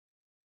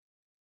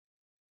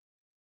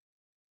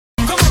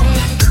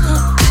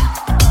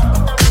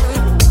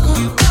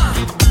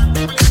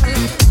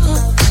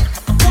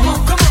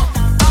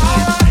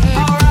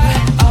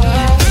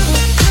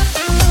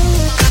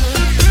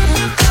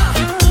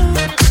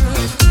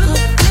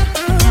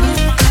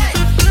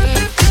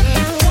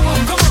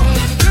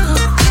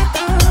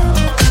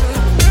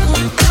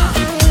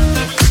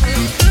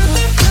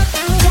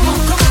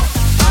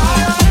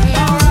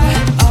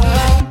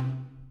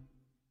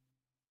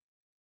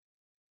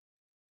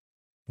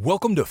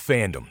Welcome to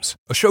Fandoms,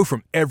 a show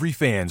from every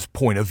fan's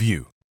point of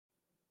view.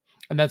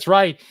 And that's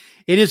right.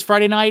 It is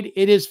Friday night.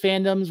 It is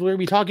Fandoms. We're going to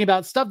be talking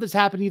about stuff that's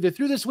happened either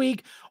through this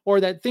week or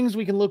that things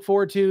we can look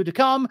forward to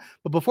come.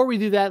 But before we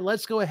do that,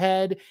 let's go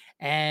ahead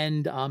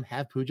and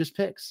have Pooja's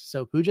picks.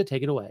 So Pooja,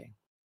 take it away.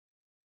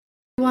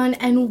 Everyone,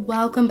 and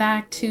welcome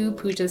back to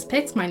Pooja's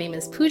Picks. My name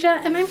is Pooja,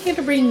 and I'm here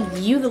to bring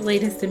you the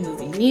latest in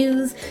movie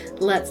news.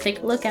 Let's take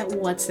a look at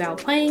what's now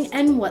playing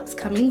and what's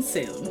coming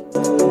soon.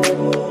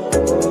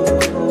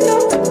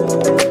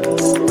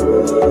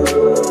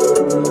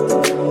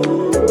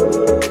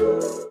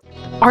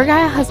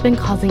 Argylle has been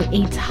causing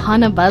a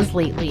ton of buzz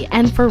lately,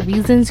 and for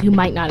reasons you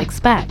might not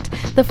expect.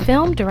 The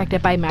film,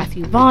 directed by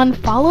Matthew Vaughn,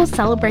 follows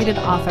celebrated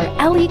author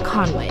Ellie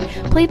Conway,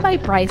 played by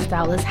Bryce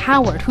Dallas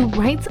Howard, who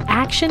writes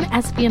action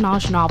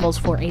espionage novels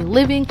for a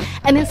living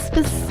and is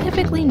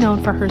specifically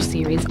known for her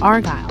series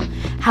Argylle.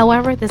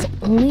 However, this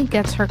only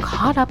gets her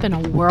caught up in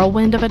a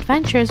whirlwind of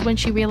adventures when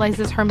she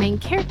realizes her main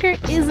character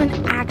is an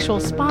actual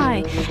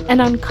spy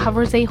and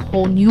uncovers a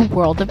whole new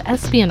world of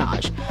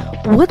espionage.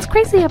 What's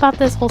crazy about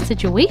this whole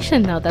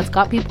situation, though, that's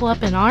got people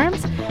up in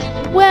arms?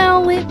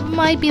 Well, it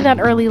might be that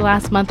early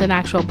last month an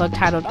actual book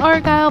titled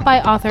Argylle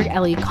by author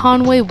Ellie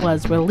Conway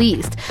was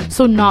released.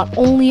 So not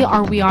only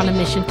are we on a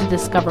mission to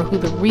discover who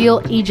the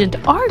real Agent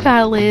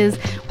Argylle is,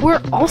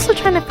 we're also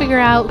trying to figure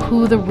out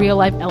who the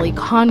real-life Ellie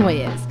Conway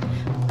is.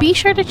 Be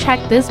sure to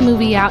check this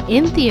movie out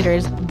in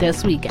theaters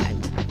this weekend.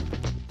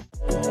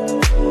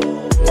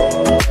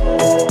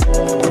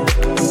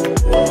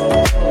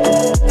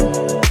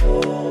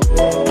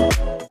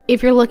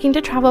 If you're looking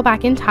to travel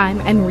back in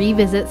time and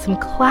revisit some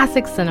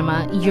classic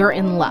cinema, you're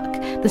in luck.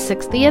 The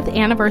 60th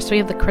anniversary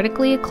of the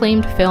critically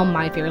acclaimed film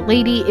My Fair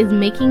Lady is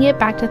making it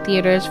back to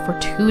theaters for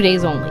 2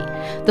 days only.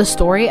 The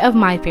story of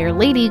My Fair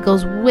Lady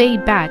goes way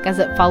back as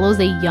it follows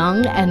a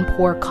young and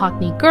poor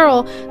Cockney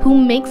girl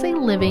who makes a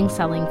living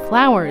selling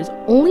flowers,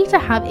 only to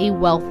have a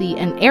wealthy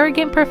and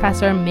arrogant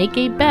professor make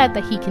a bet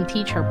that he can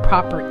teach her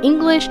proper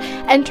English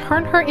and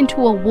turn her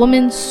into a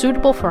woman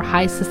suitable for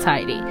high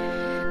society.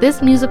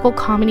 This musical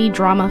comedy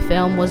drama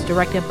film was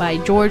directed by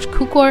George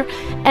Cukor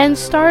and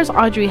stars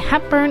Audrey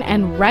Hepburn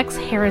and Rex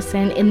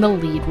Harrison in the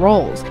lead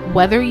roles.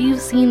 Whether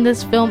you've seen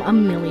this film a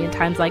million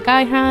times like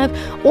I have,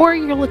 or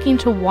you're looking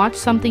to watch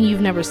something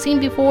you've never seen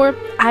before,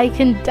 I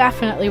can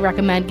definitely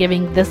recommend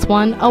giving this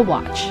one a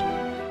watch.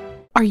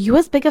 Are you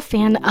as big a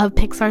fan of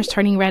Pixar's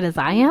Turning Red as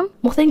I am?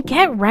 Well then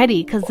get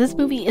ready, because this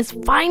movie is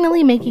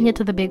finally making it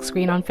to the big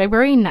screen on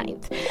February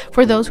 9th.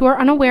 For those who are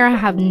unaware and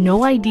have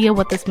no idea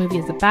what this movie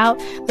is about,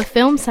 the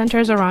film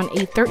centers around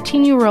a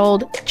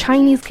 13-year-old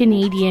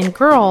Chinese-Canadian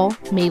girl,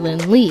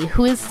 Meilin Lee,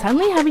 who is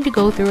suddenly having to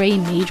go through a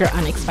major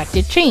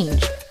unexpected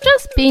change.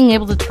 Just being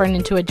able to turn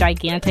into a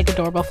gigantic,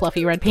 adorable,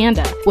 fluffy red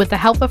panda. With the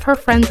help of her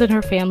friends and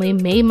her family,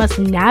 May must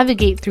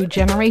navigate through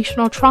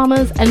generational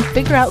traumas and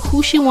figure out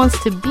who she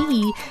wants to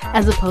be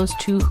as opposed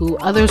to who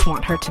others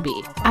want her to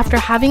be. After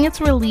having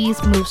its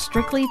release move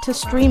strictly to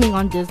streaming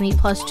on Disney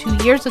Plus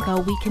 2 years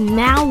ago, we can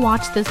now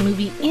watch this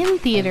movie in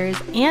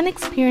theaters and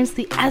experience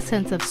the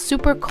essence of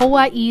super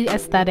kawaii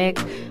aesthetic,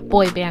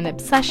 boy band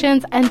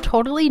obsessions, and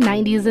totally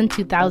 90s and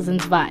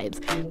 2000s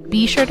vibes.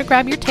 Be sure to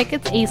grab your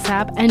tickets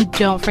ASAP and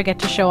don't forget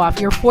to show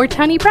off your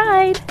 420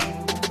 pride!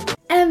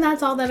 And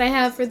that's all that I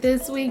have for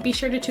this week. Be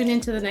sure to tune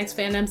into the next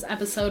Fandoms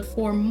episode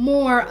for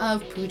more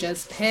of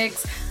Pooja's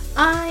Picks.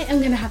 I am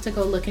going to have to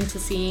go look into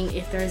seeing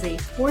if there's a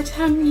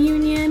 4-Town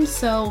reunion,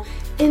 so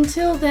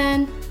until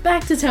then,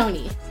 back to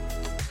Tony.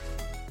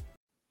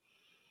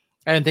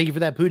 And thank you for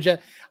that, Pooja.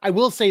 I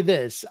will say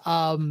this.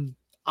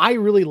 I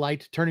really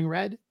liked Turning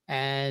Red,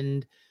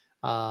 and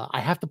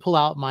I have to pull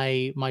out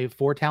my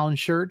 4-Town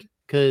shirt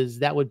because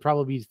that would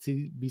probably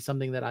be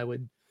something that I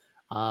would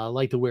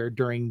like to wear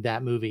during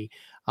that movie.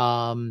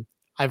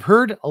 I've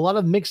heard a lot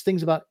of mixed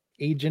things about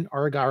Agent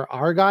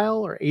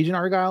Argylle or Agent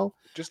Argylle.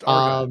 Just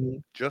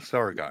Argylle. Just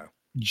Argylle.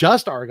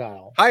 Just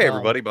Argylle. Hi,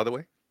 everybody, by the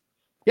way.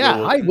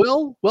 Yeah. Hi,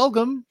 Will.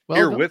 Welcome.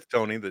 Here with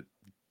Tony that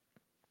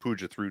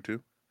Pooja threw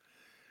to.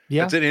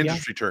 Yeah. It's an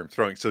industry term,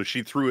 throwing. So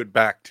she threw it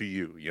back to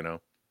you, you know.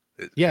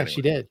 Anyway.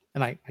 She did.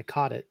 And I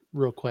caught it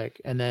real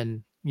quick. And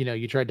then,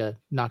 you tried to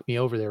knock me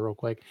over there real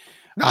quick.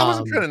 No, I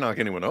wasn't trying to knock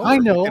anyone over. I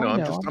know.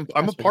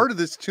 I'm a part of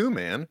this too,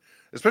 man.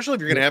 Especially if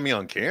you're going to have me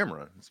on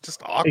camera. It's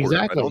just awkward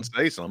if I don't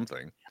say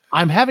something.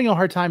 I'm having a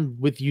hard time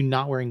with you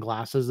not wearing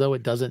glasses, though.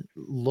 It doesn't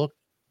look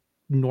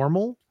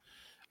normal.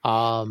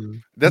 That's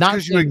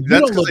because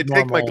I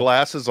take my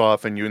glasses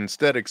off and you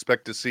instead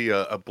expect to see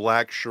a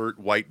black shirt,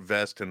 white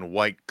vest, and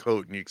white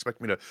coat, and you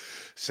expect me to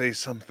say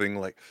something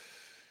like,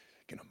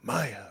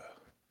 Maya,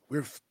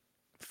 we're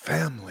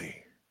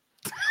family.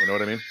 You know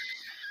what I mean?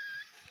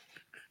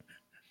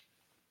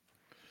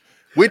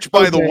 Which,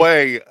 by the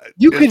way,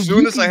 as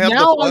soon as I have the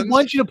funds, I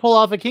want you to pull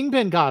off a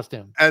Kingpin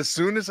costume. As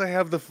soon as I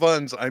have the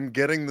funds, I'm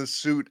getting the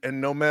suit, and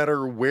no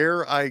matter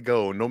where I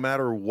go, no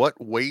matter what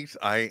weight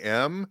I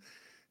am,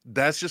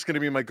 that's just going to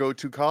be my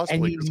go-to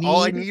cosplay.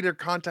 All I need are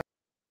contact.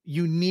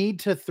 You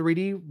need to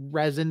 3D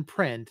resin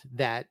print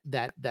that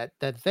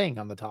thing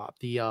on the top.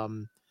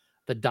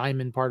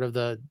 diamond part of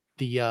the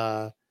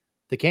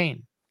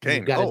cane.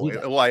 Cane. Oh,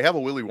 well, I have a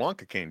Willy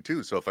Wonka cane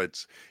too. So if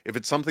it's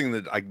something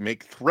that I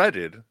make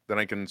threaded, then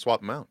I can swap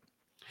them out.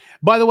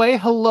 By the way,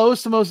 hello,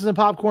 samosas and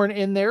popcorn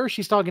in there.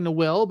 She's talking to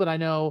Will, but I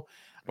know.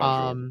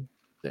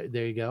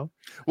 There you go.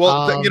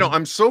 Well,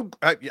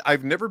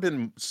 I've never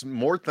been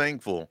more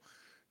thankful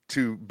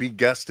to be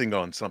guesting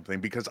on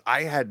something, because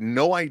I had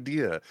no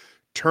idea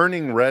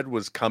Turning Red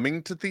was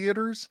coming to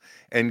theaters,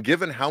 and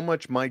given how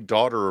much my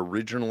daughter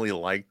originally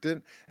liked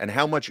it and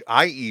how much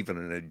I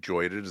even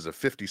enjoyed it as a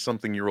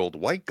 50-something-year-old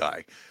white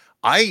guy,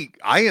 I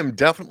am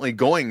definitely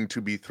going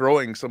to be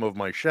throwing some of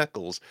my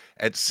shekels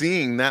at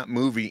seeing that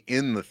movie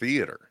in the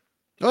theater.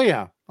 Oh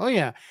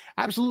yeah,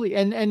 absolutely.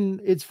 And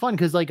it's fun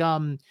because like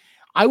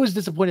I was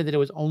disappointed that it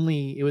was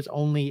only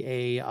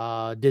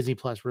a Disney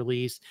Plus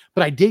release,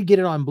 but I did get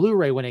it on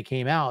Blu-ray when it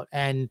came out,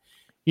 and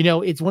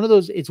it's one of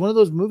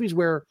those movies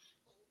where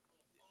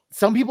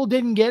some people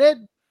didn't get it,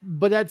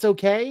 but that's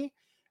okay,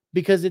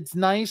 because it's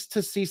nice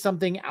to see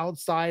something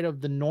outside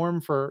of the norm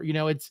for,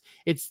 it's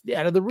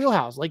out of the real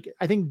house. Like,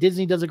 I think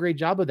Disney does a great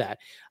job of that.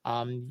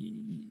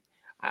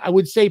 I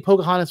would say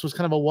Pocahontas was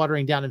kind of a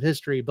watering down of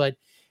history, but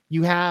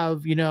you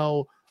have,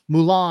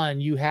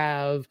 Mulan, you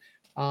have,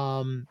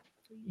 I'm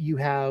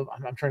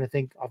trying to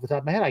think off the top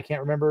of my head. I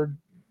can't remember,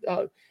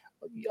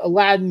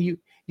 Aladdin.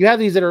 You have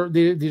these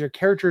these are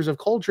characters of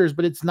cultures,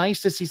 but it's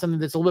nice to see something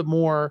that's a little bit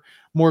more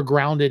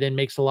grounded and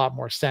makes a lot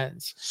more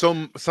sense.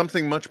 So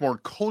something much more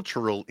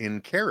cultural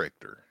in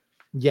character.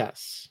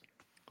 Yes.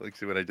 Like,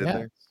 see what I did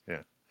there?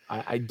 Yeah.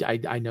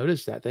 I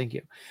noticed that. Thank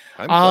you.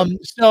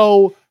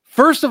 So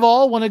first of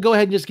all, want to go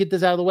ahead and just get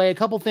this out of the way. A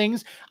couple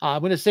things.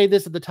 I'm going to say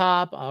this at the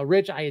top.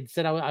 Rich, I had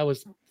said I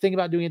was thinking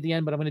about doing it at the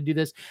end, but I'm going to do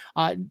this.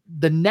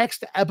 The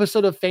next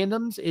episode of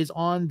Fandoms is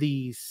on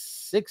the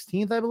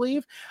 16th, I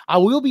believe.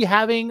 We'll be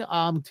having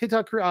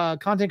TikTok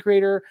content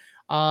creator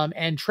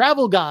and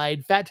travel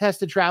guide, Fat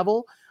Tested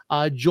Travel,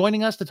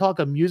 joining us to talk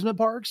amusement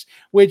parks,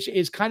 which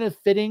is kind of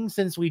fitting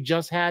since we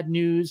just had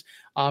news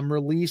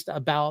released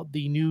about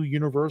the new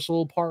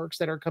Universal parks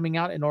that are coming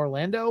out in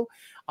Orlando.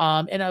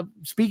 And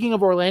speaking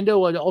of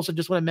Orlando, I also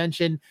just want to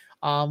mention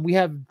we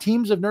have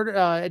teams of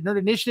Nerd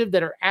Initiative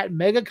that are at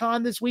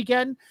MegaCon this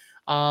weekend.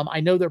 I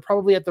know they're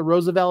probably at the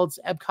Roosevelt's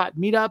Epcot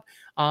meetup,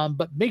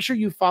 but make sure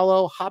you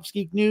follow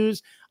Hopsgeek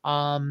News.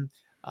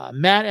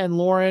 Matt and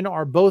Lauren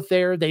are both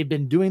there. They've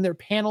been doing their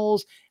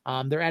panels.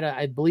 They're at,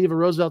 I believe, a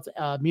Roosevelt's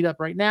meetup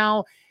right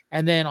now.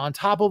 And then on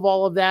top of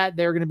all of that,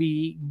 they're going to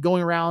be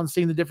going around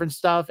seeing the different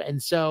stuff.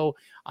 And so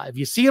if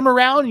you see them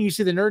around and you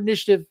see the Nerd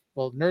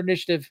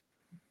Initiative,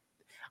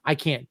 I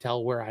can't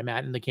tell where I'm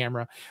at in the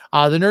camera.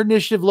 The Nerd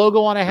Initiative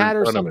logo on a hat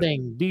or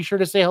something, be sure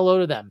to say hello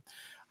to them.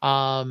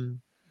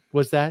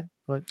 What's that?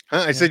 What?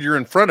 I said you're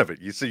in front of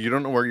it. You said you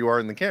don't know where you are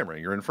in the camera.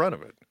 You're in front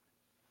of it.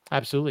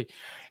 Absolutely.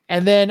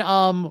 And then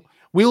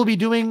we will be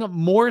doing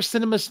more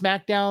Cinema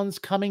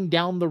Smackdowns coming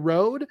down the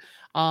road.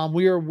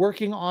 We are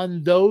working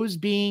on those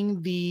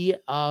being the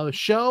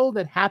show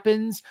that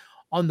happens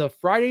on the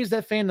Fridays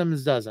that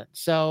Fandoms doesn't.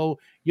 So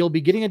you'll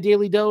be getting a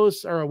daily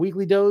dose or a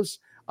weekly dose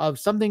of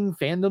something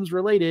Fandoms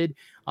related.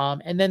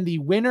 And then the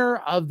winner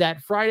of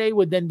that Friday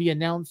would then be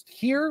announced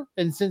here.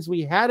 And since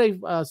we had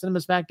a Cinema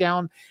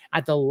Smackdown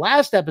at the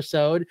last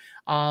episode,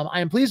 I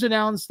am pleased to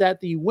announce that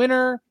the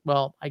winner,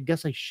 well, I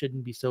guess I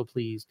shouldn't be so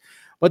pleased,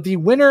 but the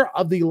winner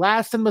of the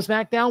last Cinema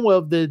Smackdown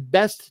of the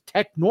best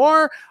tech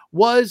noir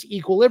was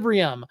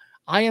Equilibrium.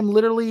 I am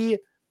literally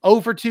 0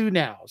 for 2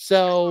 now.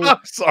 So I'm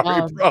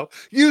sorry, bro.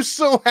 You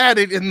so had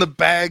it in the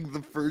bag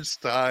the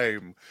first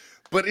time.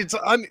 But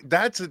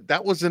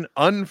that was an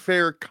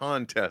unfair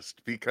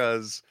contest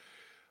because,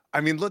 I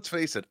mean, let's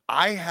face it.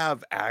 I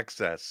have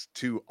access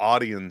to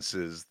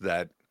audiences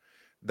that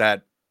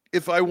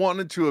if I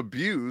wanted to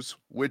abuse,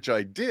 which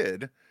I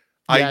did.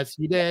 Yes,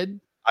 you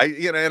did.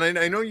 And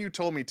I know you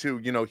told me too.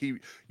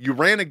 You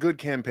ran a good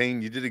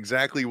campaign. You did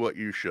exactly what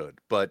you should.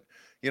 But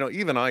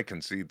even I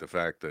concede the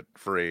fact that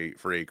for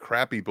a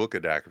crappy book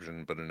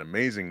adaptation, but an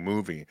amazing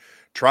movie,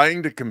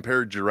 trying to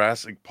compare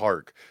Jurassic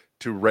Park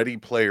to Ready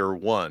Player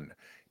One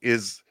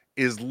is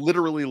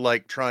literally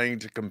like trying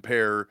to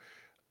compare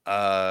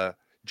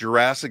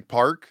Jurassic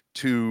Park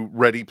to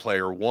Ready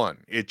Player One.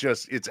 It's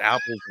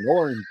apples and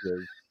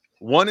oranges.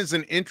 One is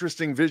an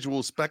interesting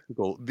visual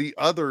spectacle. The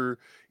other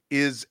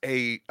is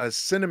a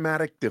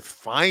cinematic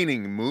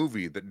defining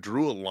movie that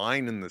drew a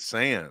line in the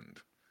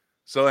sand.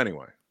 So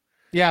anyway.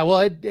 Yeah,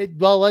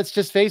 well, let's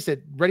just face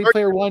it. Ready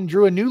Player One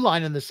drew a new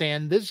line in the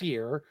sand this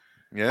year.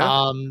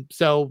 Yeah.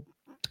 So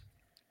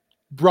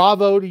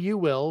bravo to you,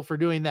 Will, for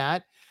doing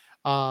that.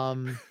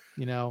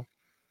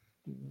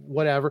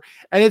 Whatever.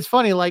 And it's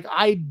funny, like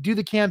I do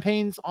the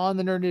campaigns on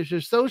the Nerd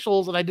Initiative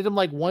socials and I did them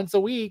like once a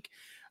week.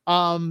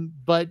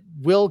 But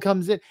Will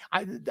comes in.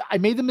 I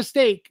made the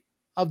mistake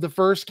of the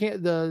first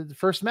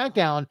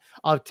SmackDown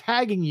of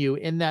tagging you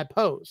in that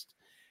post.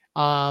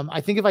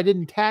 I think if I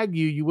didn't tag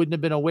you, you wouldn't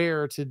have been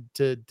aware to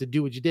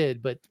do what you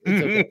did, but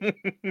it's okay.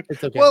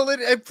 It's okay. Well,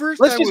 at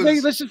first let's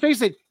just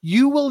face it.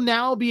 You will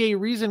now be a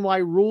reason why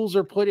rules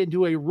are put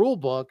into a rule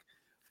book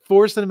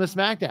for Cinema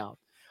Smackdown.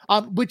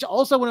 Which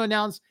also want to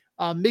announce,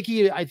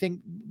 Mickey, I think,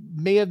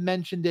 may have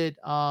mentioned it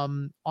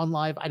on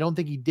live. I don't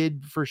think he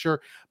did for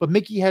sure, but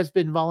Mickey has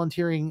been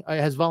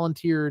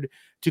volunteered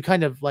to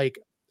kind of like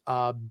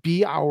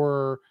be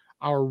our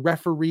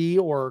referee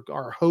or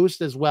our host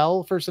as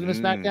well for Cinema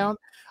Smackdown.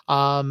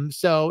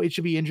 So it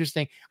should be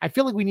interesting. I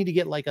feel like we need to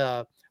get like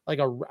a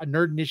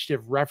Nerd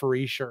Initiative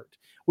referee shirt,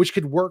 which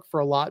could work for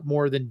a lot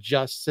more than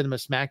just Cinema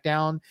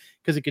Smackdown,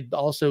 because it could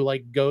also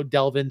like go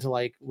delve into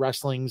like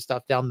wrestling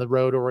stuff down the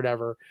road or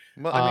whatever.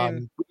 Well, I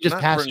mean, just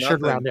pass the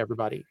shirt around to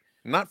everybody.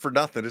 Not for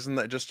nothing. Isn't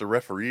that just a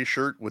referee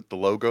shirt with the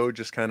logo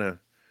just kind of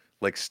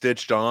like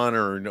stitched on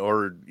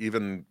or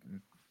even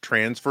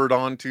transferred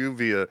onto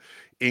via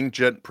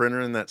inkjet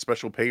printer in that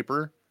special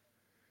paper?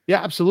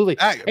 Yeah, absolutely.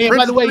 Hey,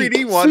 by the way,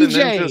 3D one CJ, and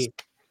then just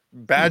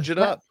badge it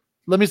up.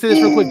 Let me say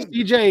this real quick.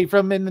 CJ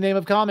from In the Name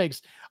of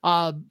Comics.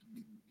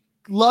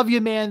 Love you,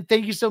 man.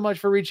 Thank you so much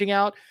for reaching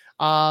out.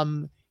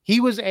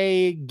 He was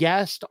a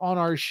guest on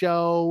our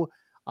show.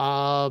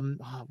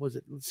 Was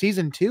it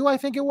season 2? I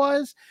think it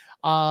was.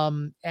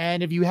 And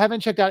if you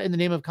haven't checked out In the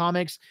Name of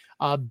Comics,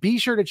 be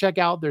sure to check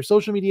out their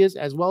social medias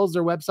as well as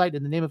their website,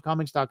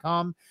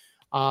 inthenameofcomics.com.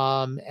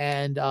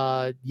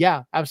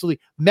 Yeah,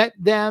 absolutely. Met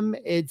them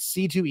at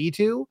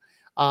C2E2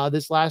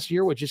 this last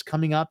year, which is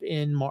coming up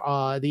in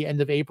the end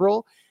of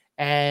April,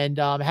 and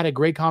had a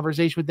great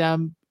conversation with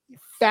them.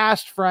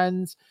 Fast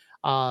friends.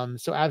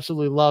 So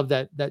absolutely love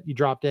that you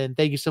dropped in.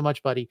 Thank you so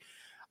much, buddy.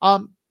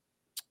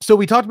 So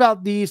we talked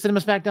about the Cinema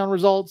Smackdown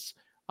results.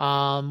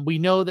 We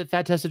know that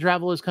Fat Test to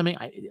Travel is coming.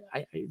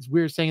 It's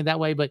weird saying it that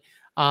way, but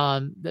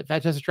that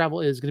Fat Test to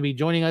Travel is going to be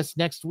joining us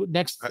next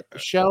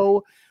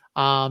show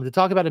to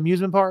talk about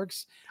amusement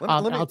parks.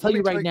 I'll tell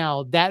you right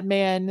now, that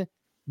man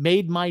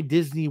made my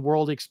Disney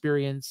World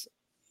experience.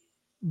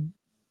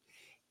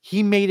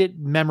 He made it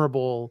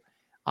memorable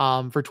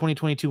for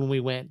 2022 when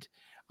we went.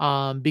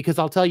 Because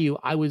I'll tell you,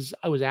 I was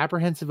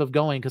apprehensive of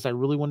going because I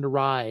really wanted to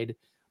ride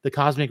the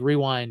Cosmic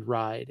Rewind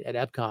ride at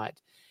Epcot.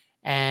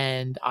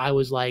 And I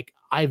was like,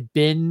 I've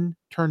been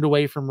turned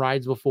away from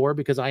rides before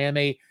because I am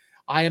a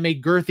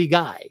girthy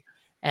guy.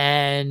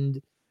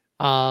 And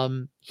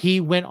he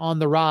went on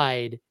the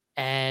ride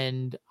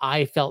and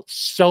I felt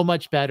so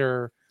much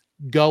better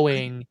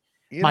going.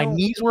 My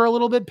knees were a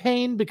little bit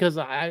pained because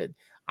I'm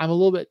a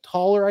little bit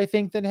taller, I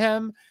think, than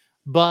him,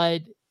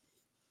 but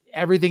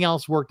everything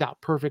else worked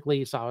out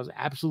perfectly. So I was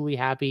absolutely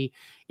happy.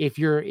 If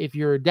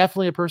you're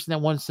definitely a person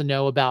that wants to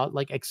know about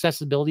like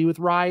accessibility with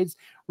rides,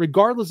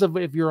 regardless of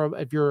if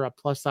you're a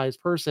plus size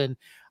person,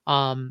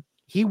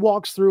 he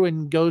walks through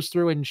and goes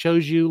through and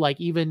shows you like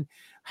even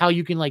how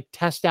you can like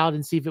test out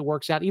and see if it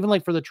works out, even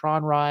like for the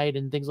Tron ride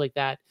and things like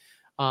that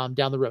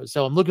down the road.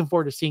 So I'm looking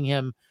forward to seeing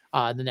him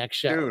in the next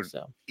show. Dude,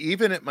 so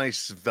even at my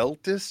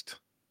sveltest,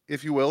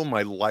 if you will,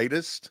 my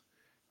lightest,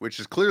 which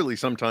is clearly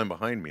sometime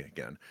behind me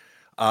again,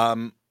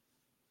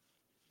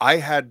 I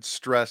had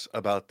stress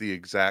about the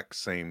exact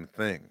same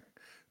thing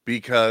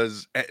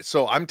because,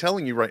 so I'm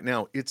telling you right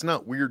now, it's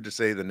not weird to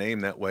say the name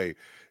that way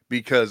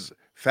because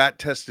Fat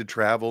Tested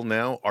Travel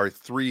now are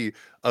 3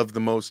 of the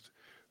most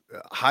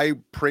high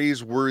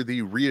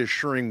praiseworthy,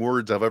 reassuring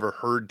words I've ever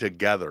heard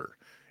together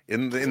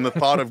in the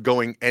thought of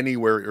going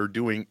anywhere or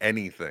doing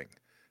anything.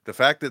 The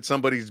fact that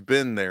somebody's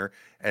been there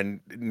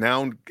and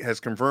now has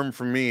confirmed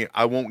for me,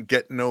 I won't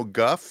get no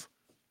guff.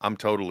 I'm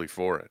totally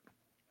for it.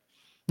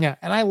 Yeah.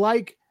 And I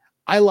like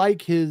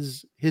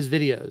his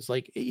videos.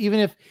 Like even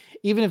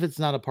if it's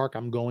not a park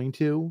I'm going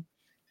to,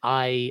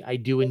 I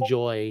do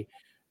enjoy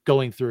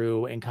going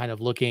through and kind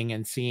of looking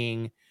and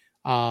seeing,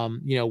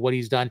 what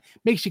he's done.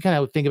 Makes you kind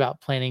of think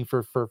about planning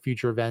for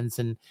future events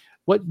and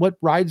what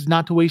rides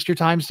not to waste your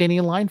time standing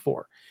in line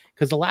for.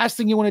 Because the last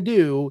thing you want to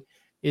do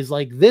is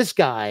like this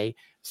guy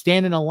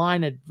stand in a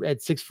line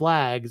at Six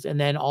Flags, and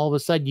then all of a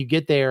sudden you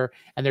get there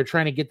and they're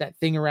trying to get that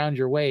thing around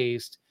your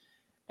waist,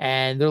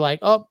 and they're like,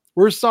 "Oh,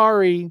 we're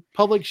sorry,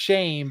 public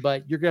shame,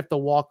 but you're gonna have to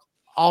walk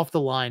off the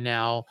line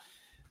now."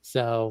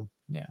 So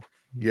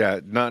yeah,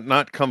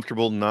 not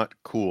comfortable, not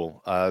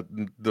cool.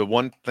 The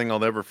one thing I'll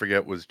never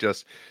forget was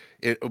just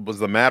it was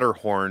the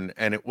Matterhorn,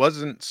 and it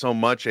wasn't so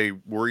much a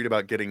worried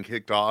about getting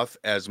kicked off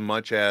as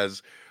much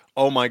as,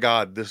 oh my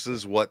God, this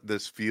is what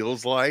this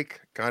feels like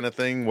kind of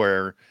thing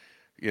where,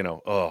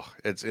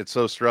 it's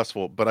so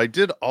stressful. But I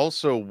did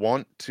also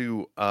want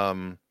to,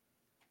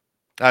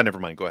 never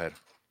mind. Go ahead.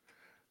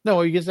 No,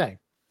 what are you going to say?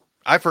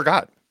 I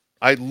forgot.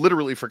 I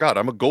literally forgot.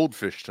 I'm a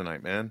goldfish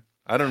tonight, man.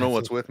 I don't know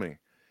what's with me.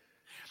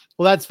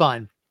 Well, that's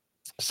fine.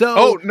 So,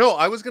 oh no,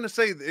 I was going to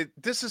say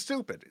this is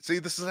stupid. See,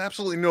 this is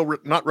absolutely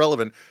not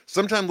relevant.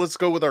 Sometimes let's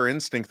go with our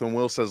instinct when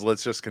Will says,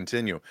 let's just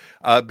continue.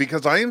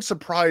 Because I am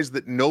surprised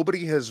that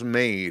nobody has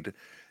made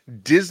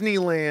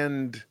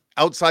Disneyland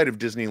outside of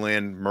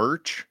Disneyland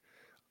merch,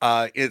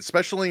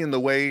 especially in the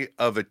way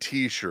of a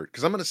t-shirt.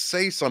 Cause I'm going to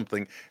say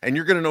something and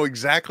you're going to know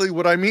exactly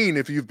what I mean.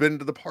 If you've been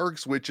to the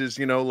parks, which is,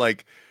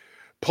 like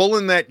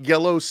pulling that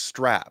yellow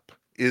strap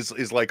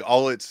is like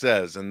all it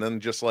says. And then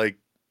just like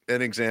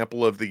an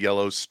example of the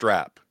yellow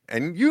strap.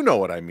 And you know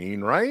what I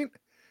mean, right?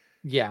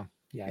 Yeah.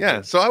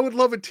 Yeah. So I would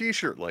love a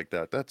t-shirt like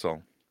that. That's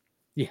all.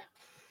 Yeah.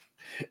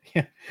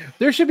 Yeah.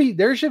 There should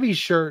be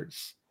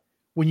shirts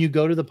when you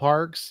go to the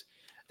parks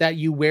that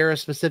you wear a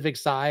specific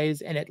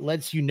size and it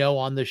lets you know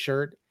on the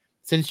shirt,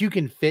 since you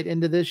can fit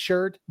into this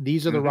shirt,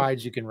 these are the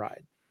rides you can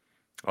ride.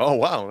 Oh,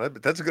 wow.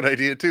 That's a good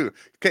idea too.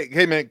 Okay.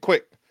 Hey man,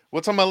 quick.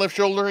 What's on my left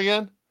shoulder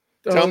again?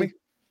 Tell me.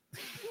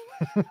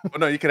 Oh,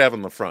 no, you could have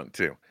on the front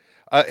too.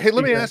 Hey,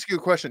 let me ask you a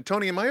question.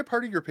 Tony, am I a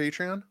part of your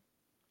Patreon?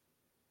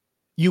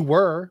 You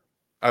were.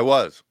 I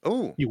was.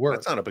 Oh, you were.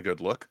 That's not a good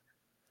look.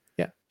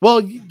 Yeah.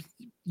 Well,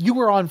 you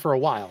were on for a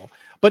while.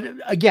 But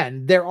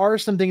again, there are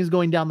some things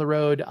going down the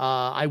road.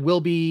 I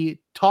will be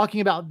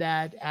talking about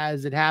that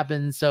as it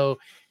happens. So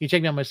you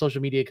check me on my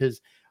social media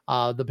because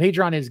the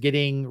Patreon is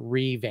getting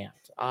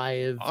revamped.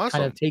 I've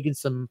kind of taken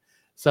some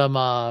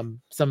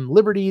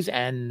liberties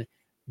and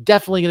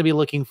definitely going to be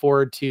looking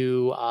forward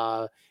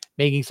to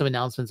making some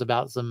announcements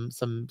about some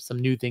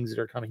new things that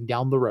are coming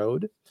down the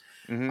road.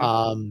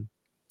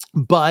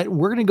 But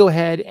we're going to go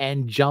ahead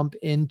and jump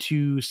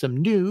into some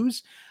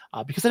news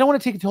because I don't want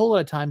to take a whole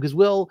lot of time because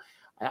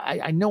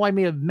I know I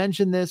may have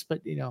mentioned this, but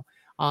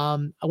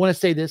I want to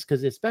say this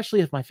because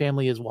especially if my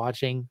family is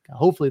watching,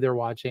 hopefully they're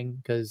watching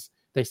because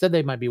they said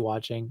they might be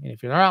watching. And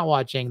if you're not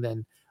watching,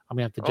 then I'm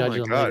gonna have to judge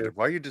them later.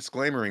 Why are you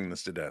disclaimering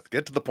this to death?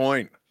 Get to the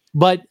point.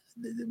 But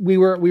we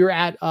were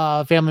at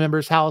a family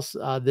member's house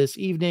this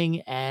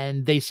evening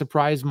and they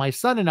surprised my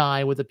son and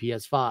I with a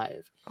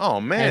PS5.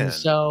 Oh man. And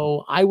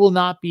so I will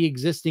not be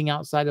existing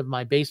outside of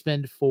my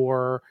basement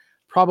for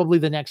probably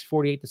the next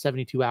 48 to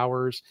 72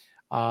 hours.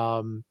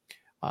 I'm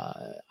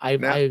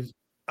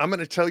going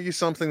to tell you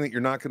something that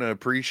you're not going to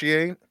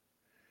appreciate,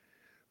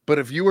 but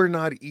if you are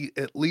not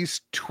at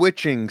least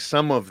twitching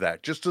some of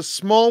that, just a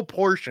small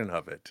portion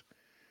of it,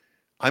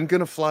 I'm going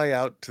to fly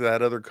out to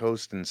that other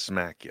coast and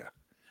smack you.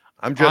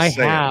 I'm just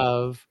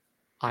saying.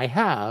 I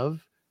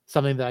have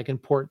something that I can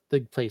port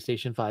the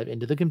PlayStation 5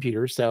 into the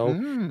computer, so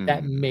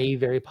that may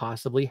very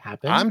possibly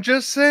happen. I'm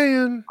just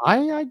saying.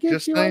 I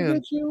get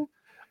you.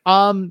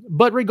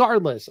 But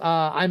regardless,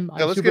 I'm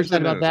super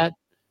excited about that.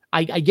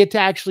 I get to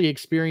actually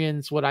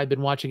experience what I've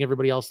been watching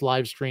everybody else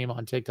live stream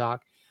on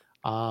TikTok.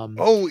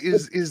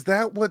 Is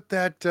that what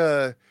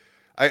that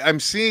I'm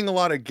seeing a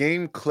lot of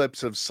game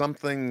clips of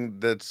something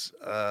that's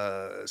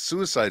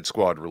Suicide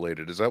Squad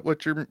related. Is that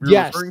what you're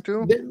referring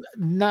to?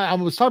 No, I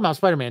was talking about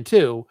Spider-Man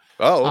 2.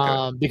 Oh,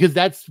 okay. Because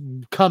that's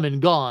come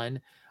and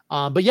gone.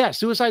 But yeah,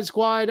 Suicide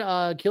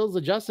Squad Kills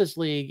the Justice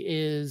League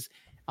is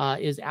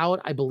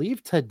out, I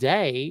believe,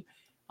 today.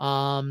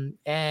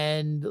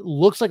 And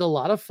looks like a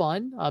lot of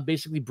fun.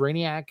 Basically,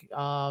 Brainiac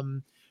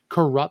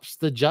corrupts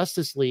the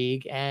Justice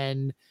League,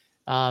 and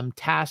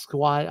Task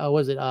Squad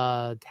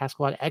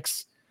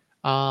X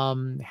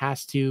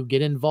has to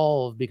get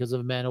involved because of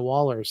Amanda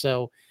Waller.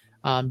 So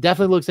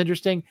definitely looks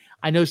interesting.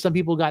 I know some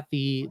people got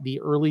the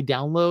early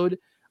download,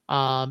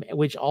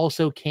 which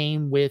also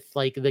came with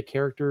like the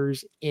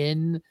characters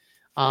in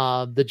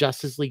the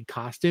Justice League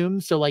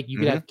costumes. So like you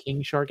could have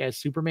King Shark as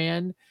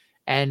Superman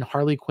and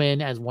Harley Quinn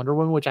as Wonder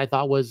Woman, which I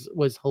thought was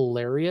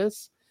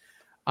hilarious.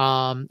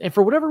 And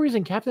for whatever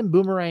reason, Captain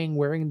Boomerang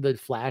wearing the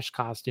Flash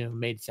costume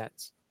made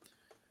sense.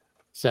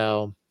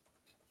 So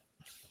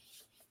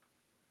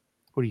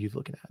what are you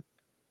looking at?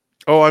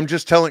 Oh, I'm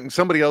just telling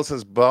somebody else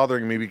is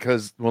bothering me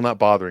because, well, not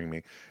bothering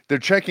me. They're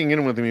checking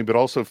in with me, but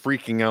also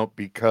freaking out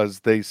because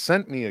they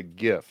sent me a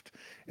gift,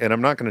 and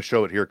I'm not going to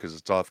show it here because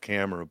it's off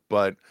camera,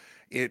 but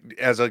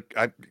as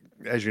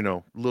you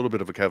know, a little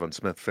bit of a Kevin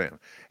Smith fan,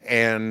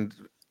 and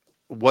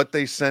what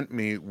they sent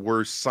me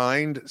were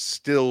signed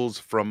stills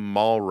from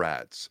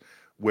Mallrats,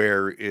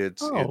 where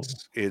it's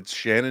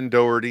Shannon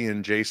Doherty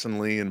and Jason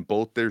Lee and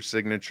both their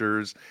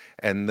signatures,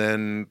 and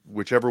then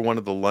whichever one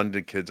of the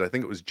London kids, I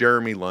think it was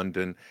Jeremy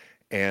London,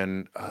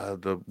 and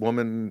the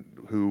woman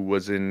who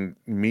was in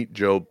Meet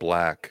Joe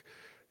Black,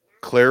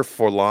 Claire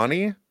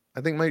Forlani,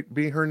 I think might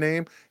be her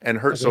name, and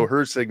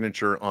her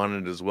signature on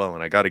it as well.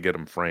 And I got to get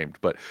them framed.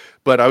 But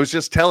I was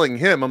just telling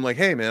him, I'm like,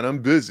 hey man, I'm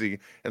busy,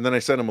 and then I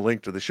sent him a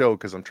link to the show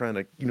because I'm trying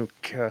to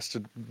cast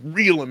to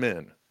reel him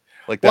in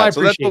like that. Well,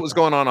 so that's what was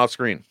going on off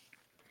screen.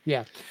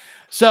 Yeah.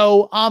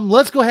 So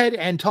let's go ahead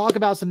and talk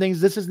about some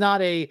things. This is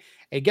not a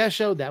guest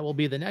show. That will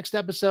be the next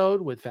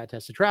episode with Fat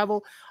Tested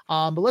Travel.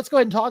 But let's go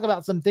ahead and talk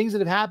about some things that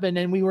have happened.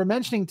 And we were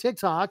mentioning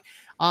TikTok.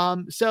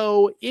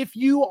 So if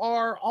you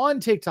are on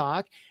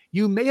TikTok,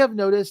 you may have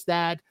noticed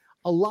that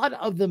a lot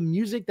of the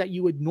music that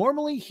you would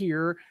normally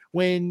hear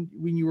when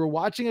you were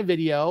watching a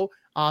video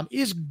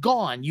is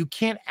gone. You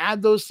can't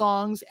add those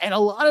songs. And a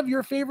lot of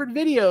your favorite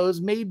videos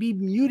may be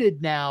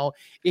muted now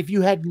if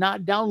you had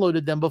not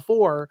downloaded them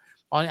before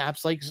on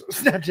apps like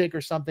Snapchat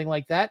or something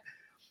like that.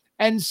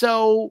 And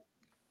so,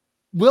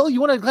 Will, you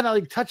want to kind of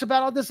like touch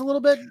about all this a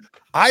little bit?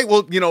 I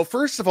will,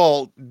 first of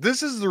all,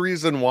 this is the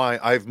reason why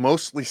I've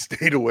mostly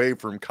stayed away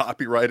from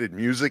copyrighted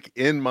music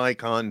in my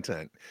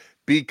content,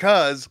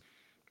 because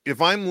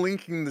if I'm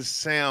linking the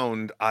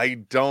sound, I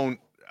don't,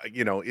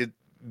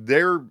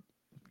 there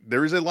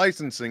is a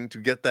licensing to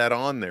get that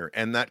on there,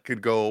 and that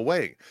could go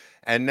away.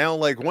 And now,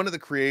 like, one of the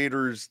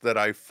creators that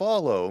I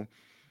follow,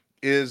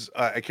 is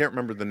I can't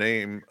remember the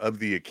name of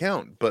the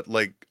account, but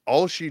like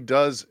all she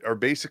does are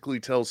basically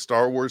tell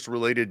Star Wars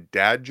related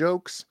dad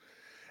jokes,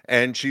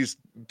 and she's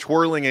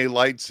twirling a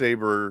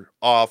lightsaber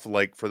off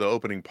like for the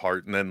opening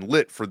part and then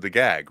lit for the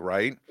gag,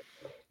 right?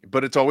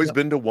 But it's always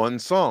been to one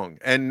song,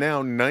 and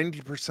now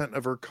 90%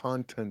 of her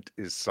content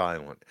is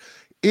silent.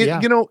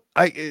 You know,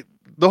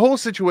 the whole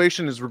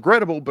situation is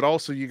regrettable, but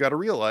also you got to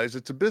realize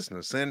it's a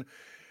business. And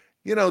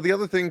you know, the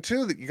other thing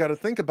too that you got to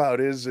think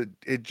about is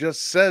it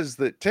just says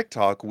that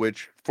TikTok,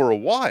 which for a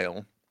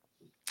while,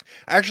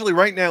 actually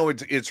right now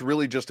it's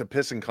really just a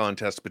pissing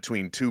contest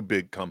between two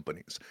big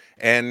companies,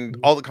 and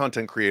all the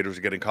content creators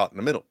are getting caught in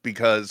the middle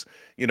because,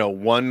 you know,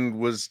 one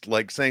was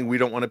like saying we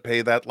don't want to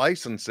pay that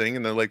licensing,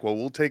 and they're like, well,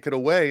 we'll take it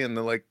away, and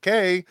they're like,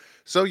 okay,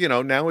 so you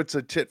know, now it's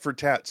a tit for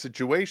tat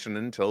situation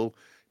until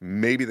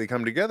maybe they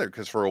come together,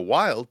 because for a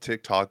while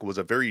TikTok was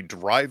a very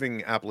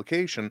driving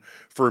application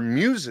for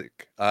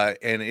music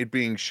and it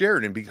being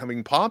shared and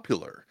becoming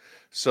popular.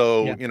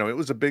 So, you know, it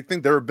was a big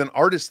thing. There have been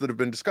artists that have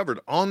been discovered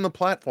on the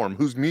platform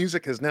whose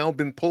music has now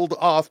been pulled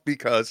off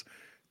because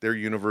they're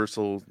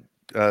universal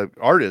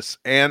artists.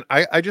 And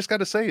I just got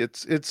to say,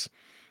 it's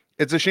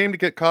a shame to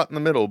get caught in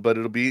the middle, but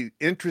it'll be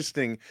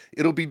interesting.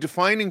 It'll be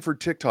defining for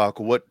TikTok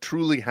what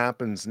truly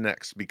happens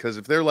next, because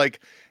if they're like,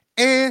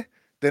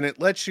 then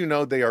it lets you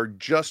know they are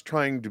just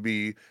trying to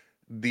be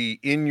the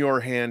in your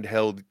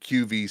handheld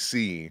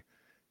QVC.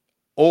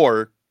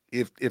 Or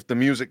if the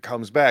music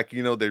comes back,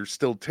 you know, they're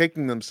still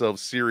taking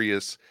themselves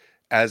serious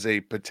as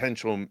a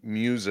potential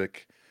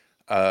music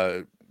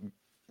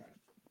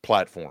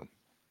platform.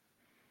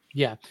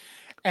 Yeah.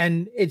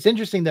 And it's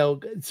interesting though.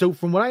 So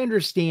from what I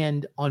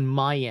understand on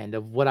my end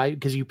of what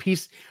because you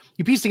piece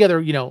together,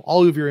 you know,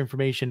 all of your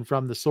information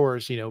from the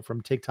source, you know,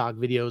 from TikTok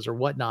videos or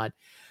whatnot.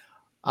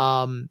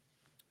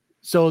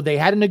 So they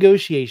had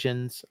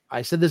negotiations.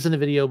 I said this in a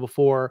video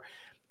before,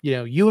 you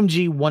know,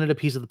 UMG wanted a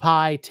piece of the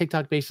pie.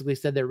 TikTok basically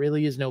said there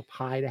really is no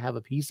pie to have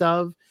a piece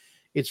of.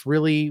 It's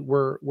really,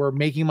 we're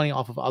making money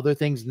off of other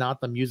things,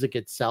 not the music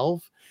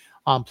itself.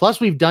 Plus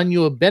we've done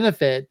you a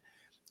benefit,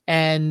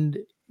 and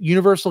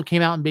Universal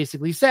came out and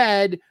basically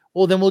said,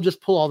 well, then we'll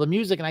just pull all the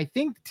music. And I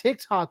think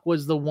TikTok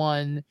was the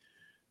one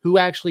who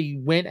actually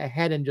went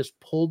ahead and just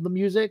pulled the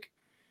music.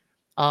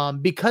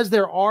 Because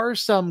there are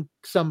some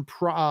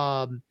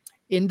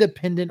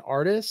independent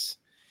artists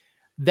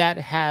that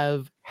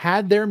have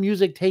had their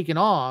music taken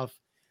off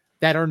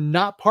that are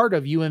not part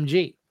of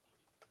UMG.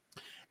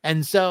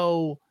 And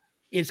so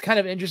it's kind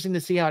of interesting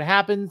to see how it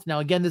happens. Now,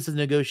 again, this is a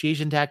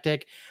negotiation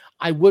tactic.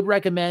 I would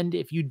recommend,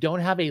 if you don't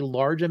have a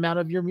large amount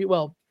of your,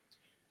 well,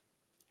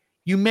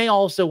 you may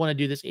also want to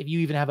do this if you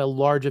even have a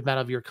large amount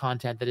of your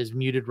content that is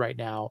muted right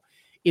now,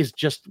 is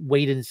just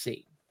wait and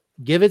see.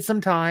 Give it some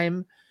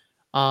time,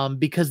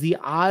 because the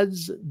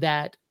odds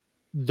that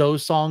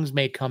those songs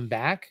may come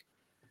back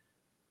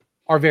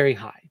are very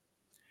high.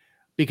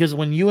 Because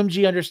when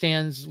UMG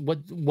understands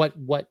what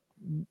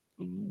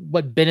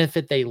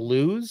benefit they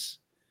lose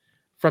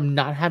from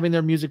not having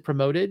their music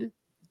promoted,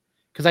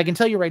 because I can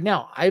tell you right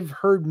now, I've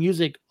heard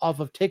music off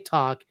of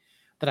TikTok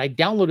that I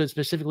downloaded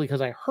specifically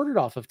because I heard it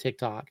off of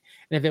TikTok,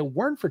 and if it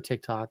weren't for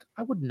TikTok,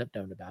 I wouldn't have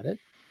known about it.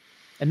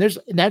 And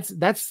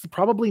that's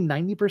probably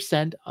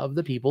 90% of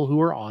the people who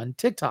are on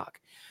TikTok.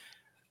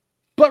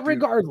 But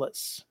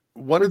regardless,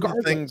 one of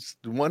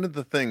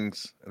the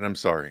things, and I'm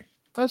sorry.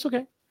 That's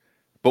okay.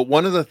 But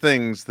one of the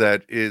things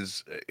that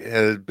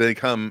has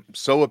become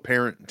so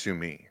apparent to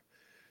me,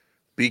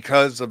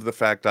 because of the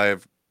fact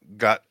I've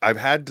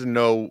had to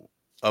know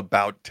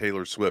about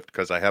Taylor Swift,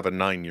 because I have a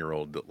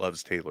 9-year-old that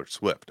loves Taylor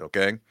Swift,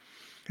 okay?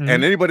 Mm-hmm.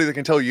 And anybody that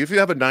can tell you, if you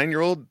have a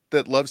 9-year-old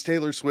that loves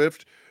Taylor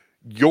Swift,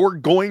 you're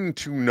going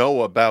to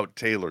know about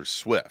Taylor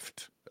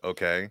Swift,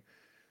 okay?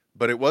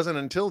 But it wasn't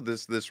until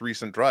this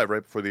recent drive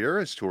right before the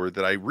Eras Tour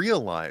that I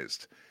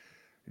realized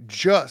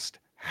just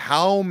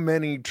how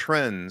many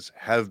trends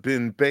have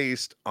been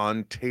based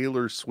on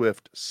Taylor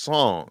Swift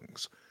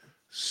songs.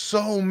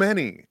 So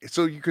many.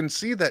 So you can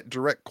see that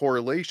direct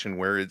correlation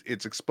where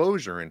it's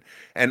exposure,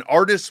 and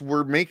artists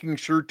were making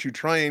sure to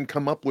try and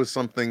come up with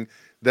something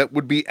that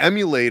would be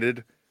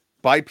emulated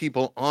by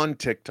people on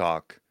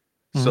TikTok.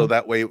 Mm-hmm. So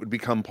that way it would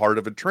become part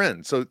of a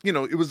trend. So, you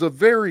know, it was a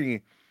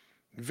very,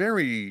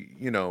 very,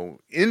 you know,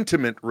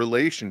 intimate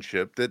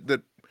relationship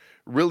that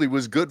really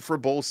was good for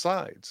both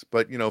sides.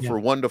 But, you know, for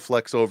one to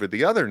flex over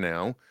the other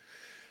now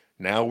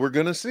we're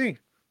going to see,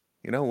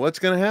 you know, what's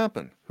going to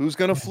happen. Who's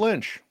going to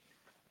flinch?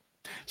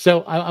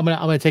 So I'm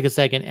gonna take a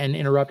second and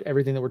interrupt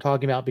everything that we're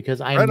talking about,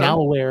 because I am now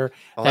aware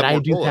that I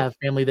do have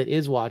family that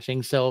is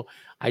watching. So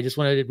I just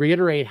wanted to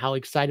reiterate how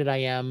excited I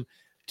am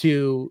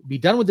to be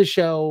done with the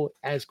show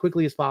as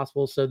quickly as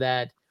possible, so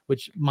that,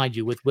 which, mind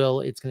you, with Will,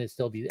 it's going to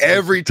still be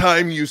every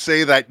time you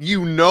say that,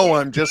 you know,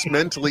 I'm just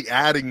mentally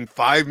adding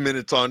 5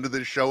 minutes onto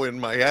the show in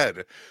my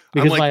head.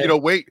 Because I'm like, you know,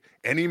 wait,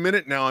 any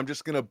minute now, I'm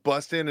just going to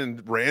bust in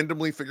and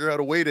randomly figure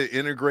out a way to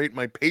integrate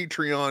my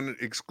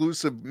Patreon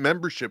exclusive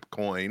membership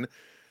coin.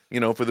 You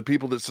know, for the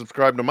people that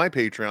subscribe to my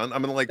Patreon,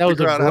 I'm gonna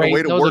figure out how to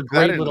way to work that in. That was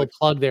a great little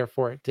plug there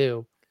for it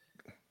too.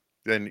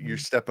 then you're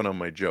stepping on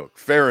my joke.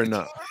 Fair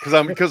enough.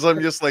 Because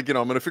I'm just like, I'm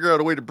going to figure out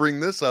a way to bring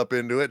this up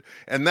into it.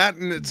 And that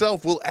in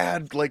itself will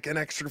add like an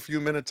extra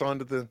few minutes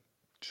onto the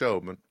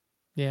show. But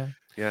yeah.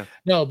 Yeah.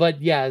 No,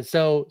 but yeah.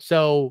 So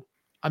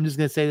I'm just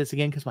going to say this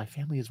again, because my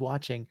family is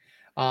watching.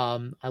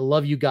 I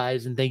love you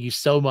guys and thank you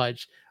so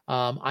much.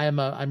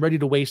 I'm ready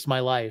to waste my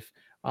life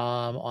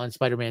on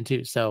Spider-Man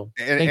 2. So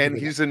and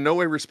he's in no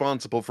way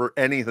responsible for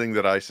anything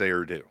that I say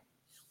or do.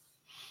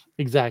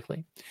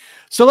 Exactly.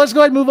 So let's go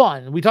ahead and move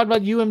on. We talked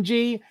about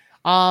UMG.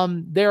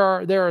 There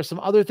are some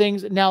other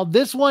things. Now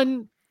this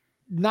one,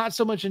 not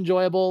so much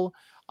enjoyable.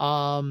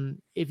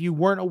 If you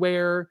weren't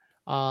aware,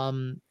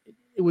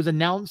 it was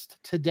announced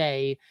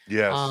today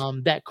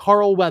that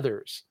Carl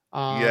Weathers,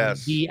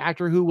 the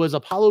actor who was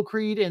Apollo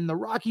Creed in the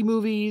Rocky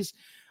movies,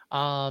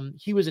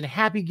 he was in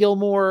Happy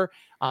Gilmore.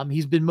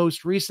 He's been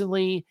most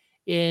recently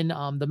in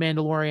The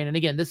Mandalorian. And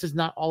again, this is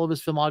not all of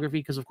his filmography,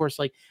 because of course,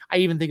 like I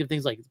even think of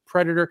things like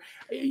Predator.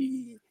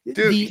 The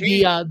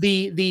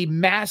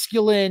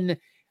masculine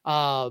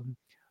Carl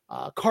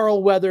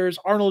Weathers,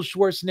 Arnold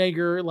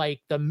Schwarzenegger,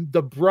 like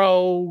the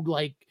bro,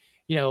 like,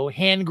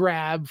 hand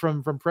grab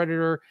from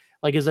Predator,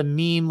 like is a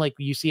meme like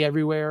you see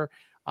everywhere.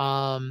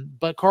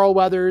 But Carl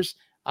Weathers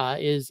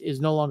is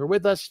no longer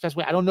with us.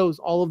 Especially, I don't know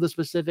all of the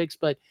specifics,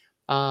 but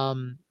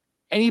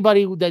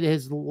anybody that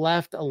has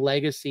left a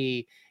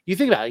legacy, you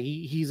think about it,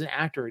 he's an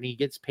actor and he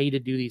gets paid to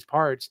do these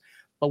parts,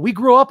 but we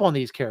grew up on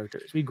these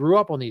characters. We grew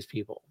up on these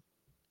people.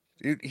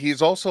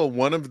 He's also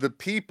one of the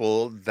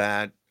people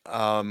that,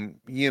 at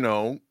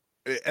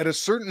a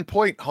certain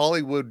point,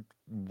 Hollywood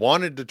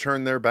wanted to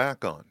turn their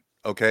back on.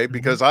 Okay. Mm-hmm.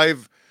 Because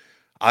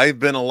I've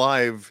been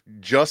alive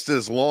just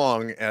as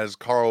long as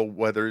Carl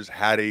Weathers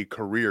had a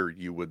career,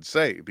 you would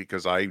say,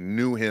 because I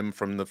knew him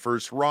from the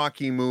first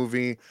Rocky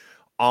movie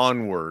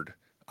onward.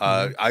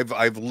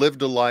 I've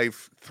lived a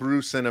life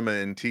through cinema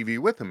and TV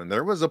with him. And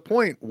there was a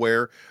point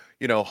where,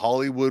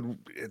 Hollywood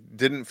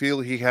didn't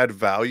feel he had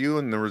value,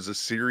 and there was a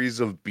series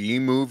of B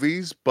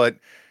movies, but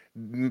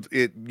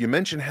you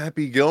mentioned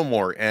Happy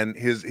Gilmore, and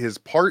his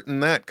part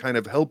in that kind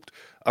of helped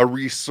a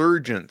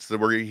resurgence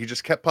where he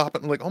just kept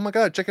popping like, oh my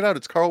God, check it out,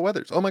 it's Carl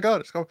Weathers. Oh my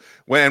God, it's Carl.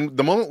 When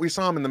the moment we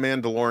saw him in The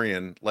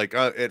Mandalorian, like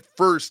at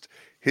first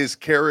his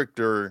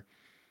character,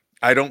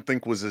 I don't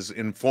think was as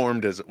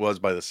informed as it was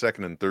by the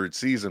second and third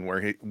season,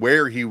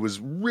 where he was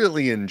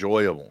really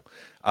enjoyable.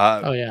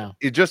 Oh yeah,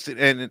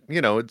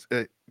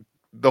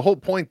 the whole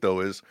point though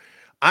is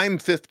I'm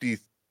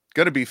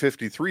going to be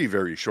 53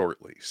 very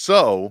shortly,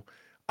 so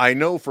I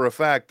know for a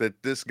fact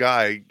that this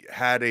guy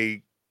had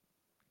a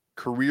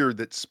career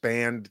that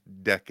spanned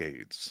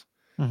decades,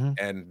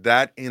 and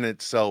that in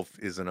itself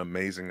is an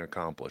amazing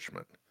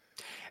accomplishment.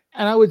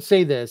 And I would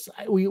say this,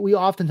 we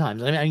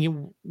oftentimes, I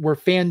mean, we're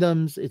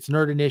fandoms, it's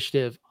Nerd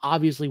Initiative.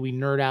 Obviously, we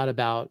nerd out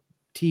about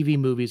TV,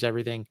 movies,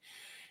 everything.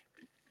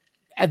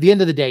 At the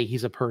end of the day,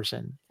 he's a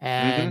person,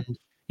 and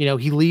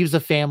he leaves a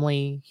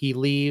family, he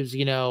leaves,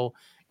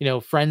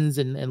 friends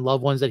and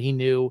loved ones that he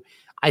knew.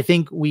 I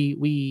think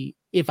we,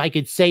 if I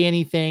could say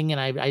anything, and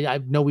I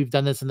know we've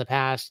done this in the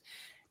past,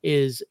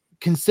 is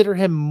consider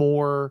him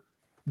more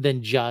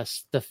than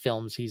just the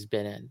films he's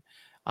been in.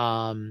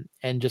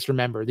 And just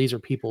remember, these are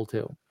people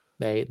too.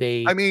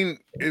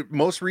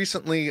 Most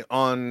recently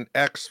on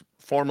X,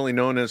 formerly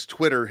known as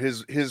Twitter,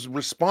 his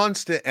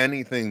response to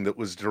anything that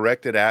was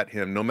directed at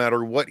him, no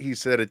matter what he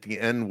said at the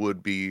end,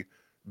 would be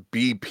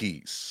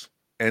peace.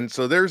 And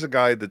so there's a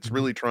guy that's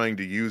really trying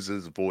to use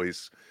his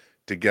voice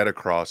to get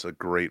across a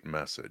great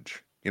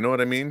message. You know what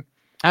I mean?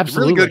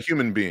 Absolutely. A really good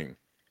human being.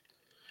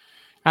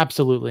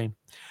 Absolutely.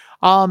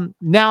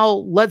 Now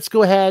let's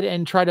go ahead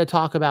and try to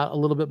talk about a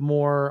little bit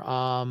more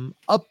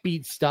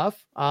upbeat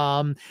stuff.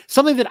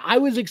 Something that I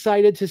was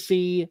excited to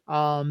see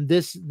I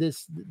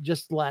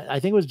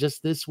think it was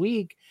just this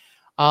week.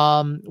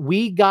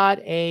 We got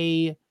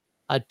a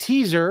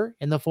teaser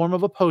in the form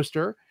of a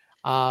poster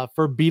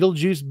for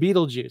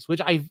Beetlejuice,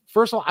 which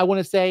first of all, I want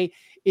to say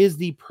is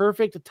the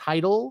perfect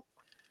title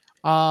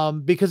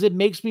because it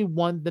makes me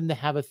want them to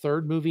have a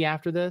third movie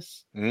after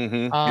this.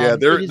 Yeah,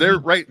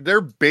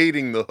 they're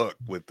baiting the hook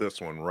with this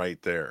one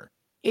right there.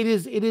 It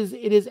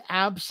is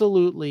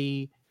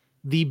absolutely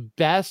the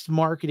best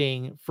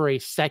marketing for a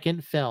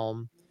second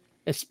film,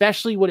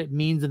 especially what it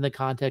means in the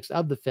context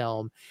of the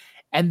film.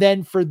 And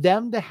then for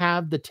them to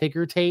have the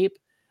ticker tape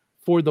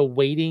for the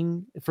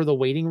waiting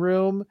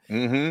room,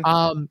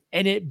 and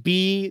it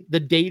be the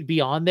date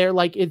beyond there,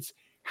 like it's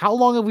how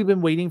long have we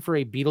been waiting for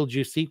a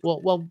Beetlejuice sequel?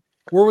 Well,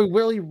 were we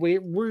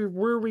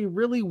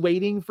really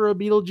waiting for a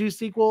Beetlejuice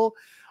sequel?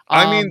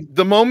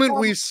 The moment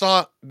we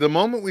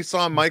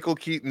saw Michael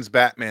Keaton's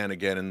Batman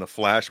again in the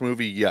Flash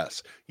movie,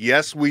 yes,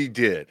 we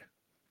did.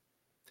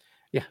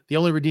 Yeah, the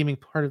only redeeming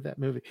part of that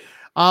movie.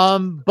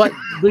 But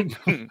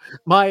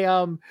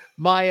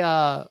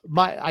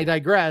I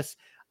digress.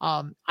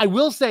 I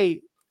will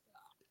say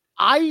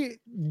I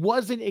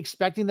wasn't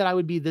expecting that I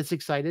would be this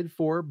excited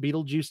for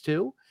Beetlejuice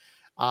 2.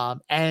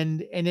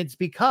 And it's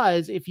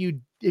because if you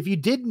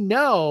didn't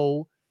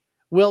know,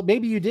 well,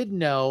 maybe you didn't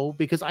know,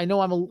 because I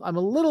know I'm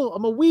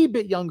a wee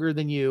bit younger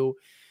than you.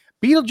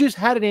 Beetlejuice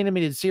had an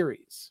animated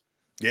series.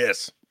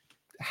 Yes.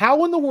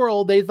 How in the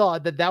world they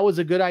thought that was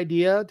a good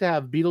idea to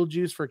have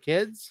Beetlejuice for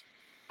kids,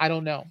 I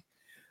don't know.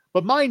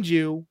 But mind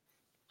you,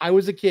 I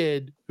was a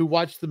kid who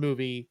watched the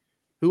movie,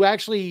 who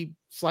actually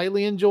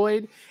slightly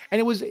enjoyed, and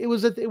it was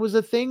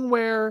a thing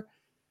where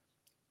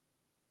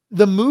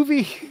the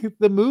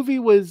movie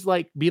was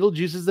like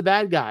Beetlejuice is the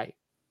bad guy,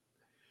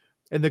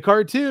 and the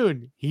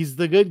cartoon he's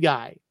the good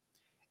guy.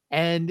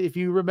 And if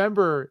you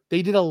remember,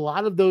 they did a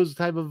lot of those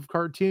type of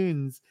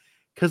cartoons,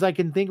 because I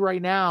can think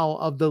right now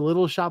of the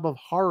Little Shop of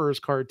Horrors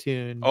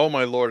cartoon. Oh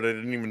my Lord, I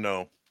didn't even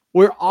know.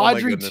 Where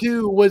Audrey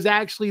 2 was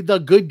actually the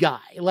good guy.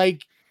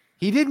 Like,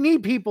 he didn't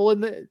need people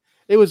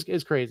it was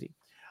crazy.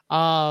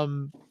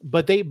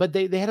 But they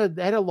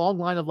had a long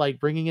line of like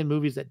bringing in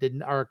movies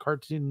that are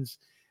cartoons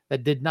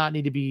that did not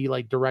need to be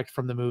like direct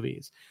from the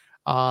movies.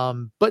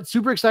 But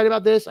super excited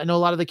about this. I know a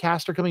lot of the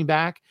cast are coming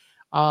back.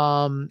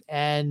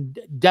 And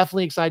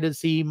definitely excited to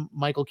see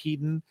Michael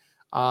Keaton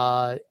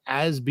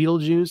as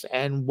Beetlejuice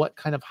and what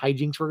kind of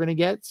hijinks we're going to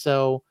get.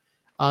 So,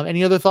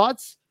 any other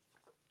thoughts?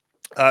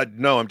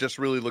 No, I'm just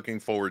really looking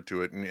forward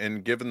to it.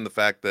 And given the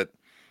fact that,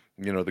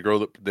 the girl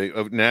that they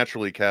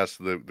naturally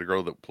cast the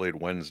girl that played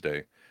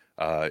Wednesday,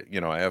 I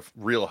have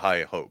real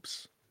high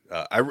hopes.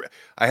 I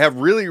have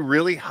really,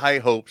 really high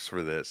hopes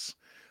for this.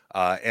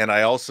 And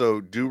I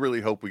also do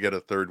really hope we get a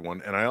third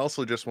one. And I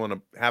also just want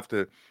to have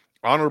to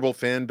honorable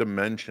fandom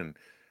mention,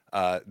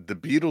 the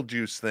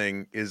Beetlejuice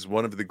thing is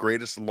one of the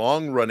greatest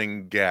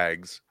long-running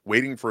gags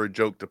waiting for a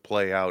joke to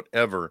play out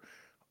ever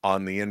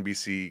on the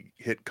NBC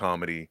hit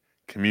comedy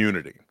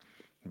Community,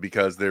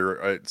 because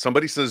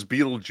somebody says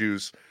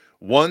Beetlejuice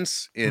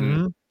once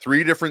in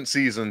 3 different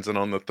seasons, and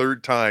on the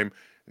third time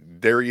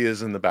there he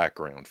is in the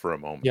background for a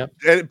moment.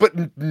 Yep.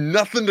 But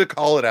nothing to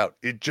call it out.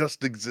 It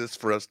just exists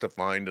for us to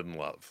find and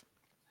love.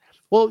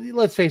 Well,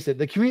 let's face it,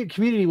 the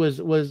Community was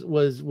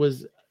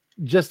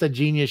just a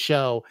genius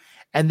show.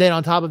 And then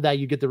on top of that,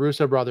 you get the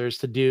Russo brothers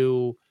to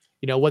do,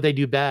 what they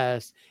do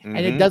best. And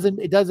it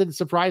doesn't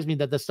surprise me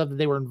that the stuff that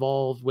they were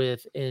involved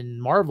with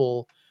in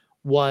Marvel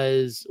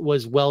was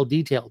well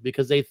detailed,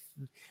 because they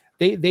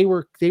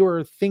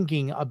were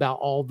thinking about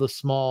all the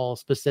small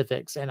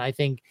specifics. And I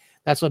think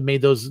that's what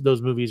made those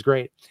movies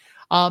great.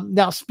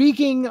 Now,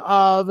 speaking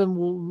of, and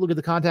we'll look at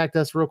the contact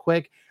us real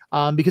quick.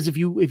 Because if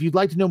you'd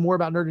like to know more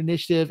about Nerd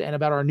Initiative and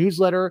about our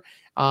newsletter,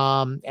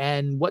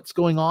 and what's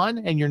going on,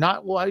 and you're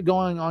not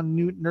going on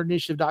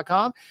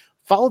nerdinitiative.com,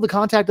 follow the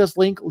contact us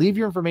link, leave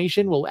your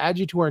information. We'll add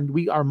you to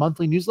our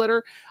monthly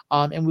newsletter.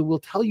 And we will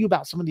tell you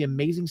about some of the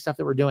amazing stuff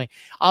that we're doing.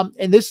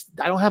 And this,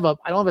 I don't have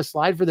a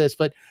slide for this,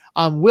 but,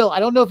 Will, I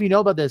don't know if you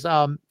know about this.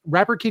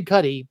 Rapper Kid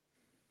Cudi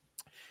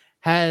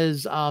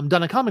has,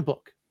 done a comic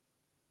book.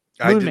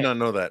 I did not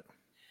know that.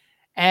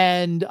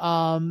 And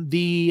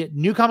the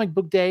New Comic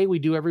Book Day we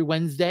do every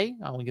Wednesday.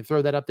 We can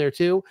throw that up there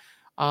too.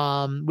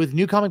 With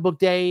New Comic Book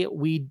Day,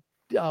 we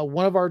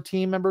one of our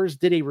team members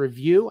did a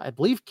review. I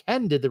believe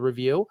Ken did the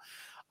review.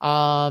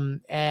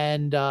 And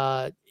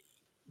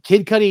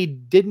Kid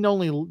Cudi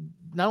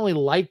not only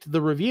liked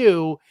the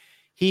review,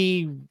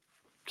 he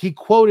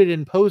quoted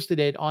and posted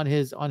it on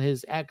his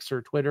X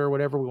or Twitter or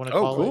whatever we want to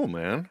call it. Oh, cool,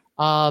 man.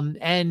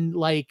 And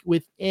like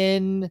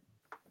within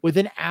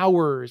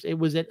hours, it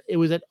was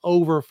at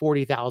over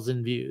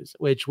 40,000 views,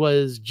 which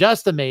was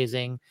just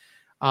amazing.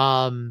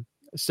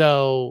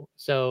 So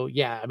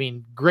yeah, I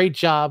mean, great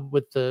job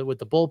with the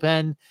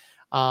bullpen.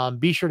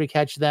 Be sure to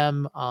catch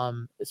them,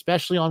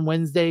 especially on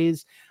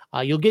Wednesdays.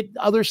 You'll get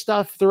other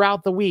stuff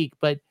throughout the week,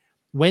 but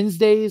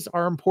Wednesdays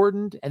are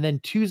important. And then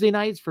Tuesday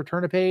nights for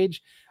Turn a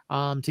Page,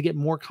 to get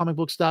more comic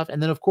book stuff.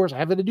 And then of course I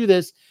have to do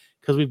this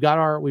because we've got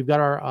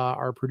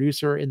our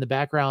producer in the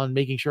background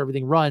making sure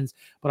everything runs.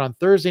 But on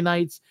Thursday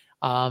nights,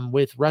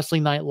 with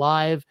Wrestling Night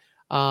Live,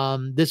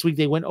 this week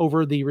they went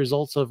over the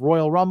results of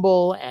Royal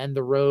Rumble and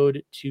the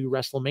road to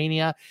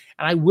WrestleMania.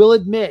 And I will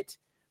admit,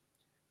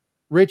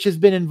 Rich has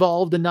been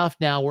involved enough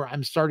now where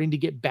I'm starting to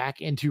get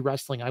back into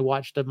wrestling. I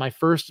watched my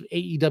first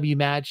AEW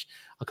match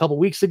a couple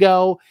weeks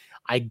ago.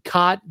 I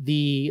caught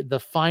the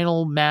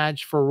final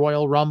match for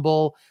Royal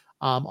Rumble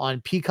on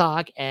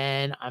Peacock,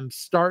 and I'm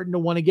starting to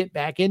want to get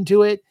back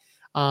into it,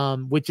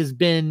 which has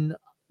been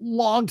a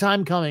long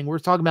time coming. We're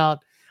talking about,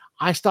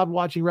 I stopped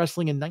watching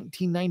wrestling in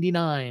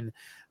 1999.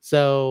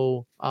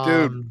 So,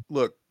 dude,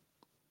 look,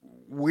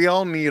 we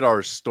all need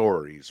our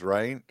stories,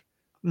 right?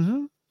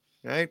 Mm-hmm.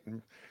 Right.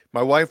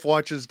 My wife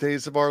watches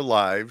Days of Our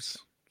Lives.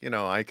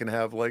 I can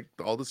have like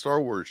all the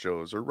Star Wars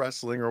shows or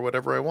wrestling or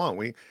whatever I want.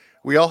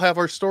 We all have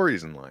our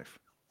stories in life.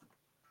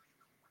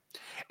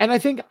 And I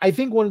think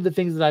one of the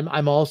things that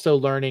I'm also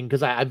learning,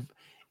 because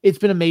it's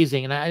been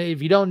amazing. And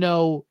if you don't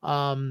know,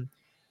 Nerd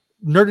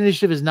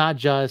Initiative is not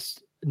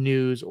just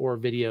news or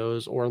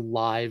videos or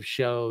live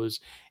shows.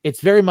 It's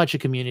very much a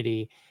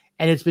community.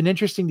 And it's been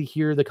interesting to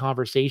hear the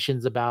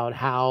conversations about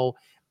how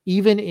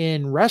even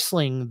in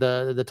wrestling,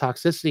 the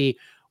toxicity,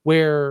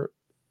 where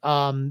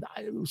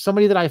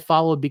somebody that I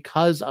followed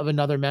because of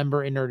another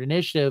member in Nerd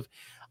Initiative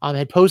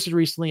had posted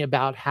recently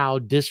about how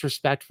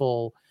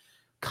disrespectful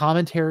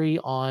commentary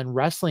on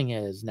wrestling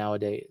is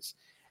nowadays.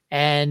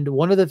 And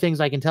one of the things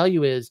I can tell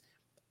you is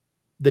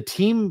the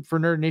team for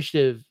Nerd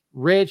Initiative,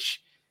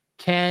 Rich,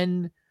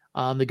 Ken,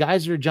 the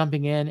guys that are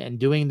jumping in and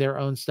doing their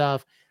own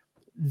stuff,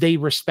 they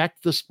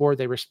respect the sport.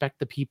 They respect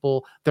the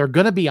people. They're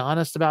going to be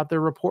honest about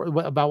their report,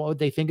 about what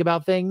they think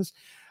about things.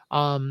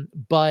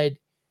 But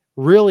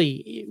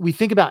really, we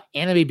think about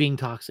anime being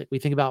toxic. We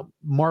think about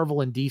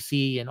Marvel and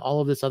DC and all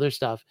of this other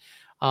stuff.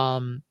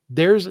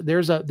 There's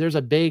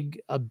a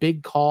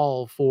big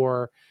call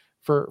for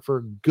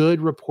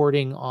good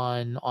reporting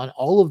on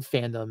all of the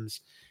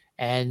fandoms.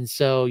 And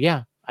so,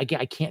 yeah, I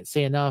can't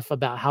say enough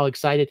about how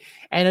excited.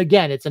 And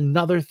again, it's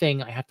another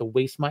thing I have to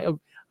waste my,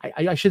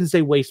 I shouldn't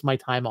say waste my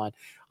time on.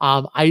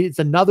 It's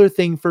another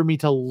thing for me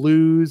to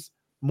lose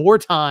more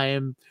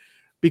time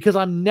because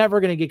I'm never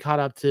going to get caught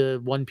up to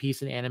One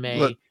Piece and anime.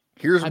 Look,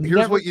 here's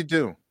what you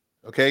do.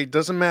 Okay.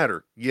 Doesn't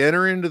matter. You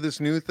enter into this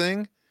new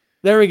thing.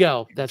 There we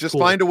go. That's just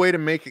cool. Find a way to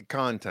make it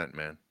content,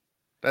 man.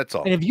 That's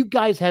all. And if you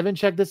guys haven't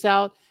checked this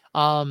out,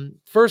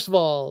 first of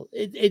all,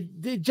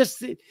 it's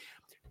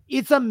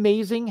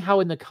amazing how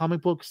in the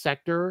comic book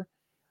sector,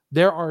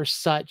 there are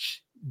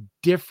such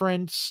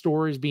different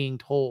stories being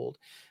told.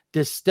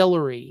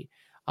 Distillery,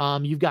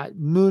 you've got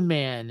Moon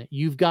Man,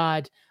 you've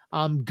got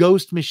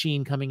Ghost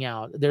Machine coming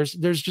out. There's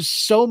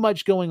just so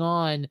much going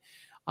on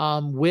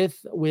with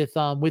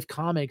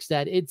comics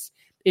that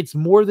it's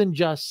more than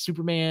just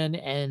Superman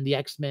and the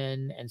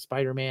X-Men and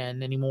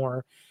Spider-Man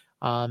anymore.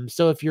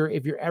 So if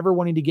you're ever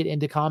wanting to get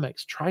into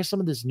comics, try some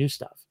of this new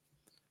stuff.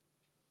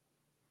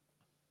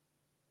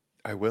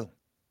 I will.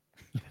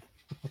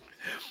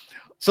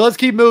 So let's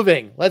keep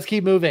moving.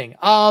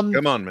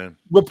 Come on, man.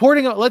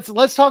 Reporting.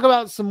 Let's talk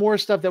about some more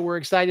stuff that we're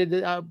excited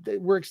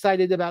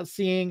about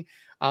seeing.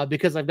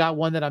 Because I've got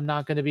one that I'm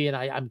not going to be, and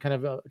I'm kind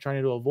of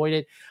trying to avoid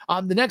it.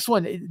 The next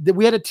one,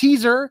 we had a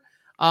teaser.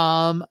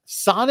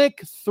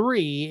 Sonic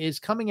 3 is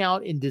coming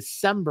out in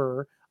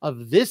December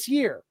of this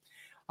year.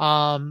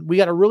 We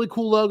got a really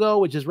cool logo,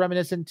 which is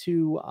reminiscent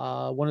to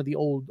one of the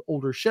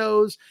older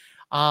shows.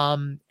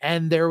 And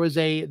there was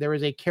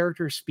a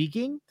character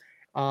speaking.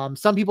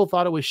 Some people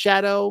thought it was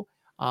Shadow,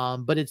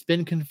 but it's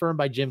been confirmed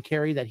by Jim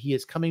Carrey that he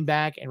is coming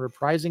back and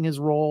reprising his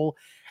role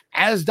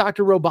as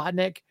Dr.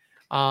 Robotnik.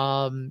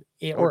 Or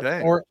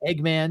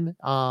Eggman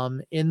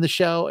in the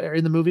show or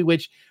in the movie,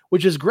 which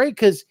is great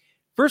because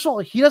first of all,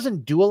 he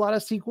doesn't do a lot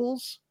of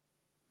sequels,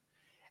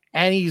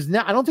 and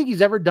I don't think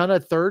he's ever done a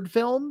third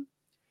film.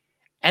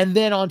 And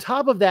then on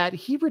top of that,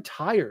 he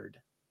retired,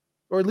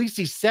 or at least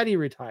he said he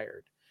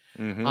retired.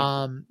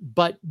 Mm-hmm.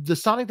 But the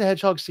Sonic the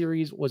Hedgehog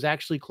series was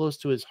actually close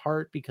to his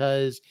heart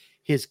because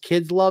his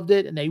kids loved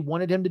it and they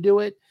wanted him to do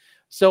it.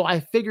 So I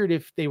figured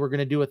if they were going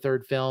to do a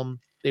third film,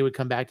 they would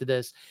come back to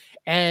this.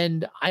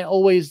 And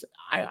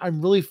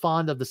I'm really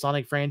fond of the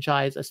Sonic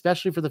franchise,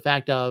 especially for the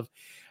fact of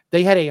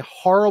they had a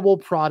horrible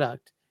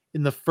product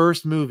in the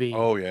first movie.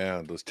 Oh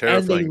yeah, those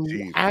terrifying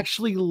teeth.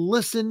 Actually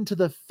listened to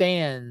the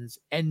fans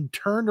and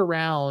turned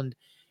around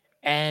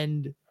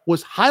and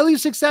was highly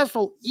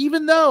successful,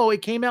 even though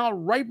it came out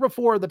right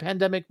before the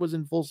pandemic was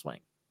in full swing.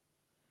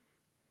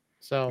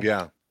 So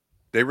yeah,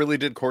 they really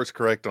did course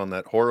correct on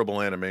that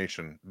horrible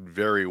animation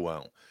very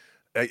well.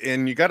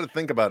 And you got to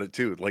think about it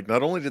too. Like,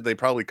 not only did they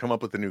probably come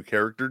up with a new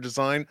character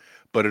design,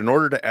 but in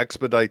order to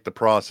expedite the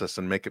process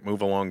and make it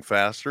move along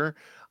faster,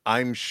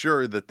 I'm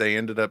sure that they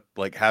ended up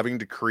like having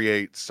to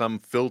create some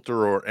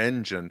filter or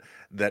engine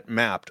that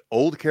mapped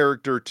old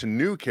character to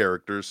new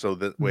characters, so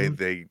that way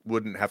they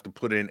wouldn't have to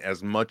put in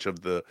as much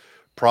of the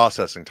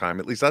processing time.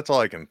 At least that's all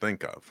I can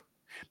think of.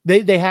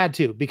 They had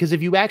to, because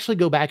if you actually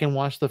go back and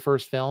watch the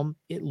first film,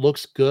 it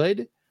looks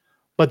good.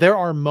 But there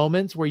are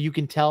moments where you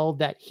can tell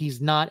that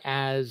he's not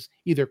as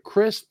either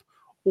crisp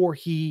or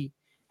he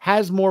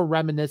has more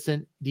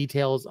reminiscent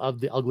details of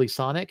the ugly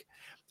Sonic.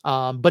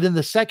 But in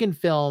the second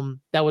film,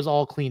 that was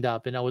all cleaned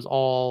up, and that was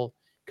all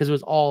because it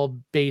was all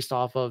based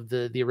off of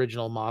the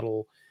original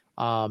model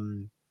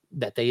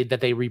that they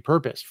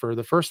repurposed for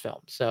the first film.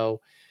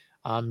 So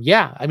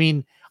yeah, I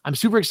mean, I'm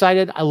super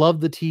excited. I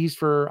love the tease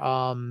for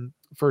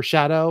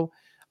Shadow.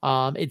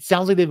 It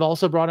sounds like they've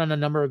also brought on a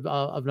number of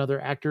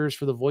other actors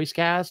for the voice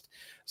cast.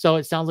 So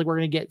it sounds like we're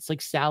going to get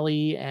like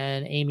Sally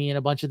and Amy and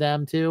a bunch of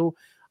them too,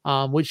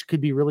 which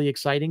could be really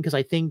exciting because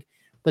I think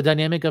the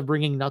dynamic of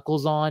bringing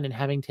Knuckles on and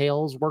having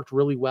Tails worked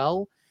really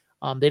well.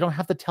 They don't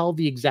have to tell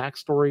the exact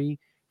story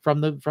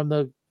from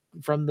the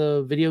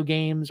video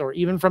games or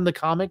even from the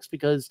comics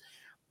because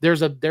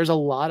there's a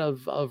lot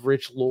of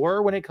rich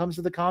lore when it comes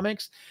to the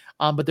comics.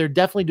 But they're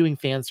definitely doing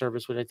fan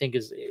service, which I think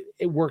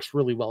it works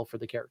really well for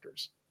the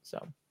characters.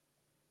 So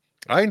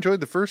I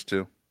enjoyed the first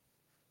two.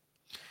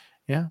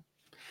 Yeah.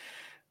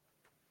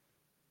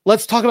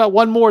 Let's talk about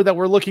one more that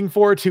we're looking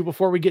forward to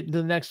before we get into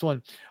the next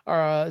one.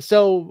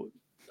 So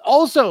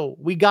also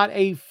we got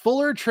a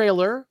fuller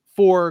trailer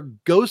for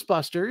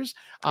Ghostbusters.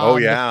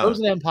 The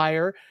Frozen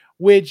Empire,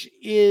 which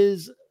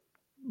is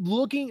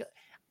looking,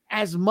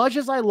 as much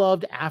as I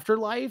loved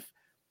Afterlife,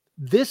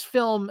 this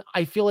film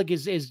I feel like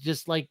is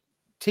just like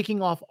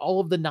ticking off all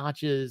of the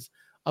notches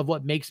of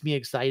what makes me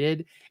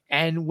excited.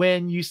 And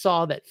when you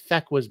saw that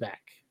Feck was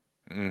back,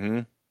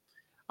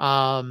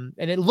 And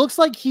it looks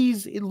like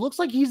he's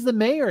the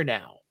mayor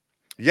now.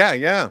 Yeah,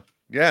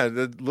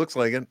 that looks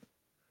like it.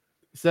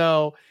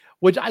 So,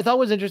 which I thought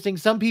was interesting.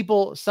 Some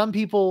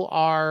people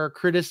are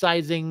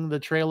criticizing the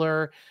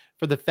trailer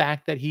for the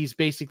fact that he's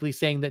basically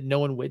saying that no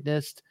one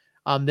witnessed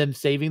them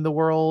saving the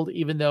world,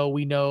 even though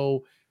we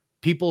know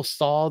people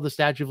saw the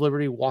Statue of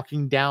Liberty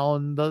walking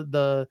down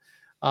the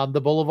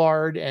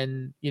boulevard,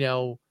 and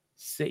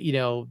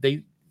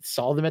they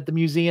saw them at the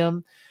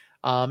museum,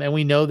 and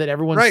we know that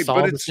everyone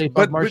saw the Stay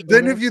Puft Marshmallow. But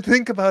then if you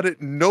think about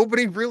it,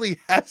 nobody really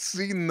has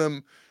seen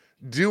them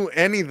do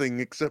anything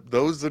except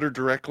those that are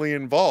directly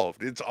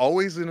involved. It's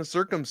always in a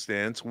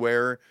circumstance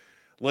where,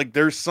 like,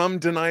 there's some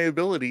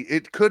deniability.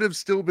 It could have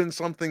still been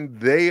something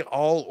they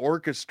all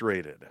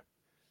orchestrated.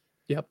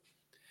 Yep.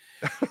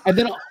 And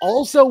then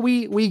also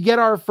we get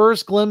our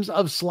first glimpse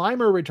of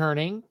Slimer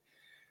returning.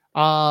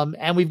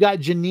 And we've got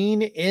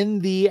Janine in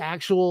the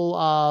actual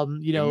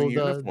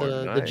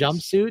the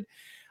jumpsuit.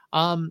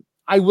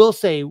 I will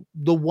say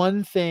the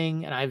one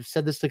thing, and I've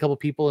said this to a couple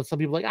people, and some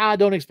people are like,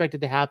 don't expect it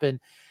to happen.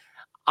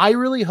 I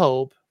really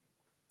hope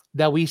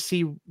that we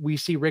see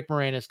Rick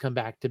Moranis come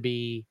back to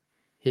be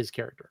his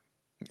character.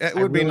 It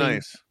would be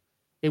nice.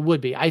 It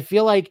would be. I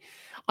feel like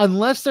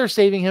unless they're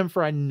saving him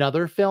for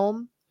another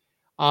film,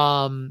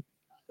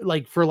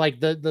 like for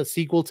the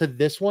sequel to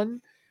this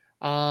one,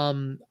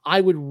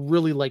 I would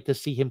really like to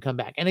see him come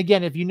back. And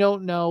again, if you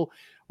don't know,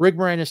 Rick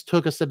Moranis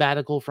took a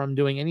sabbatical from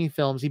doing any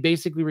films. He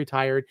basically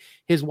retired.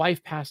 His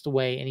wife passed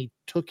away, and he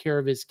took care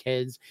of his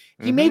kids.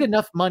 He made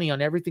enough money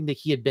on everything that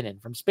he had been in,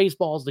 from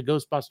Spaceballs to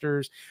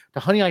Ghostbusters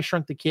to Honey, I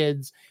Shrunk the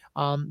Kids.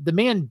 The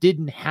man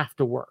didn't have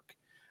to work.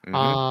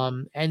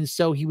 And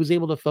so he was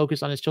able to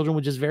focus on his children,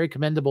 which is very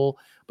commendable.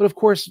 But of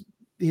course,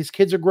 his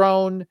kids are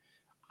grown.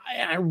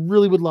 I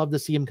really would love to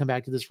see him come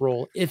back to this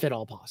role, if at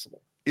all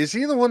possible. Is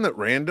he the one that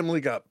randomly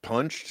got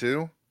punched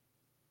too?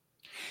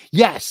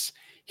 Yes.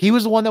 He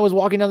was the one that was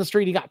walking down the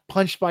street. He got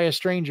punched by a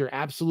stranger.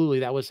 Absolutely.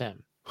 That was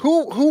him.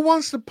 Who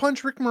wants to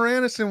punch Rick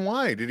Moranis, and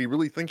why? Did he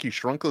really think he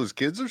shrunk those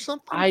kids or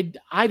something?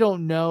 I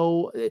don't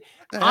know.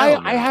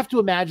 I have to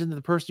imagine that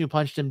the person who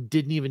punched him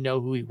didn't even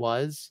know who he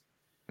was.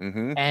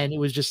 And it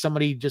was just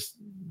somebody just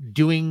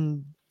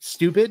doing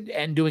stupid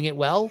and doing it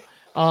well.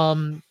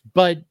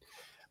 But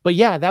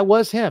yeah, that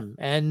was him.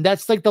 And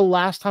that's like the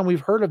last time we've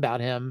heard about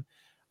him.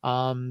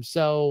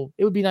 So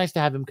it would be nice to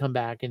have him come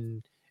back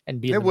and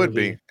be in the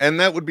movie. And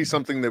that would be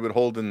something they would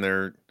hold in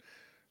their,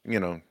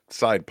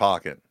 side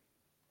pocket.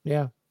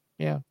 Yeah.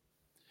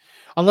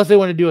 Unless they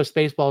want to do a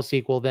Spaceball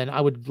sequel, then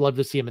I would love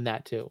to see him in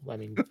that too. I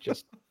mean,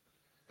 just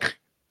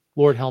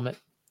Lord Helmet,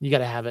 you got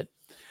to have it.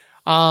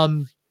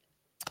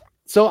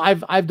 So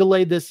I've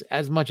delayed this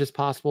as much as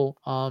possible.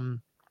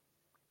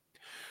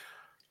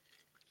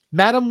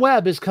 Madam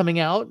Web is coming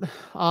out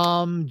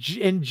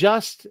in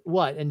just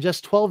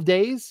 12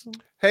 days.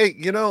 Hey,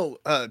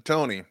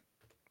 Tony,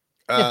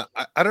 I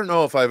don't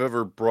know if I've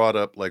ever brought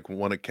up like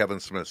one of Kevin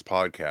Smith's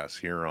podcasts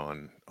here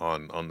on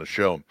the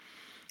show.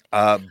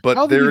 But I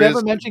don't think you've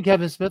ever mentioned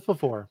Kevin Smith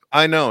before.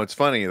 I know, it's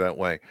funny that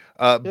way.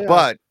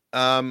 But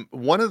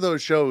one of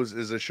those shows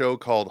is a show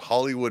called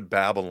Hollywood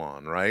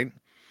Babylon, right?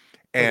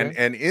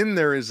 And in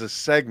there is a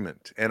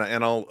segment, and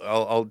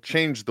I'll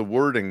change the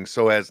wording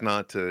so as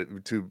not to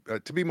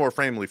be more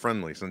family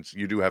friendly, since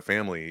you do have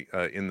family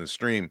in the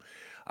stream.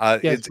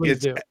 Yes,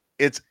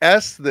 it's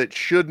S that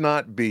should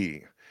not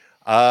be,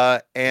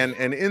 and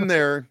in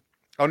there.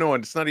 Oh no,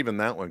 and it's not even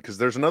that one, because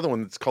there's another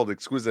one that's called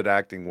Exquisite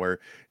Acting, where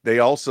they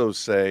also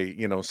say,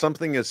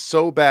 something is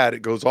so bad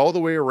it goes all the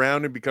way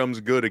around and becomes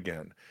good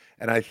again.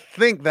 And I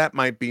think that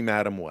might be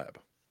Madam Web.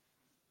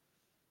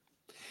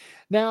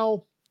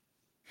 Now,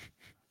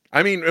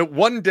 I mean,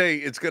 one day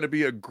it's going to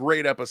be a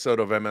great episode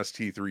of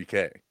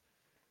MST3K.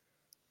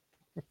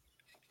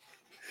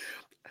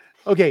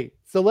 Okay,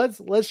 so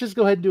let's just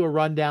go ahead and do a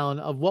rundown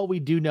of what we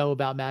do know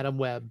about Madam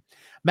Web.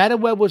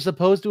 Madam Web was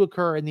supposed to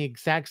occur in the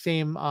exact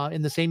same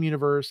in the same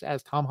universe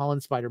as Tom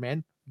Holland's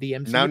Spider-Man, the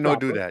MCU. Now, no,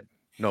 do that.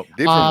 No,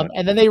 different.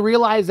 And then they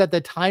realized that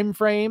the time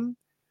frame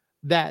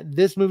that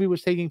this movie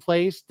was taking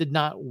place did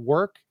not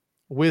work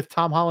with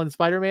Tom Holland's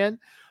Spider-Man.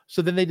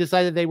 So then they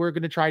decided they were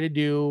going to try to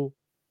do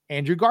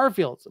Andrew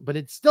Garfield's, but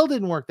it still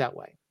didn't work that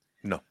way.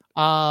 No.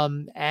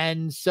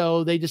 And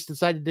so they just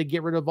decided to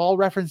get rid of all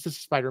references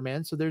to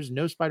Spider-Man. So there's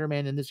no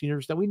Spider-Man in this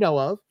universe that we know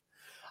of.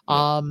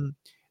 No.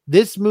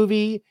 This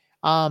movie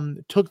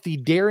took the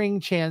daring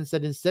chance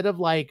that instead of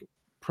like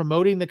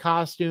promoting the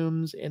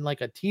costumes in like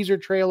a teaser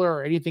trailer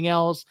or anything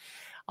else,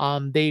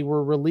 they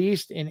were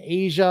released in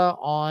Asia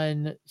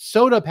on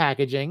soda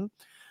packaging.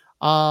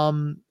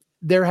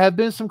 There have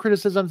been some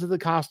criticisms of the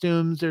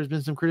costumes. There's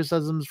been some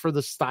criticisms for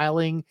the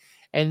styling,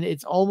 and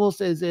it's almost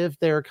as if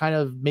they're kind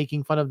of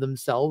making fun of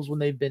themselves when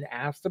they've been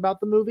asked about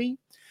the movie.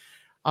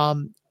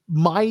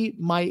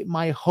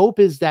 My hope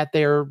is that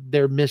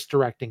they're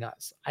misdirecting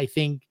us. I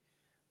think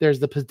there's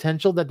the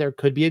potential that there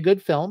could be a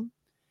good film,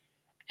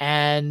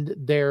 and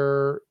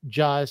they're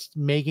just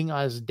making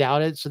us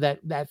doubt it so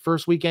that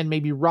first weekend may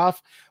be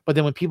rough, but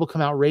then when people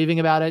come out raving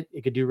about it,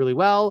 it could do really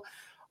well.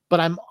 but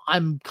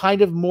I'm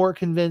kind of more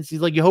convinced. He's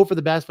like, you hope for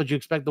the best, but you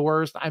expect the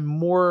worst. I'm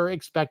more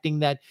expecting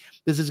that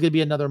this is going to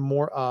be another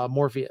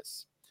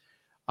Morpheus.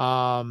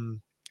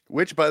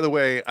 Which, by the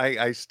way,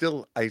 I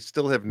still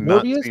have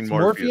not seen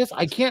Morpheus.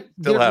 I can't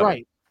get it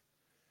right.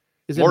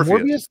 Is it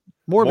Morpheus?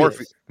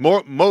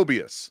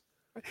 Mobius.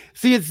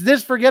 See, it's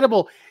this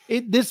forgettable.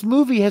 This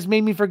movie has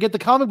made me forget the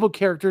comic book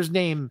character's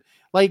name.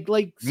 Like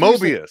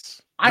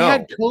Mobius. I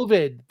had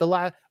COVID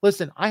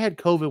I had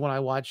COVID when I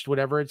watched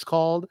whatever it's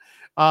called.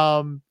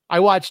 I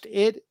watched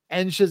it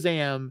and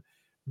Shazam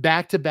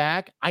back to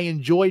back. I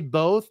enjoyed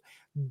both.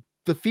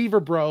 The fever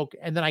broke,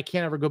 and then I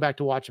can't ever go back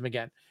to watch them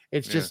again.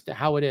 It's just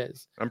how it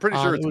is. I'm pretty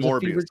sure it's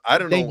Morbius. I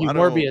don't know. Thank you,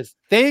 Morbius.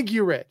 Thank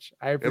you, Rich.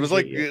 I appreciate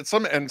it. Was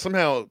like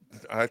somehow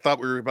I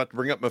thought we were about to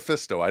bring up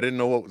Mephisto. I didn't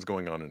know what was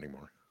going on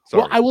anymore.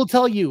 Sorry. Well, I will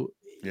tell you.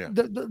 Yeah.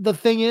 The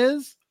thing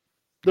is,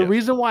 the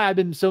reason why I've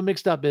been so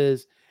mixed up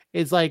is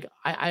like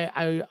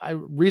I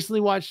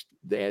recently watched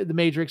the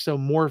Matrix, so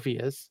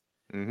Morpheus.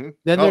 Mm-hmm.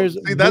 Then there's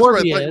that's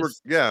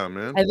Morbius. Yeah,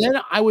 man. And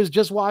then I was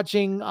just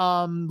watching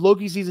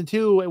Loki season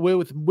 2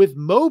 with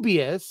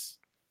Mobius.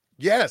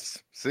 Yes.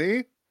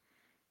 See,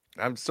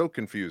 I'm so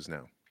confused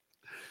now.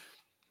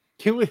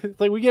 Can we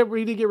we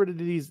need to get rid of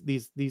these?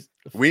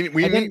 We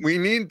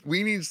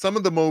need some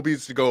of the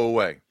Mobies to go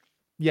away.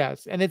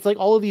 Yes, and it's like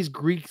all of these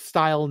Greek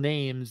style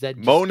names that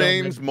mo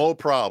names, mo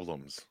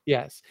problems.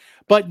 Yes,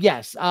 but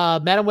yes,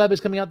 Madam Web is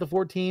coming out the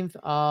 14th.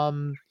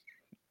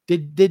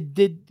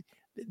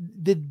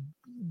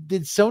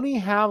 Did Sony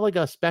have like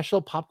a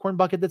special popcorn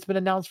bucket that's been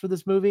announced for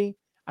this movie?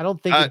 I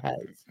don't think it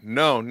has.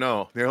 No.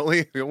 The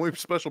only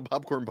special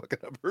popcorn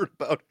bucket I've heard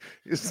about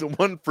is the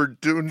one for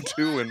Dune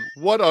 2. And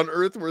what on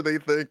earth were they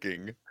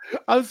thinking?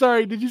 I'm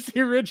sorry. Did you see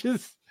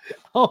Rich's?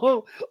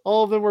 All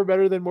of them were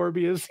better than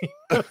Morbius.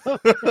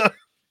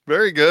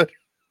 Very good.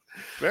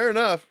 Fair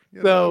enough.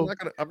 I'm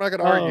not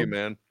gonna argue,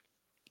 man.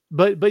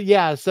 But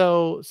yeah.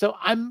 So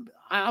I'm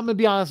gonna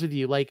be honest with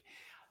you. Like,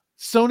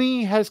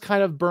 Sony has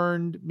kind of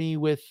burned me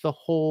with the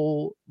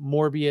whole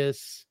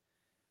Morbius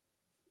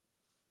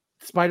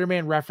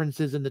Spider-Man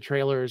references in the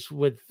trailers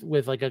with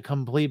like a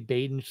complete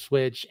bait and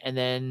switch. And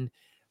then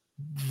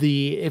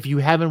if you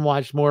haven't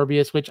watched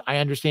Morbius, which I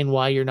understand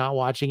why you're not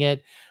watching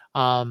it.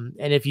 And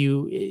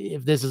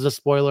if this is a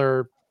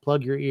spoiler,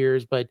 plug your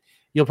ears, but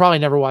you'll probably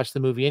never watch the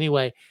movie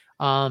anyway.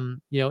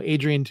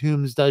 Adrian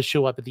Toomes does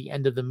show up at the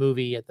end of the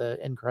movie at the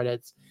end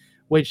credits,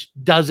 which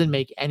doesn't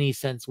make any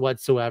sense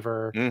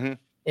whatsoever. Mm-hmm.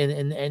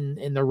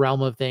 in the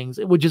realm of things,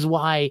 which is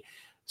why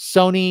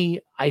Sony,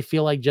 I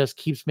feel like, just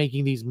keeps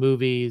making these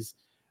movies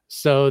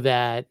so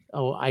that,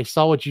 I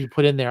saw what you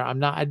put in there. I'm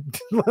not,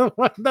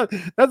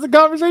 that's a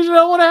conversation I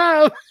don't want to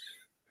have.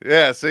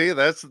 Yeah. See,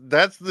 that's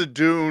the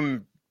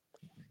Dune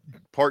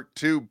Part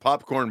 2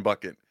 popcorn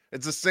bucket.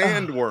 It's a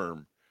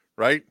sandworm,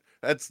 right?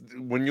 That's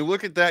when you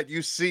look at that,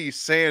 you see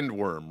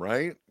sandworm,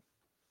 right?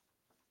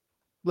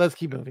 Let's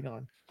keep moving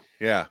on.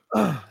 Yeah.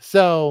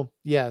 So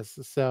yes.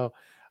 So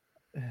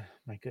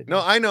my goodness.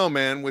 No, I know,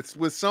 man. With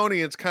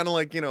Sony, it's kind of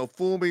like,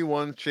 fool me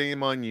once,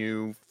 shame on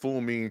you. Fool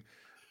me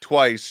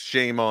twice,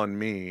 shame on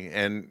me.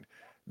 And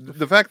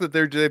the fact that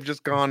they've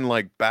just gone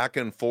like back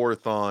and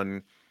forth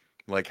on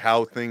like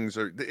how things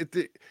are.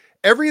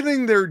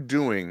 Everything they're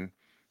doing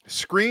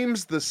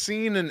screams the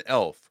scene in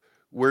Elf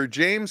where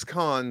James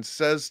Caan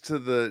says to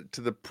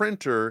the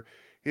printer,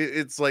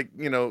 it's like,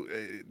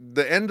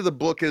 the end of the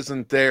book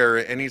isn't there,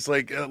 and he's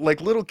like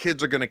little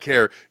kids are gonna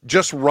care.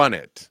 Just run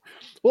it.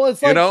 Well,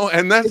 it's like,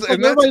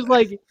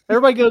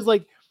 everybody goes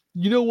like,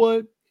 you know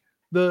what?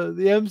 The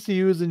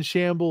MCU is in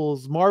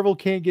shambles. Marvel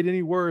can't get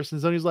any worse.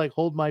 And Sony's like,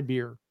 hold my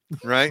beer.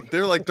 Right?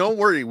 They're like, don't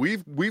worry.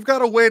 We've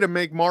got a way to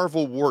make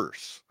Marvel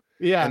worse.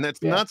 Yeah. And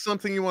that's not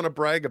something you want to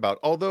brag about.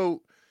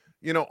 Although,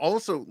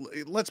 also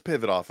let's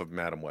pivot off of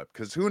Madam Web,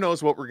 because who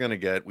knows what we're going to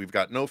get. We've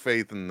got no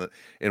faith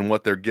in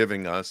what they're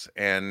giving us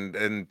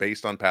and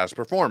based on past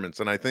performance.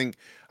 And I think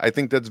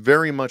that's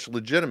very much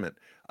legitimate.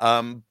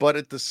 But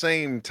at the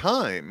same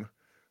time,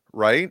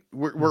 right,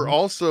 we're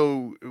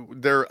also,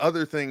 there are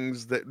other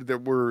things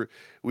that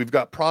we've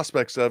got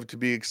prospects of to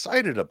be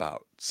excited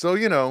about. So,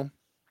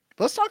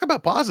 let's talk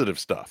about positive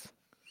stuff.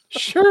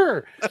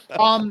 Sure.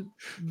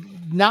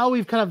 Now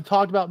we've kind of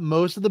talked about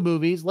most of the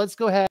movies. Let's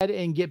go ahead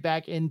and get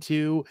back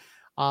into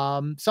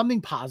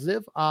something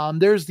positive.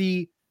 There's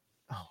the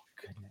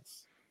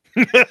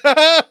This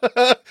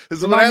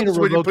is what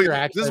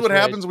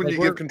happens when you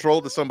give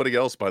control to somebody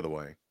else, by the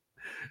way.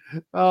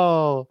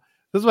 Oh,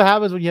 this is what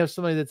happens when you have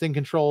somebody that's in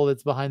control,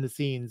 that's behind the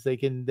scenes. They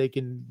can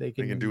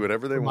do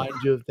whatever they want.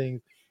 Remind you of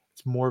things.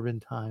 It's Morbin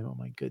time. Oh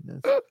my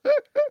goodness.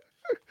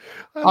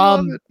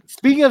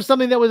 Speaking of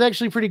something that was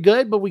actually pretty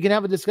good, but we can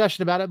have a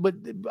discussion about it. But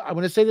I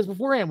want to say this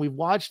beforehand. We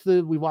watched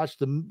the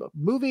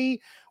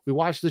movie, we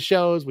watched the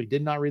shows, we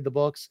did not read the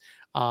books.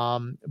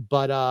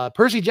 But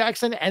Percy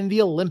Jackson and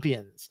the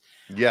Olympians.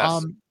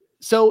 Yes.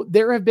 So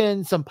there have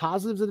been some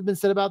positives that have been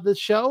said about this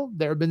show.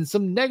 There have been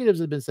some negatives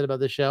that have been said about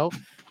this show.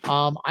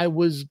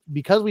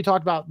 Because we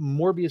talked about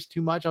Morbius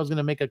too much, I was going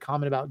to make a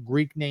comment about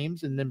Greek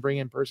names and then bring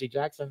in Percy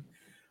Jackson.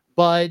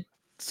 But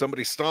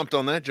somebody stomped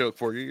on that joke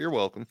for you. You're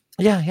welcome.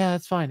 Yeah,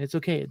 that's fine. It's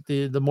okay.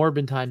 The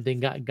Morbin time thing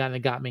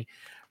got me.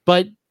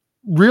 But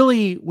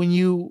really,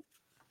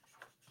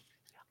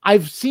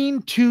 I've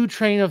seen two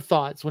train of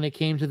thoughts when it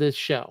came to this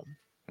show.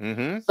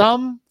 Mm-hmm.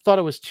 Some thought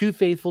it was too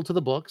faithful to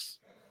the books.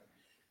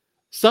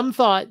 Some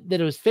thought that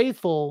it was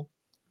faithful,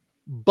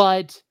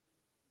 but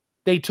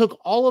they took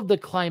all of the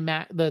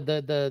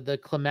the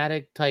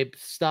climatic type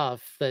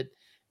stuff that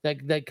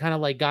kind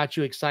of like got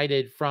you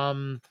excited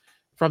from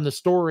the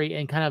story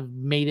and kind of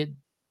made it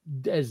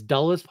as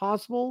dull as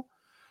possible.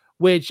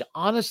 Which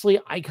honestly,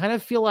 I kind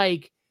of feel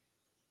like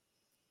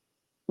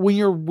when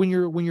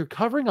you're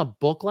covering a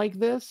book like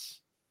this,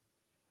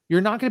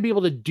 you're not going to be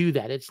able to do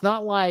that. It's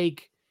not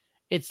like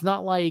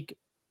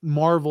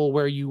Marvel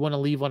where you want to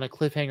leave on a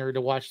cliffhanger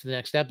to watch the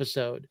next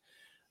episode.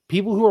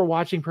 People who are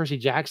watching Percy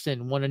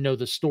Jackson want to know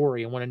the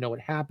story and want to know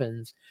what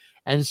happens.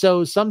 And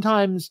so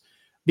sometimes,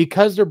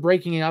 because they're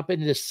breaking it up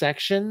into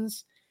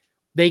sections,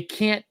 they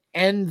can't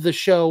end the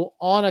show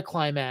on a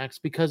climax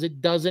because it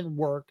doesn't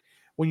work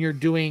when you're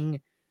doing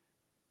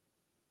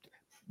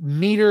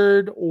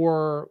metered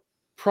or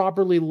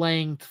properly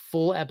length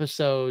full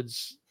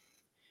episodes.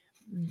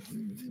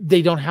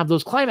 They don't have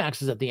those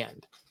climaxes at the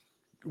end.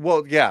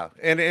 Well, yeah,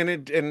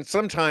 and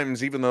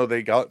sometimes, even though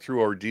they got through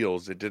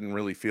ordeals, it didn't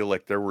really feel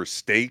like there were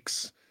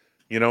stakes.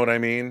 You know what I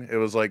mean? It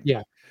was like,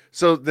 yeah.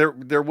 So there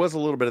was a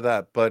little bit of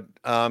that, but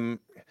at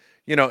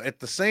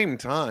the same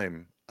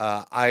time,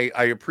 I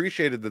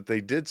appreciated that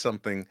they did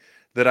something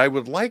that I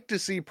would like to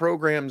see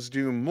programs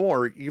do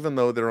more, even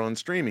though they're on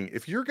streaming.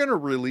 If you're going to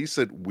release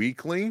it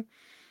weekly,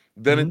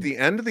 then at the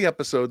end of the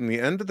episode and the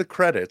end of the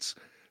credits,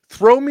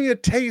 throw me a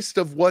taste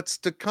of what's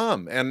to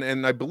come.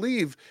 And I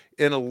believe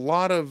in a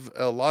lot of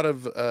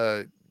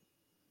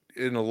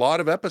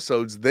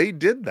episodes they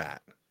did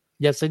that.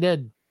 Yes, they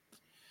did.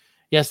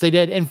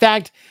 In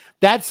fact,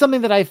 that's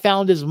something that I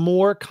found is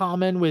more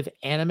common with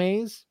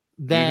animes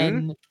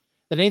than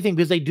anything,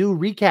 because they do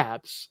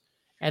recaps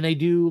and they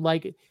do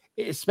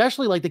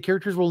especially the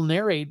characters will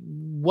narrate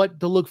what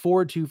to look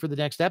forward to for the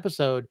next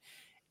episode.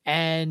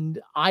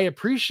 And I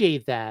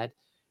appreciate that.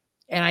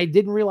 And I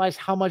didn't realize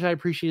how much I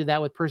appreciated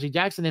that with Percy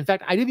Jackson. In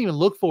fact, I didn't even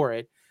look for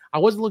it. I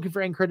wasn't looking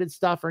for end credit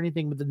stuff or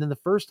anything. But then the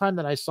first time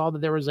that I saw that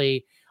there was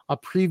a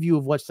preview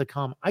of what's to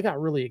come, I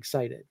got really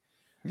excited.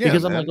 Yeah,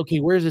 because I'm like,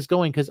 okay, where's this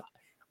going? Because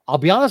I'll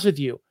be honest with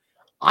you,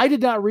 I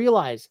did not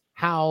realize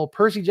how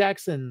Percy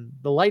Jackson,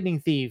 the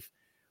Lightning Thief,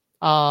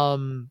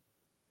 the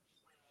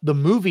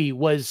movie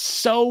was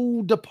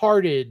so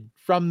departed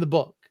from the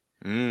book.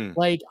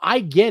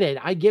 I get it.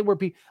 I get where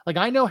people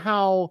I know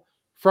how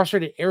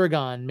frustrated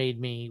Aragon made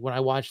me when I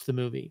watched the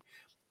movie.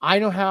 I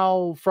know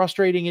how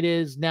frustrating it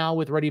is now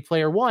with Ready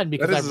Player One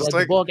because I've read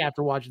the book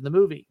after watching the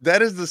movie.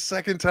 That is the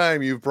second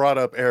time you've brought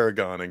up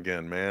Aragon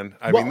again, man.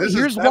 I mean,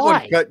 that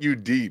one cut you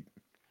deep.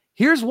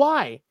 Here's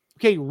why.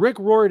 Okay, Rick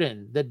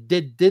Riordan that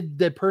did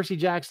the Percy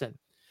Jackson.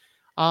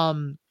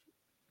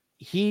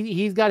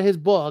 He's got his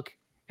book,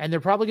 and they're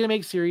probably going to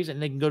make series,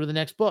 and they can go to the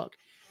next book.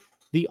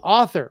 The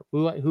author,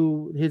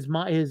 who his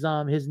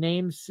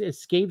name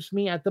escapes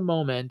me at the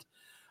moment.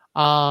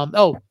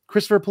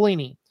 Christopher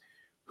Paolini,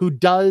 who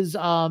does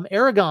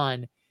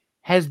Aragon,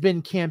 has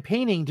been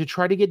campaigning to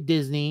try to get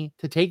Disney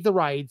to take the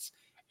rights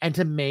and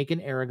to make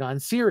an Aragon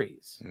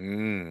series.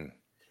 And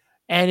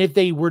if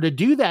they were to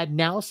do that,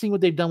 now seeing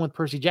what they've done with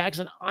Percy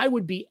Jackson, I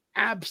would be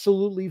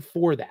absolutely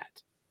for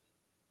that.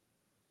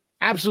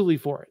 Absolutely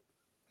for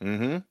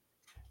it.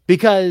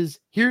 Because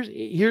here's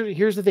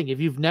the thing: if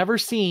you've never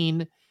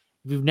read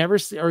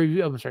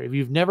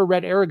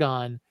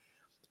Aragon,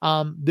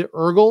 the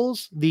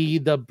Urgles,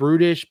 the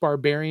brutish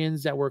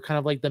barbarians that were kind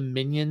of like the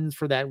minions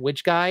for that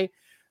witch guy,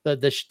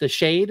 the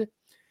Shade,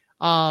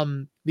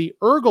 the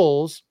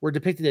Urgles were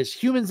depicted as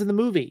humans in the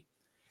movie.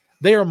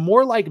 They are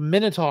more like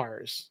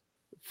minotaurs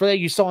that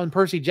you saw in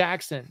Percy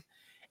Jackson.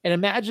 And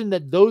imagine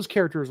that those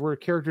characters were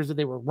characters that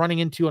they were running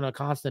into on a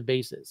constant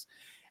basis.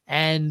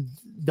 And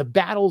the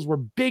battles were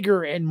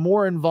bigger and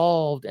more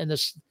involved. And the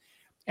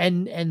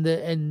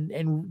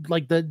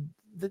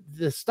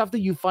stuff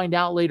that you find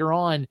out later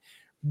on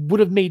would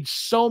have made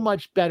so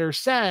much better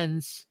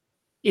sense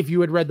if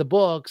you had read the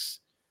books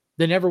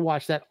than ever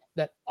watched that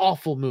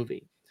awful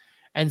movie.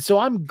 And so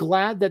I'm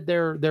glad that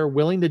they're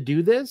willing to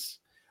do this.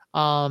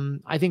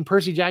 I think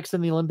Percy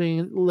Jackson, the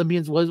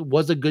Olympians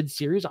was a good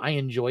series. I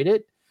enjoyed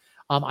it.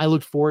 I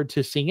looked forward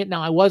to seeing it.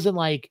 Now, I wasn't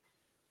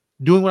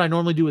doing what I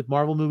normally do with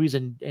Marvel movies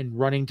and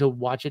running to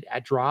watch it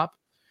at drop.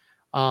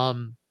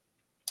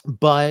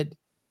 But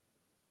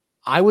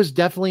I was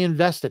definitely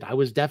invested. I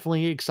was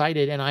definitely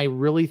excited. And I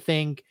really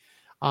think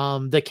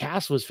the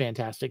cast was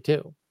fantastic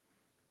too.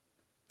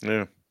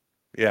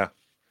 Yeah.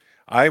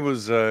 I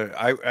was,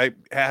 I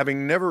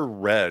having never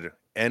read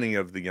any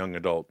of the young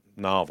adult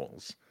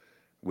novels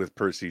with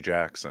Percy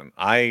Jackson,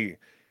 I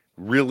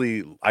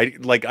didn't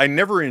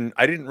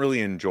really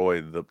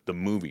enjoy the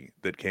movie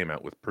that came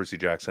out with Percy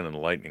Jackson and the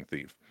Lightning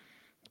Thief.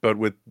 But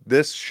with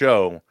this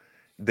show,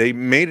 they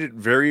made it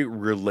very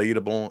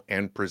relatable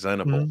and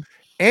presentable.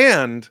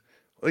 And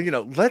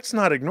let's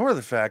not ignore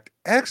the fact,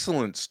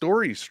 excellent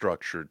story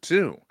structure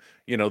too.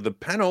 The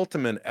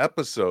penultimate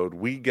episode,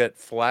 we get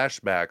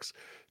flashbacks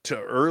to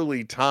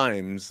early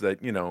times that,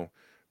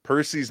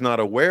 Percy's not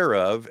aware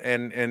of,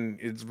 and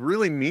it's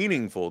really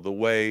meaningful the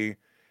way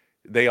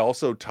they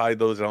also tie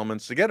those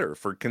elements together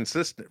for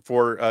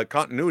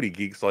continuity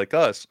geeks like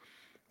us.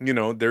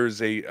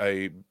 There's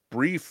a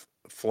brief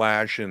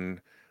flash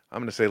in, I'm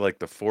going to say like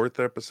the fourth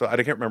episode. I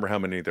can't remember how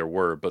many there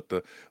were, but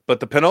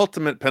the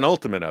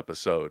penultimate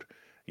episode,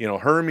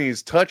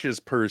 Hermes touches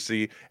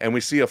Percy and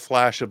we see a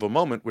flash of a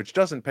moment, which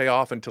doesn't pay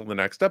off until the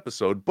next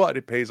episode, but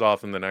it pays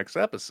off in the next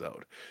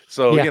episode.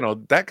 So,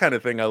 that kind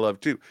of thing I love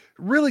too.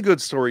 Really good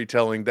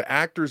storytelling. The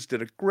actors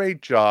did a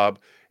great job.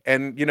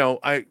 And,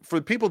 for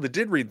the people that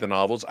did read the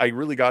novels, I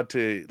really got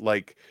to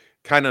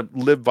kind of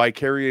live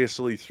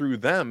vicariously through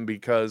them,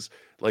 because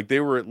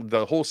they were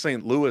the whole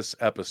St. Louis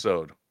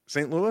episode.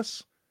 St.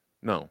 Louis?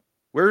 No.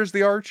 Where is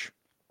the arch?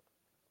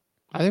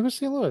 I think it was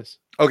St. Louis.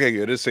 Okay,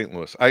 it is St.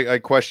 Louis. I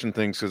question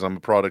things because I'm a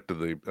product of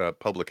the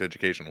public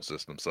educational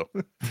system, so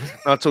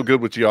not so good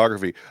with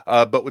geography.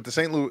 But with the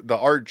St. Louis, the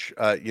arch,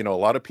 a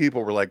lot of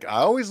people were like, I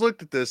always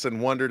looked at this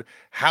and wondered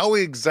how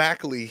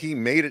exactly he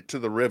made it to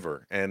the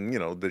river. And,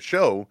 the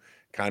show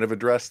kind of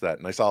addressed that.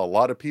 And I saw a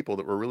lot of people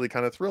that were really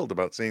kind of thrilled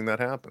about seeing that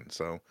happen.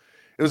 So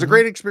it was a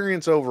great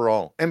experience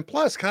overall. And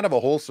plus, kind of a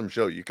wholesome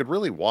show. You could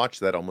really watch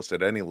that almost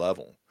at any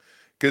level.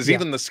 Because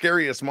even the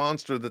scariest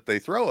monster that they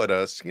throw at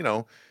us,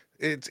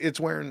 it's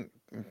wearing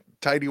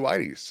tidy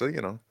whities, so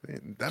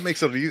that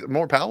makes it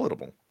more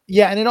palatable.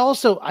 Yeah, and it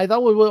also, I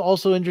thought what was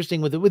also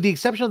interesting with the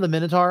exception of the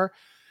Minotaur,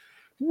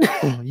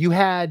 you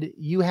had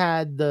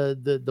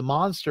the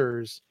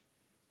monsters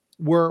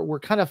were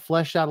kind of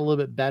fleshed out a little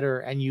bit better,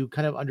 and you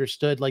kind of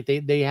understood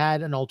they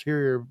had an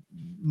ulterior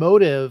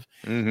motive.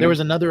 There was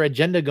another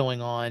agenda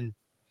going on.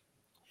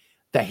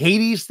 The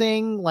Hades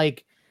thing,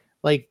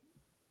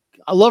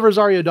 I love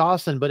Rosario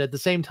Dawson, but at the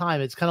same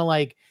time, it's kind of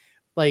like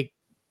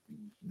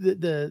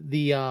the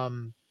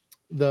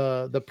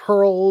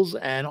pearls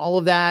and all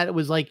of that. It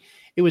was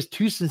it was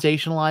too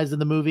sensationalized in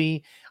the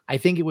movie. I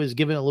think it was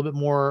given a little bit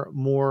more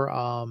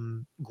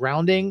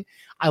grounding.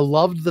 I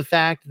loved the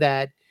fact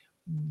that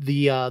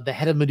the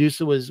head of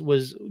Medusa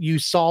was you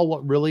saw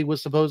what really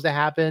was supposed to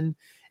happen,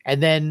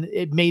 and then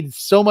it made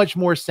so much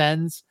more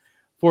sense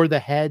for the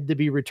head to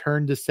be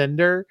returned to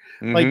Cinder.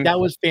 That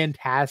was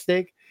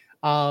fantastic.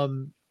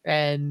 You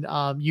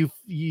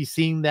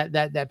seeing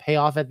that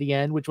payoff at the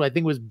end, which I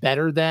think was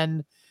better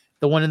than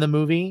the one in the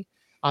movie.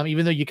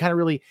 Even though you kind of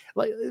really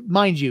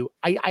mind you,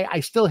 I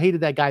still hated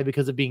that guy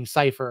because of being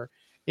Cypher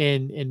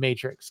in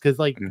Matrix. Cause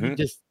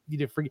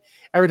you forget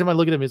every time I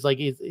look at him, it's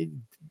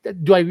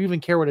do I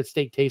even care what a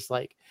steak tastes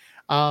like?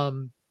 I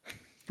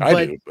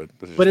do,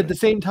 but at the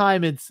same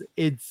time, it's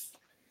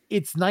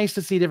nice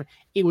to see different.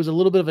 It was a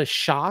little bit of a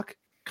shock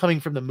coming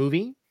from the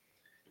movie,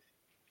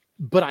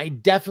 but I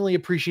definitely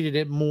appreciated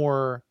it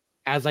more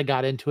as I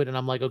got into it. And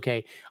I'm like,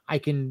 okay, I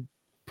can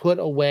put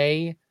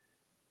away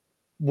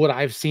what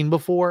I've seen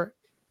before.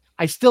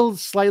 I still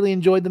slightly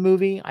enjoyed the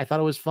movie. I thought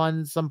it was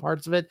fun, some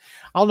parts of it.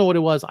 I don't know what it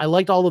was. I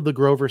liked all of the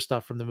Grover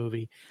stuff from the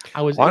movie.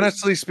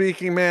 Honestly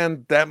speaking,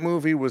 man, that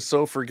movie was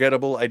so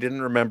forgettable. I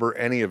didn't remember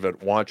any of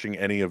it watching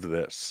any of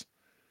this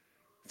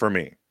for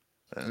me.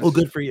 Oh,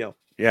 good for you.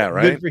 Yeah,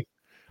 right?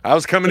 I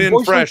was coming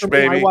in fresh,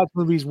 baby. I watch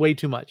movies way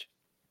too much.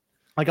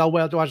 I'll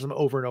have to watch them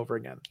over and over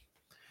again.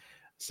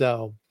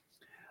 So,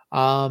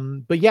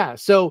 but yeah,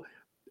 so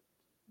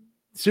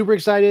super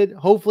excited.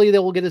 Hopefully they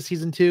will get a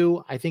season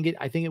 2. I think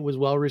it was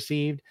well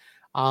received.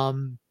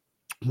 One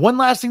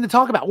last thing to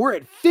talk about. We're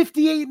at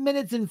 58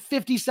 minutes and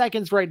 50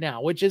 seconds right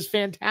now, which is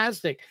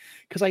fantastic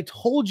because I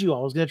told you I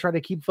was going to try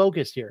to keep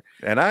focused here.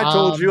 And I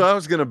told you I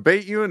was going to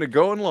bait you into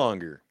going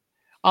longer.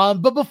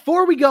 But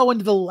before we go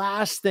into the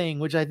last thing,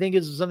 which I think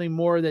is something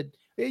more that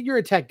you're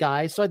a tech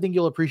guy, so I think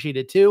you'll appreciate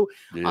it too.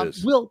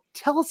 Yes. Will,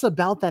 tell us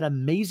about that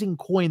amazing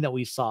coin that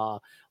we saw.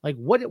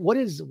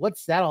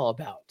 What's that all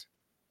about?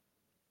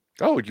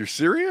 Oh, you're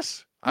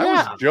serious? Yeah. I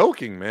was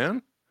joking,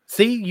 man.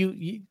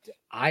 See,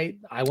 I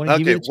want to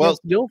give you a chance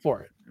to go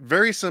for it.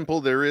 Very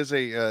simple. There is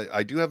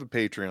I do have a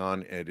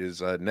Patreon. It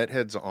is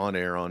Netheads on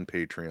Air on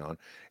Patreon.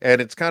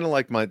 And it's kind of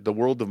like the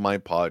world of my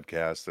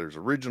podcast. There's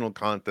original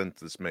content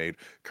that's made,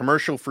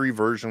 commercial-free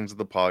versions of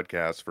the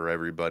podcast for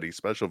everybody,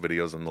 special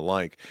videos and the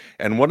like.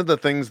 And one of the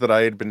things that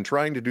I had been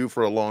trying to do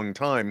for a long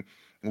time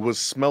was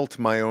smelt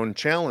my own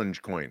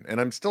challenge coin.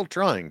 And I'm still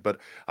trying, but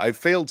I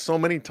failed so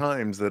many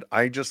times that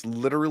I just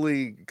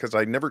literally, because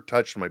I never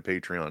touched my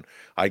Patreon,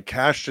 I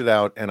cashed it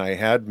out and I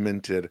had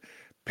minted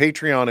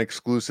Patreon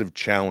exclusive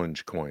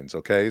challenge coins.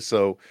 Okay.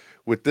 So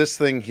with this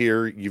thing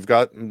here, you've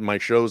got my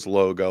show's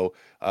logo,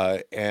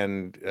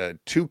 and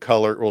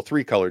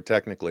three color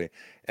technically.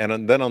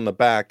 And then on the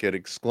back, it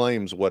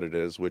exclaims what it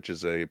is, which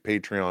is a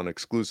Patreon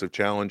exclusive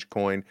challenge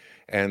coin.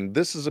 And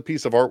this is a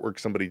piece of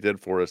artwork somebody did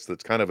for us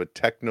that's kind of a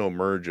techno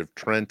merge of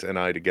Trent and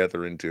I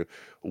together into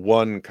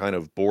one kind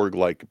of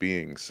Borg-like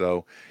being.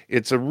 So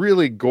it's a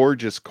really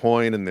gorgeous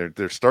coin, and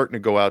they're starting to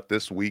go out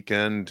this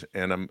weekend,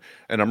 and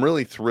I'm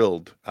really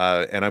thrilled.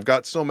 And I've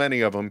got so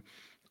many of them.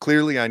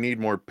 Clearly, I need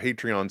more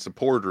Patreon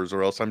supporters,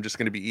 or else I'm just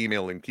going to be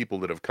emailing people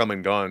that have come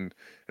and gone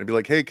and be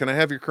like, "Hey, can I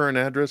have your current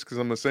address? Because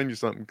I'm going to send you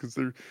something." Because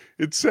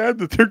it's sad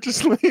that they're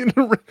just laying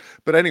around.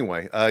 But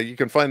anyway, you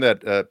can find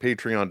that at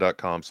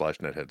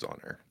patreon.com/netheads on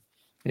air.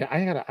 Yeah,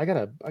 I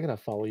gotta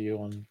follow you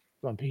on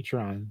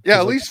Patreon. Yeah,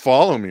 at least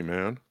follow me,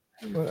 man.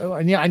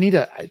 Yeah, I need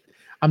to.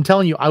 I'm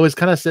telling you, I was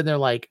kind of sitting there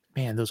like,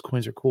 man, those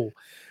coins are cool.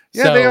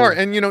 Yeah, they are.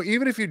 And,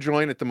 even if you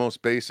join at the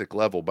most basic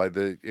level,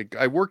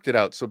 I worked it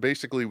out. So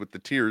basically with the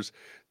tiers,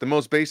 the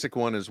most basic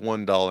one is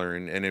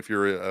 $1. And if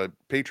you're a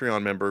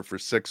Patreon member for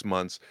 6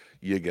 months,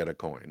 you get a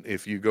coin.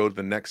 If you go to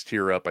the next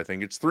tier up, I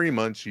think it's 3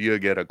 months, you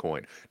get a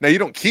coin. Now, you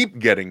don't keep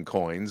getting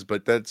coins,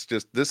 but this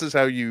is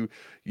how you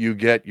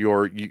get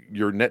your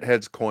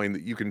NetHeads coin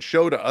that you can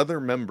show to other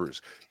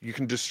members. You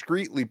can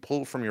discreetly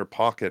pull from your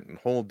pocket and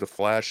hold the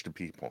flash to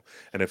people.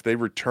 And if they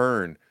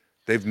return,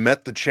 they've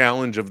met the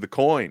challenge of the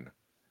coin.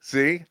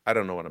 See, I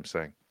don't know what I'm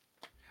saying.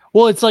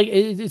 Well, it's like,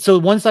 so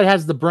one side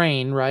has the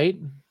brain, right?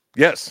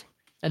 Yes.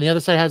 And the other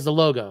side has the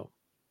logo.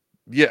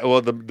 Yeah. Well,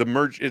 the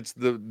merge, it's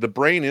the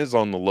brain is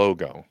on the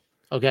logo.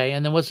 Okay.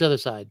 And then what's the other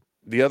side?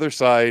 The other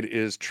side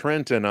is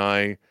Trent and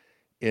I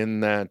in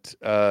that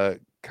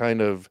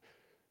kind of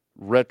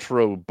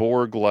retro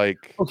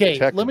Borg-like.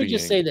 Okay. Let me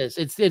just say this.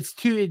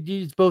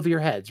 It's both of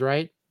your heads,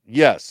 right?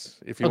 Yes,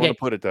 if you want to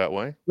put it that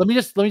way. Let me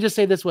just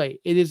say this way.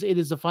 It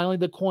is finally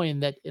the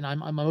coin that, and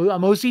I'm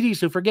OCD,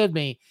 so forgive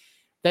me,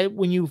 that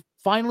when you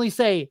finally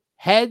say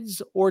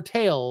heads or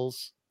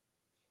tails,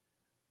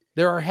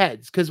 there are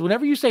heads. Because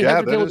whenever you say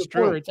heads or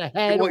tails, it's a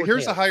head. Well,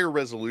 here's a higher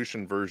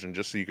resolution version,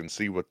 just so you can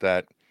see what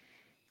that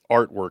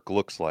artwork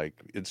looks like.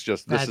 It's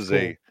just this is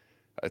a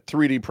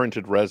 3D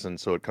printed resin,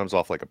 so it comes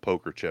off like a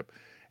poker chip,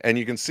 and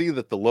you can see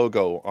that the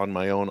logo on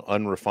my own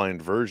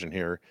unrefined version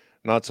here,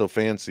 not so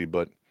fancy,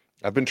 but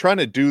I've been trying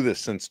to do this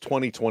since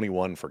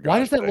 2021. For why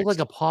does that look like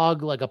a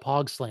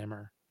pog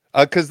slammer?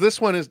 Because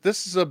this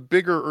is a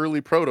bigger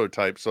early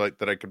prototype, so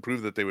that I could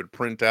prove that they would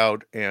print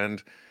out.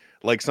 And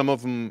like some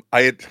of them,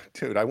 I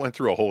went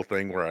through a whole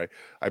thing where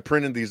I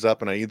printed these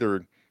up, and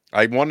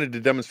I wanted to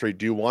demonstrate.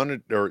 Do you want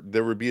it, or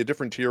there would be a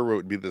different tier where it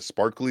would be the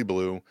sparkly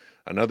blue.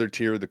 Another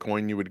tier, the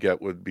coin you would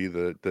get would be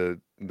the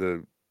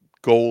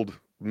gold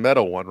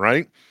metal one,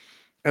 right?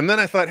 And then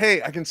I thought,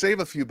 hey, I can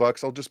save a few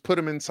bucks. I'll just put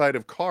them inside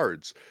of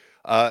cards.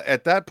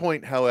 At that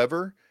point,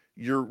 however,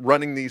 you're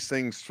running these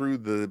things through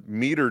the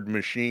metered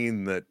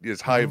machine that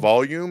is high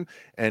volume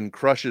and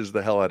crushes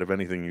the hell out of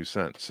anything you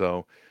sent.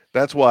 So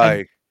that's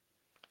why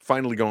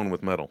finally going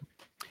with metal.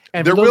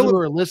 And for those who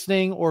are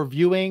listening or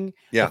viewing,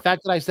 the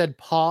fact that I said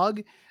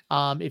pog,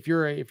 if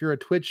you're a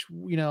Twitch,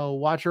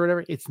 watcher or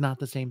whatever, it's not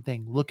the same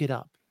thing. Look it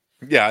up.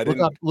 Yeah,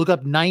 look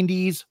up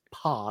 90s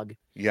pog.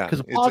 Yeah,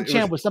 because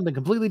PogChamp was something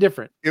completely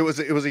different. It was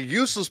a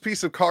useless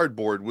piece of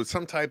cardboard with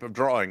some type of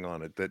drawing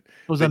on it that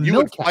you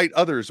would fight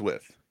others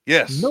with.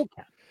 Yes. Milk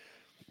cap.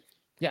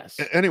 Yes.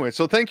 Anyway,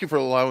 so thank you for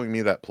allowing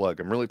me that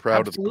plug. I'm really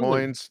proud of the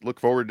coins. Look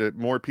forward to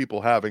more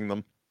people having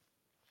them.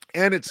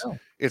 And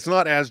it's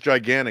not as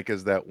gigantic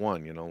as that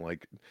one,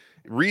 like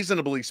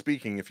reasonably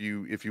speaking, if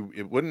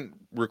it wouldn't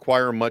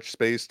require much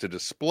space to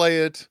display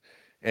it,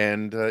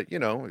 and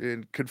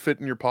it could fit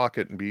in your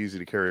pocket and be easy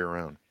to carry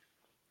around.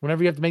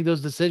 Whenever you have to make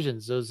those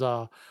decisions, those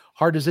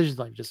hard decisions,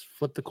 like just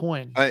flip the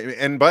coin.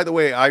 And by the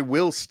way, I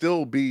will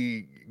still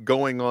be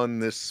going on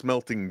this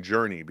smelting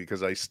journey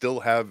because I still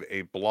have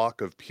a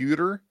block of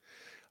pewter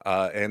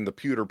and the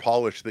pewter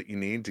polish that you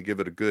need to give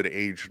it a good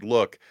aged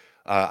look.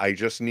 I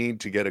just need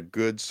to get a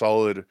good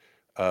solid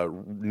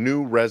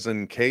new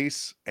resin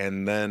case,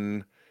 and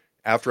then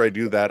after I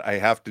do that, I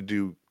have to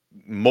do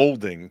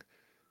molding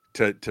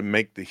to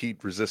make the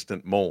heat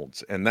resistant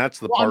molds, and that's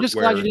the part. I'm just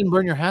glad you didn't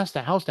burn your house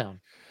down.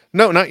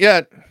 No, not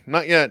yet.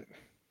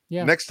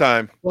 Yeah, next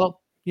time.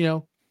 Well,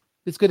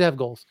 it's good to have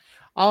goals.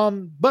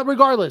 But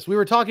regardless, we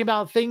were talking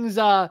about things.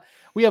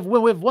 We have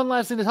one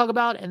last thing to talk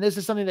about, and this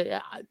is something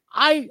that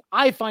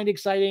I find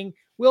exciting.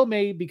 Will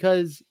may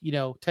because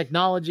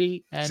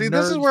technology and see, nerds.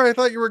 This is where I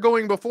thought you were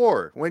going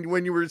before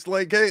when you were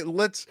like, hey,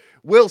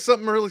 Will,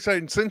 something really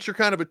exciting, since you're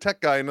kind of a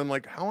tech guy, and I'm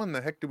like, how in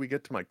the heck do we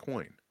get to my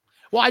coin?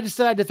 Well, I just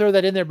decided to throw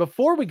that in there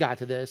before we got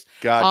to this.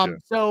 Gotcha.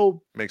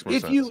 So makes more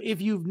sense.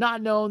 If you've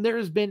not known, there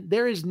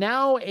is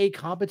now a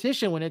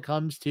competition when it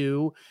comes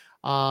to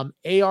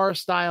AR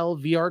style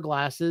VR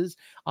glasses.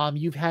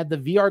 You've had the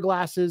VR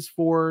glasses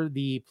for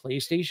the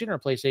PlayStation or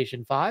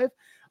PlayStation 5,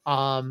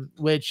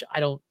 which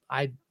I'm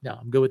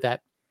good with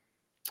that.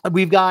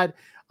 We've got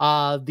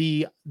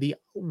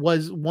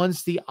was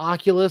once the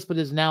Oculus, but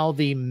is now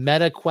the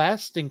Meta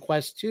Quest and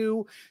Quest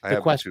 2, the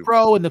Quest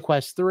Pro and the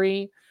Quest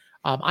 3.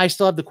 I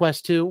still have the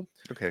Quest 2.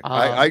 Okay.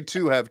 I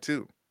too have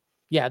 2.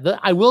 Yeah,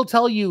 I will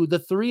tell you, the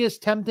 3 is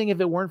tempting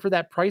if it weren't for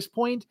that price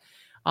point.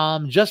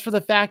 Just for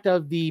the fact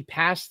of the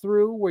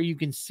pass-through where you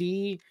can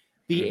see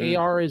the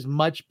AR is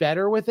much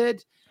better with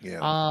it.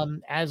 Yeah.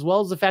 As well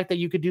as the fact that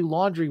you could do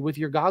laundry with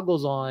your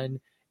goggles on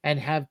and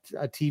have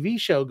a TV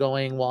show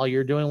going while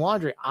you're doing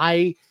laundry.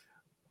 I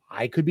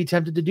could be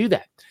tempted to do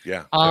that.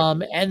 Yeah.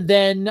 And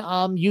then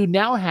you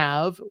now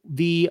have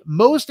the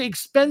most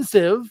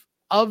expensive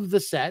of the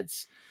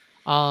sets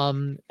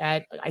at,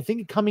 I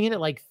think, coming in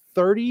at like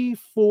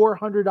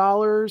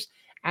 $3,400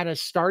 at a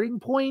starting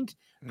point,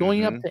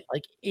 going up to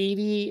like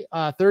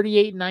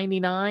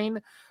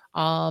 $38.99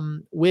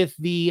 with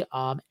the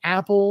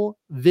Apple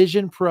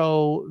Vision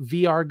Pro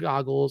VR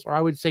goggles, or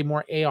I would say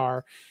more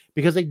AR,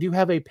 because they do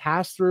have a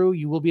pass-through.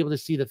 You will be able to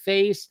see the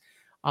face.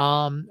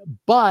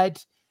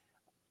 But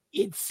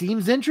it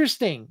seems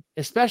interesting,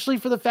 especially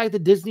for the fact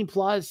that Disney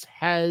Plus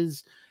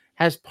has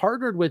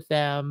partnered with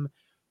them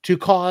to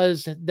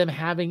cause them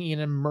having an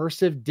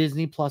immersive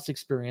Disney Plus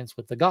experience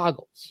with the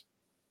goggles.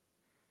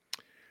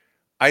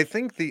 I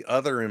think the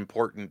other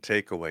important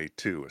takeaway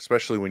too,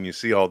 especially when you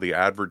see all the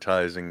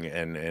advertising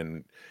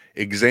and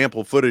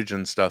example footage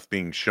and stuff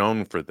being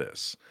shown for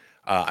this,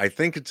 I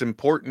think it's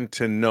important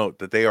to note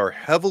that they are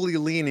heavily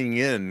leaning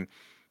in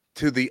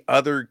to the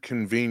other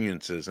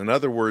conveniences. In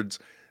other words,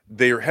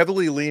 they're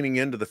heavily leaning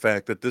into the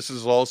fact that this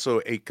is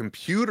also a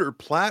computer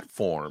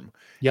platform,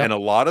 and a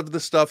lot of the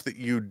stuff that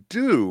you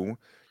do,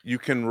 you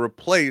can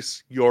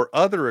replace your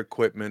other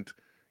equipment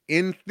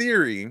in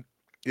theory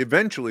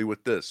eventually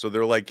with this. So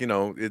they're like,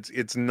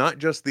 it's not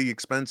just the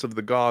expense of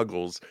the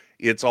goggles,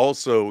 it's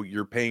also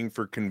you're paying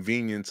for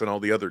convenience and all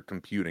the other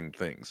computing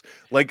things.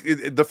 Like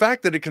the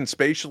fact that it can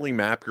spatially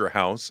map your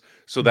house,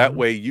 so that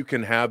way you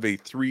can have a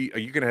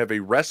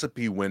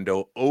recipe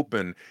window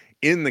open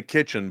in the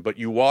kitchen, but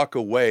you walk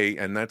away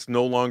and that's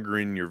no longer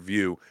in your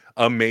view,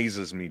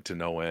 amazes me to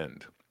no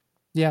end.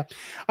 Yeah.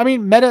 I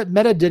mean,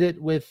 Meta did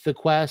it with the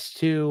Quest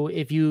too.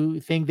 If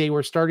you think they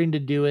were starting to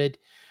do it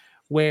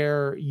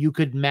where you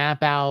could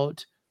map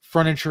out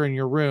furniture in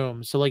your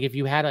room. So like if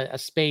you had a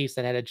space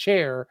that had a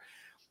chair,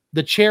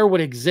 the chair would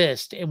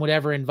exist in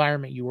whatever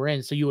environment you were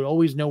in. So you would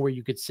always know where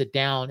you could sit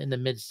down in the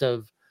midst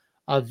of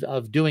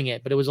doing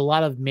it. But it was a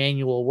lot of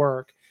manual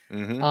work.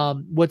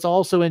 What's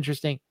also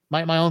interesting,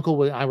 my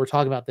uncle and I were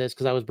talking about this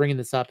because I was bringing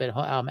this up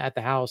at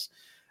the house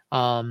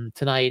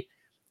tonight.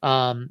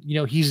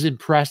 He's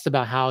impressed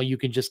about how you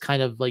can just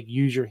kind of like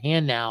use your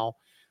hand now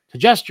to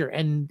gesture,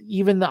 and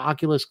even the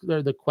Oculus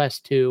or the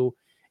Quest 2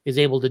 is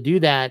able to do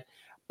that.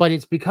 But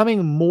it's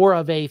becoming more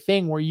of a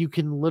thing where you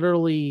can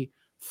literally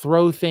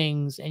throw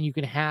things and you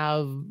can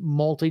have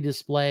multi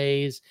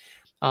displays.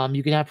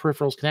 You can have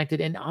peripherals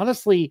connected, and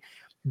honestly,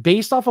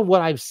 based off of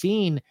what I've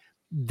seen,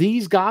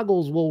 these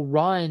goggles will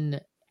run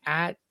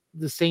at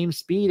the same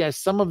speed as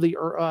some of the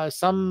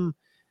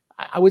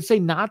I would say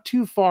not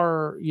too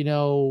far,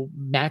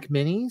 Mac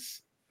Minis.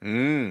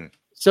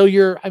 So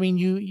you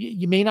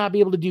may not be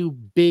able to do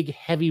big,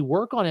 heavy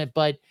work on it,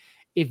 but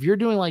if you're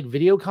doing like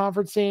video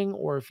conferencing,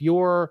 or if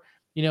you're,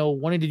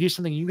 wanting to do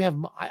something, you have,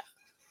 I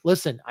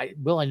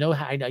know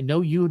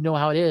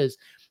how it is.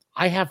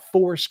 I have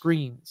 4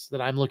 screens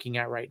that I'm looking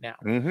at right now.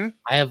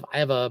 I have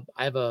a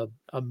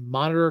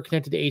monitor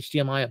connected to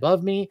HDMI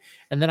above me,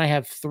 and then I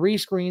have 3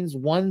 screens.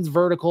 One's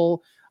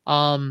vertical,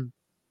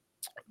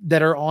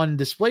 that are on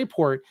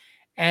DisplayPort,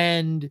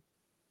 and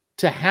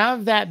to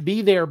have that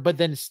be there, but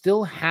then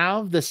still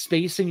have the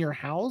space in your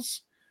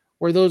house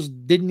where those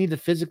didn't need to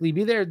physically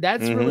be there,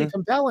 that's really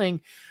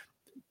compelling,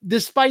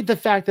 despite the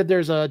fact that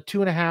there's a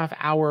 2.5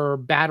 hour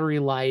battery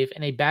life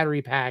and a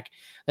battery pack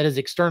that is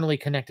externally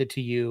connected to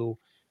you,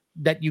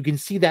 that you can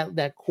see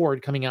that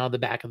cord coming out of the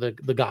back of the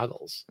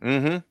goggles.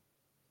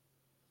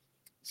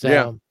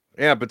 So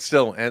yeah, but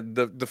still, and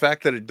the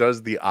fact that it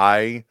does the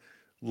eye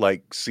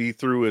like see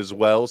through as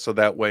well, so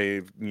that way,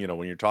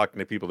 when you're talking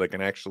to people, they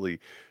can actually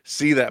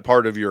see that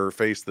part of your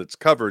face that's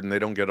covered and they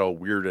don't get all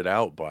weirded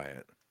out by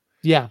it.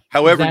 Yeah.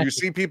 However, you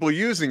see people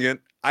using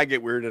it, I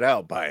get weirded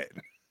out by it.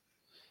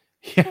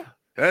 Yeah.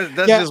 That's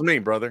just me,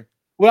 brother.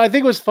 What I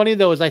think was funny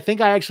though is I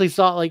think I actually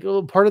saw like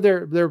part of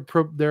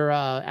their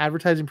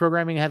advertising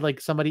programming had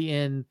like somebody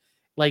in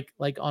like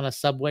on a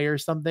subway or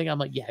something. I'm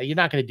like, yeah, you're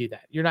not going to do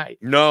that. You're not.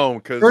 No,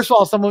 because first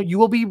of all, you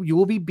will be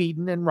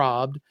beaten and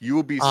robbed. You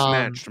will be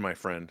snatched, my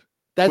friend.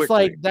 That's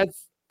quickly.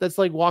 that's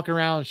like walking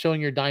around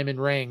showing your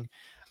diamond ring.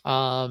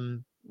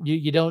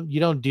 You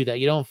don't do that.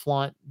 You don't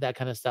flaunt that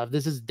kind of stuff.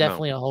 This is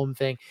definitely a home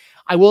thing.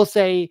 I will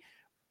say,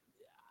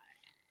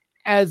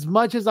 as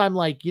much as I'm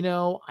like,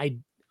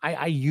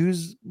 I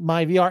use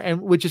my VR,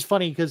 and which is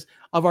funny because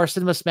of our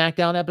Cinema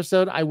Smackdown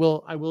episode, I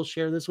will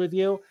share this with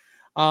you.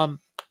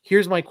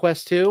 Here's my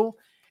Quest 2,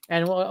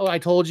 and I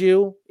told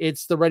you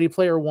it's the Ready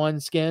Player One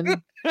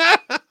skin.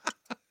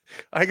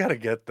 I gotta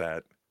get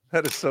that.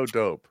 That is so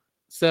dope.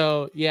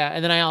 So yeah,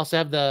 and then I also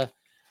have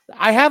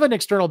I have an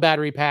external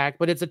battery pack,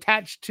 but it's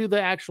attached to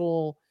the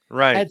actual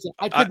headset.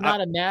 I could not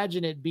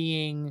imagine it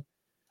being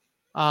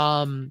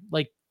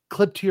like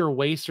clipped to your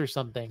waist or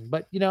something.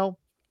 But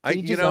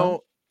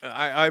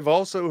I've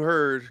also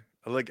heard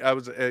Like I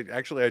was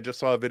actually, I just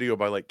saw a video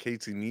by like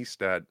Casey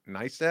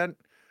Neistat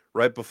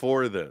right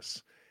before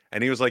this,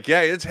 and he was like,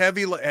 "Yeah, it's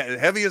heavy,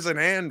 heavy as an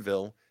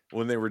anvil."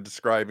 When he was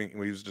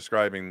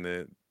describing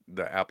the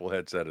Apple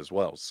headset as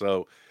well.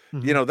 So,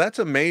 Mm-hmm. that's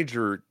a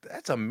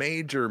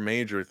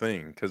major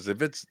thing, because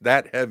if it's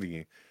that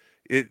heavy,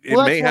 it Well,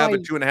 that's may have why. a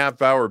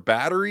 2.5 hour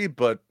battery,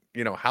 but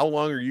how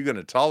long are you going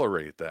to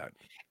tolerate that?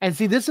 And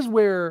see, this is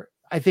where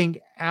I think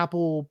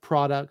Apple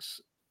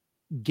products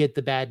get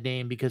the bad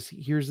name, because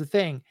here's the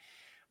thing.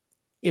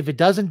 If it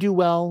doesn't do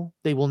well,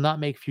 they will not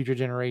make future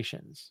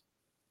generations.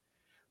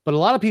 But a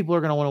lot of people are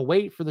going to want to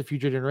wait for the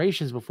future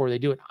generations before they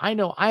do it. I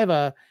know I have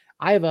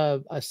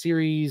a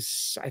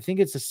series, I think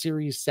it's a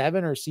series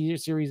 7 or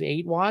series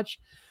 8 watch.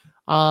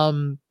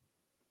 I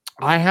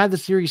had the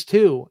series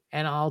 2,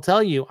 and I'll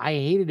tell you, I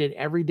hated it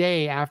every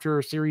day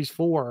after series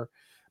 4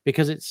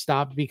 because it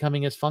stopped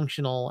becoming as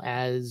functional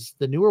as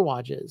the newer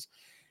watches.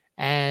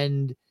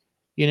 And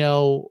you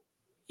know,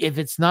 if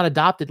it's not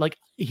adopted, like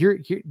here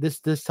this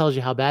tells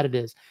you how bad it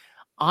is.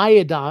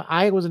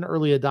 I was an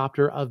early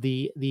adopter of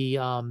the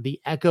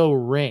Echo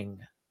Ring.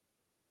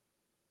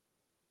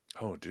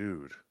 Oh,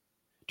 dude.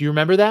 Do you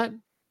remember that?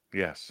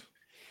 Yes.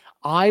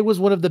 I was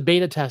one of the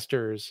beta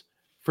testers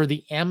for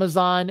the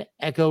Amazon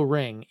Echo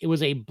Ring. It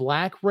was a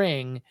black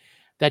ring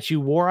that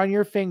you wore on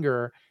your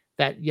finger,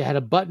 that you had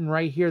a button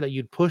right here that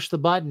you'd push the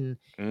button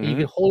and you Mm-hmm.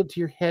 could hold it to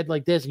your head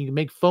like this, and you could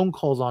make phone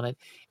calls on it.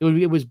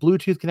 It was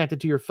Bluetooth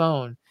connected to your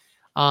phone.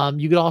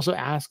 You could also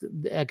ask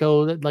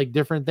Echo like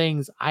different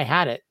things. I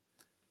had it.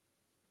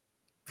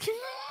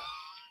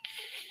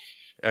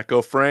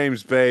 Echo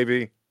frames,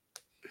 baby.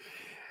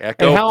 And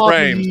Echo how often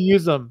do frames. you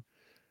use them?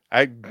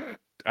 I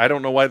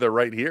don't know why they're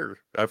right here.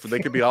 They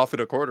could be off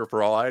in a quarter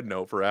for all I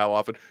know for how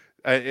often.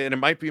 And it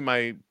might be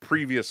my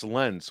previous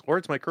lens, or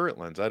it's my current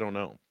lens. I don't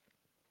know.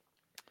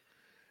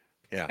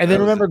 Yeah. And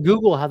then remember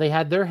Google, how they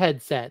had their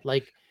headset.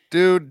 Like,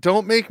 dude,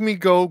 don't make me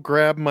go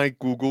grab my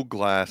Google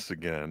Glass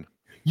again.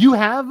 you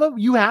have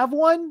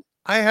one?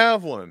 I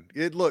have one.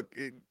 Look,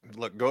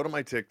 go to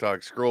my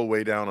TikTok, scroll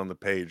way down on the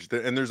page,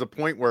 and there's a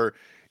point where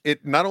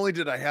not only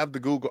did I have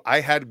I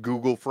had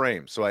Google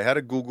frames. So I had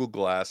a Google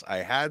Glass, I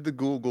had the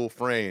Google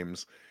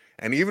frames,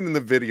 and even in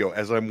the video,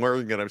 as I'm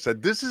wearing it, I've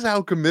said, this is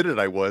how committed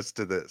I was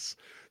to this.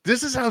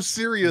 This is how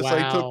serious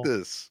I took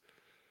this.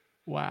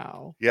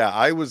 Wow. Yeah,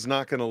 I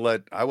wasn't going to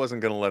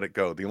let it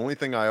go. The only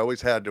thing I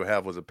always had to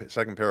have was a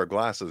second pair of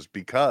glasses,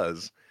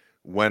 because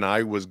when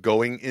I was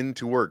going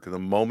into work, the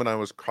moment I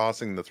was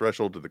crossing the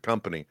threshold to the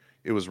company,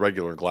 it was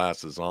regular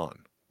glasses on.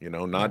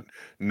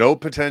 No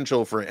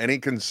potential for any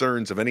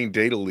concerns of any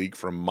data leak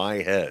from my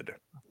head.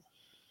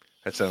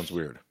 That sounds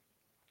weird.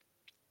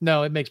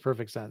 No, it makes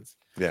perfect sense.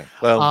 Yeah.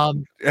 Well,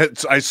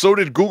 so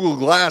did Google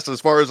Glass, as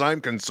far as I'm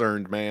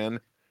concerned, man.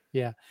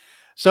 Yeah.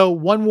 So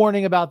one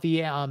warning about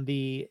the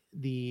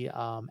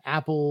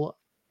Apple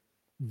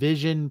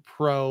Vision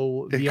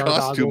Pro VR VR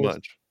goggles. Too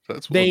much.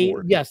 That's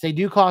they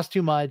do cost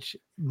too much.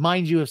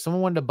 Mind you, if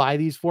someone wanted to buy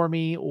these for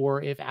me,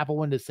 or if Apple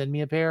wanted to send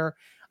me a pair,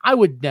 I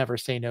would never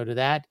say no to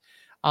that.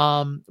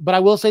 But I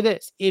will say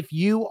this: if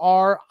you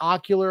are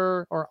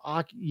ocular or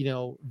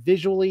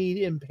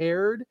visually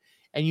impaired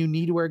and you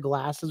need to wear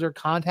glasses or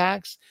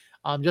contacts,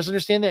 just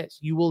understand this: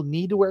 you will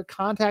need to wear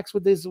contacts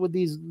with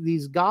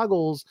these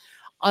goggles,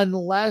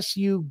 unless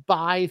you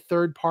buy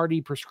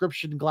third-party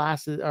prescription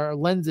glasses or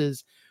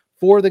lenses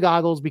for the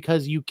goggles,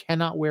 because you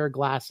cannot wear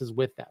glasses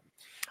with them.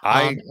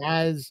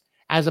 As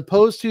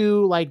opposed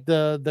to like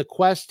the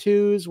Quest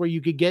 2s, where you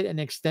could get an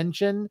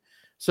extension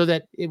so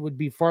that it would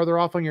be farther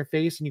off on your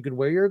face and you could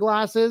wear your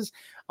glasses.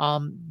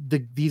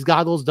 These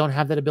goggles don't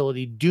have that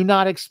ability. Do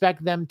not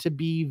expect them to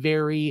be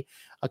very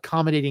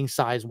accommodating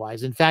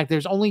size-wise. In fact,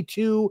 there's only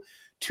two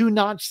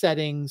notch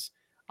settings.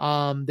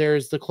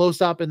 There's the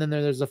close up, and then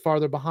there's the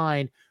farther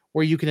behind,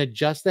 where you can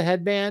adjust the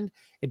headband.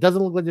 It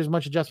doesn't look like there's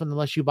much adjustment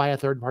unless you buy a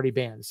third-party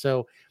band.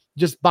 So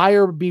just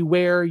buyer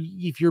beware.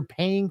 If you're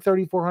paying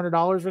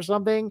 $3,400 for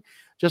something,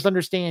 just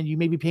understand you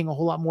may be paying a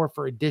whole lot more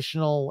for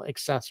additional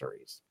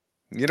accessories.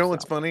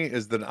 What's funny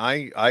is that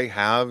I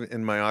have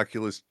in my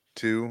Oculus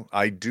 2,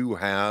 I do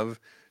have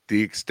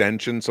the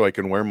extension so I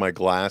can wear my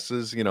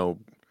glasses, in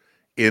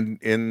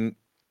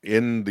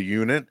the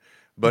unit.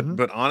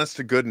 But honest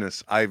to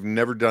goodness, I've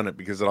never done it,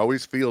 because it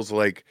always feels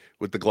like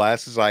with the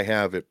glasses I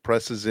have, it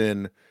presses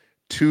in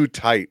too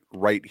tight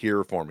right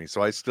here for me.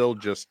 So I still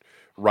just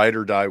ride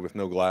or die with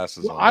no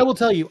glasses on. I will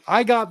tell you,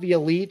 I got the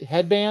Elite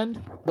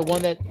headband, the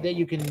one that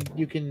you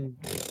can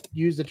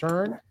use to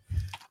turn.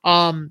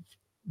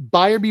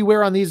 Buyer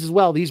beware on these as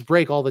well. These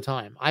break all the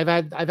time. I've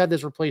had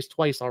this replaced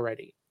twice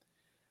already.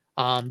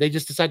 They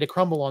just decide to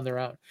crumble on their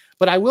own.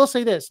 But I will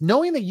say this,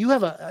 knowing that you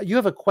have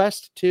a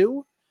Quest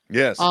 2.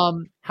 Yes.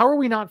 How are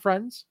we not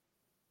friends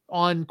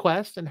on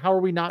Quest, and how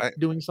are we not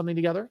doing something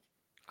together?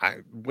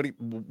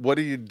 What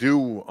do you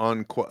do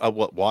on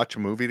watch a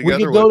movie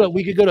together?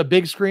 We could go to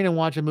big screen and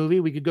watch a movie.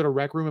 We could go to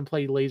Rec Room and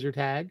play laser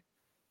tag.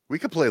 We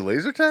could play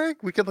laser tag.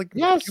 We could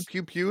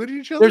pew at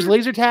each other. There's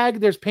laser tag.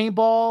 There's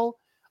paintball.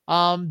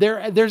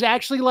 There's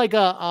actually like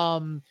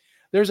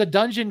there's a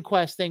dungeon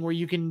quest thing where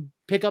you can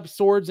pick up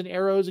swords and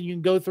arrows and you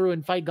can go through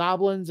and fight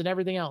goblins and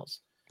everything else.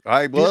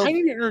 I need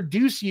to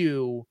introduce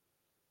you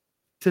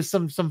to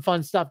some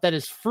fun stuff that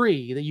is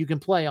free that you can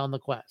play on the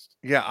quest.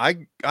 Yeah,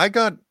 I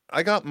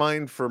got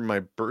mine for my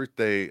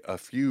birthday a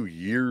few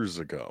years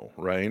ago,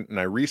 right? And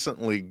I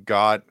recently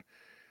got,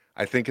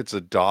 I think it's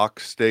a dock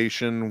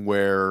station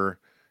where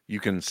you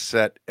can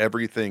set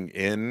everything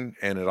in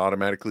and it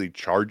automatically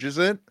charges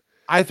it.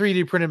 I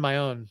 3D printed my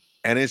own.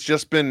 And it's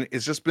just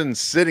been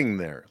sitting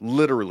there,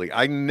 literally.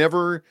 I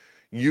never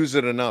use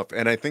it enough.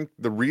 And I think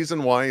the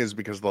reason why is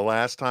because the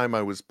last time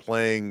I was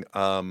playing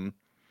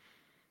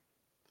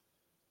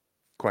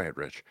Quiet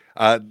Rich.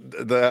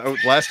 The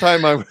last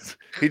time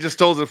he just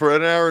told it for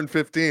an hour and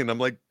 15. I'm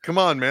like, come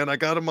on, man, I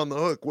got him on the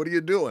hook. What are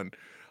you doing?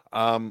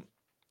 Now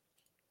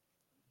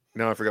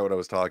I forgot what I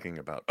was talking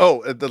about.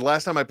 Oh, the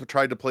last time I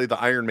tried to play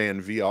the Iron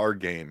Man VR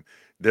game,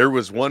 there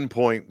was one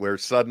point where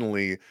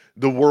suddenly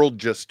the world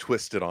just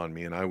twisted on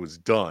me and I was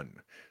done.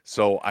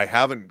 So I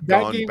haven't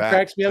gone back. That game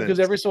cracks me up because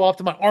every so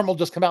often my arm will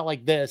just come out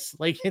like this.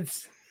 Like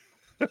it's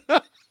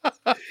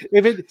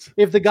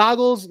if the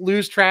goggles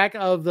lose track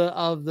of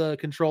the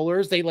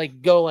controllers, they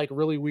like go like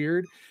really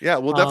weird. Yeah,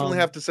 we'll definitely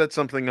have to set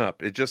something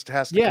up. It just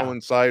has to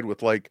coincide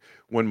with like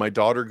when my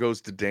daughter goes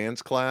to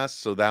dance class,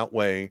 so that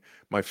way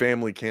my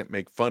family can't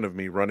make fun of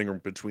me running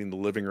between the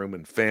living room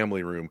and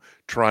family room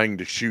trying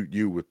to shoot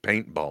you with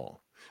paintball.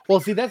 Well,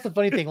 see, that's the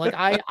funny thing. Like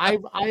I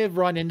have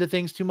run into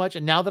things too much,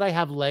 and now that I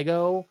have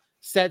Lego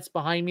sets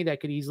behind me that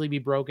could easily be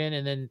broken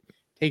and then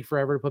take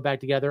forever to put back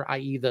together,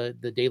 i.e. the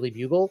Daily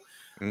Bugle.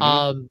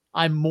 Mm-hmm.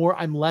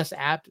 I'm less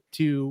apt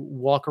to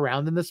walk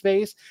around in the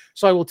space,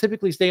 so I will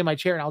typically stay in my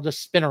chair and I'll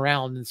just spin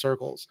around in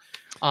circles.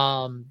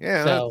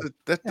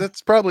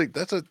 That's probably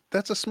that's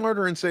a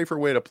smarter and safer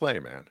way to play,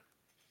 man.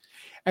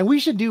 And we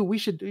should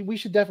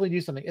definitely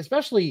do something,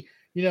 especially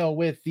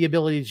with the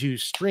ability to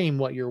stream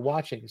what you're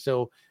watching.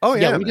 So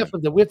we have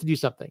to do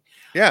something.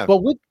 Yeah.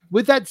 But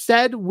with that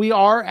said, we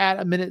are at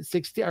a minute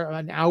 60 or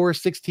an hour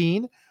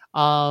 16.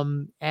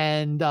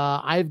 And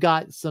I've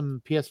got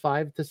some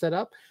PS5 to set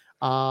up.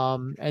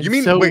 And you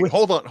mean wait,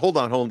 hold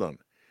on.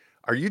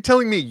 Are you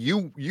telling me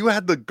you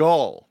had the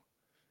gall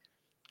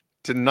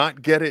to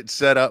not get it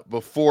set up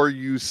before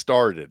you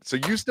started? So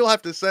you still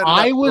have to set it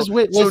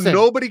up. So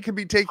nobody can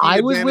be taking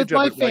advantage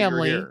of it while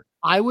you're here.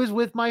 I was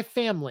with my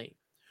family.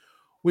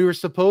 We were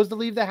supposed to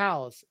leave the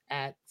house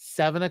at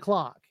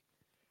 7:00.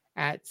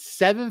 At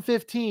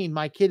 7:15,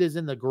 my kid is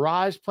in the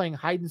garage playing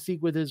hide and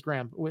seek with his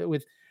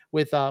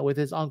with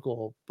his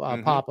uncle,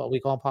 Papa. We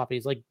call him Papa.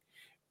 He's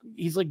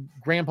like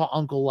grandpa,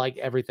 uncle, like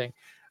everything.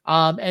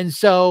 And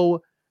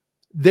so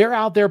they're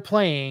out there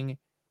playing,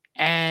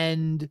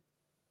 and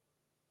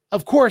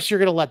of course you're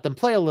going to let them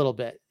play a little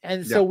bit.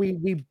 And so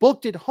we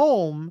booked it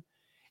home,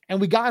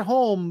 and we got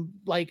home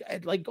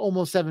at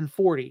almost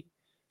 7:40.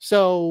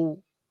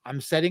 So I'm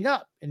setting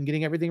up and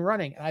getting everything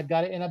running, and I've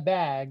got it in a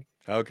bag.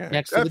 Okay.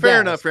 Next to the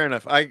fair desk.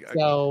 enough.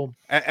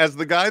 As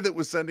the guy that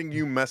was sending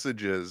you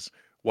messages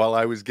while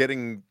I was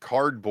getting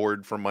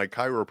cardboard from my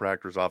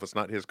chiropractor's office,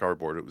 not his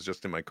cardboard, it was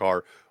just in my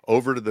car,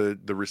 over to the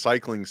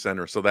recycling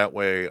center, so that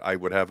way I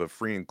would have a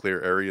free and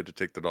clear area to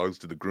take the dogs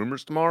to the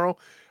groomers tomorrow.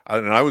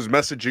 And I was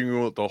messaging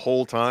you the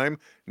whole time.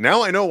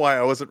 Now I know why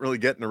I wasn't really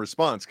getting a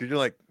response, because you're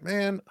like,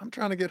 man, I'm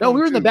trying to get home. We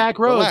were in the back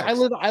rows. Relax.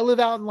 I live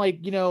out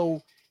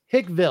in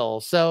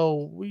Hickville,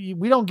 so we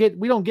don't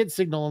get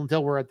signal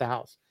until we're at the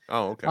house.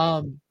 Oh,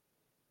 okay.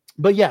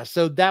 But yeah,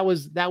 so that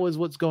was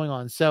what's going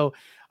on. So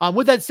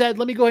with that said,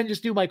 let me go ahead and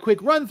just do my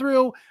quick run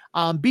through.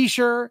 Be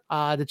sure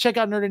to check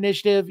out Nerd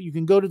Initiative. You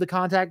can go to the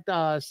contact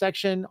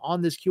section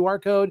on this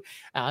QR code.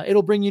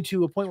 It'll bring you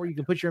to a point where you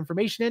can put your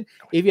information in.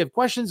 If you have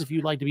questions, if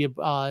you'd like to be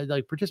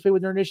participate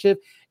with Nerd Initiative,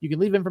 you can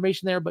leave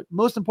information there. But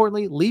most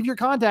importantly, leave your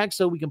contact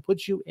so we can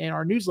put you in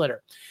our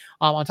newsletter.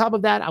 On top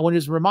of that, I want to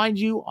just remind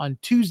you, on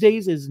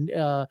Tuesdays is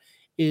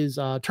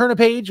Turn a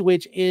Page,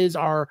 which is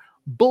our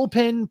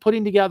bullpen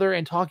putting together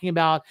and talking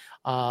about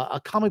a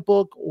comic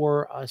book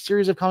or a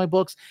series of comic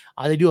books.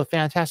 They do a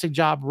fantastic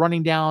job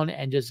running down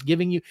and just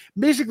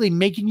basically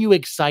making you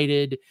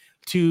excited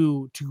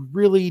to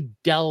really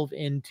delve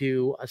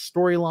into a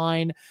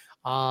storyline.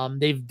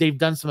 They've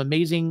done some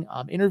amazing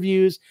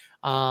interviews.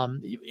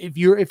 If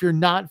you're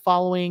not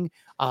following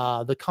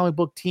the comic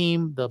book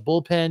team, the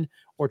bullpen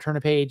or Turn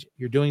a Page,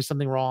 you're doing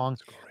something wrong.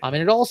 And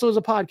it also is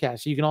a podcast,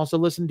 so you can also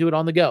listen to it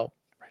on the go.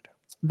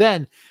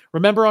 Then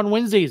remember, on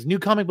Wednesdays, New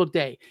Comic Book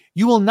Day.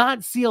 You will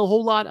not see a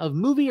whole lot of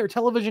movie or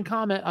television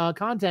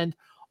content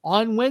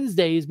on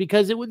Wednesdays,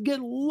 because it would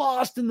get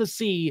lost in the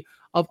sea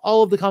of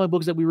all of the comic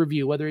books that we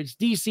review, whether it's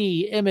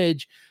DC,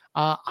 Image,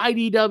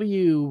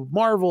 IDW,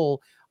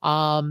 Marvel,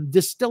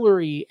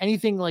 Distillery,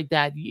 anything like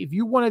that. If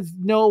you want to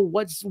know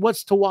what's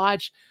to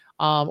watch,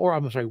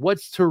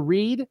 what's to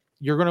read,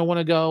 you're going to want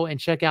to go and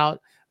check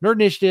out Nerd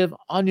Initiative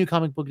on New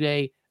Comic Book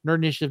Day,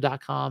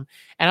 nerdinitiative.com.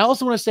 And I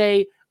also want to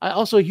say,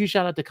 also a huge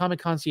shout out to Comic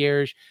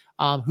Concierge,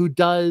 who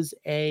does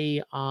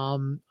an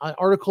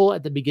article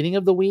at the beginning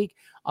of the week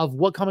of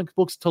what comic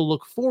books to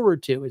look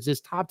forward to. It's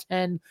his top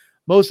 10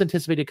 most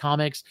anticipated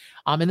comics.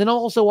 And then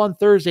also on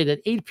Thursday at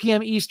 8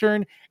 p.m.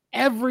 Eastern,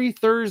 every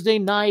Thursday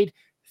night,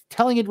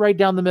 telling it right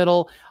down the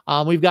middle.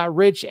 We've got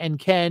Rich and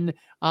Ken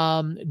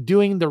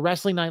doing the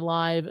Wrestling Night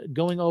Live,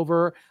 going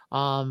over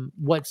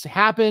what's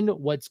happened,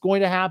 what's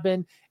going to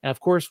happen. And of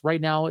course,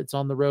 right now it's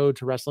on the road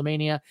to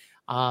WrestleMania.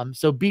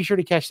 So be sure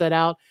to catch that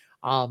out.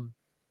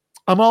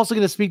 I'm also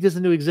going to speak this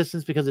into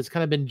existence because it's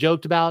kind of been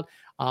joked about.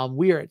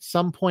 We are at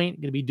some point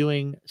going to be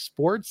doing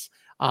sports.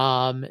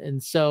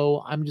 And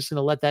so I'm just going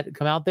to let that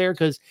come out there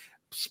because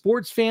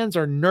sports fans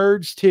are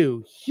nerds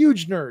too.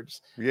 Huge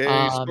nerds.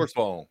 Yay, sports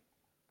ball.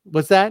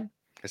 What's that?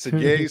 I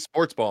said, yay,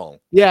 sports ball.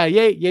 Yeah,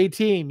 yay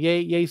team,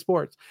 yay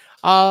sports.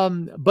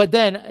 But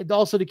then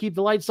also to keep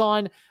the lights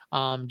on,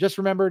 just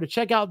remember to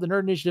check out the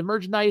Nerd Initiative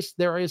merchandise.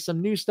 There is some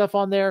new stuff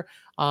on there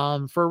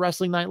for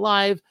Wrestling Night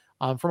Live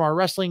from our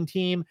wrestling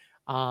team.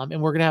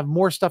 And we're going to have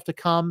more stuff to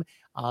come.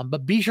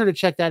 But be sure to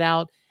check that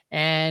out.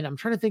 And I'm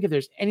trying to think if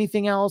there's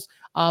anything else.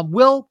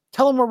 Will,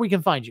 tell them where we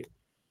can find you.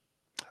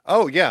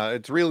 Oh, yeah,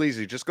 it's real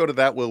easy. Just go to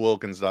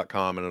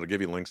thatwillwilkins.com and it'll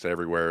give you links to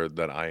everywhere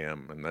that I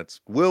am. And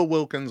that's Will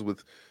Wilkins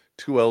with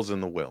 2 L's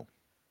in the will.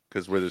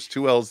 Because where there's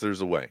 2 L's,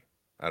 there's a way.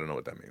 I don't know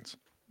what that means.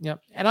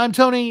 Yep. And I'm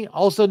Tony,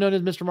 also known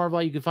as Mr.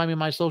 Marvel. You can find me on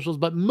my socials.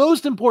 But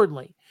most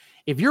importantly,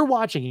 if you're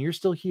watching and you're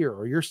still here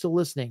or you're still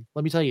listening,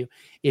 let me tell you,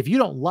 if you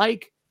don't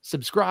like,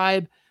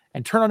 subscribe,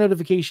 and turn on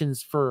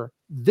notifications for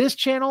this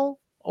channel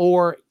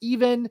or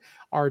even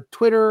our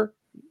Twitter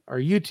or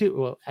YouTube,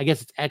 well, I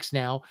guess it's X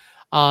now,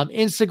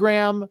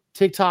 Instagram,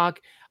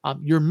 TikTok,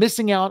 you're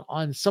missing out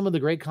on some of the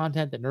great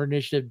content that Nerd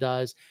Initiative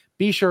does.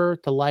 Be sure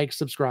to like,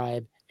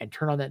 subscribe, and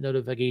turn on that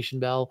notification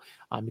bell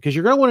because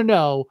you're going to want to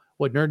know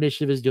what Nerd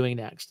Initiative is doing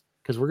next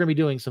because we're going to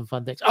be doing some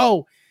fun things.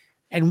 Oh,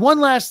 and one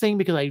last thing,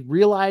 because I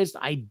realized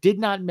I did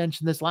not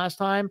mention this last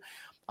time.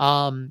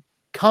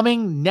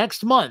 Coming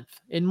next month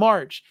in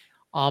March,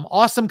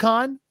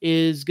 AwesomeCon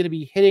is going to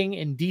be hitting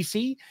in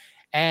DC,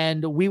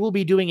 and we will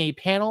be doing a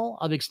panel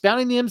of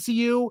expounding the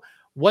MCU,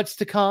 what's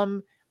to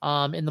come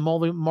in the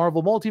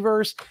Marvel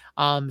multiverse.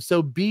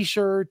 So be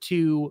sure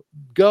to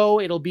go.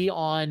 It'll be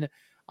on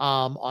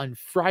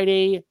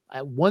Friday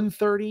at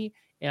 1:30,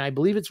 and I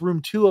believe it's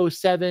room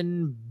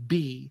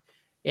 207B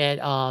at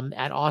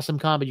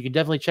AwesomeCon, but you can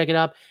definitely check it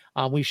up.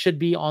 We should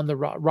be on the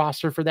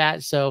roster for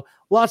that. So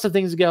lots of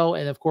things to go.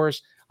 And of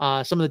course,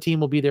 some of the team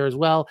will be there as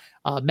well.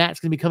 Matt's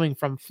going to be coming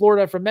from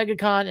Florida from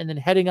MegaCon and then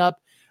heading up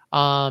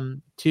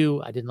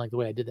to, I didn't like the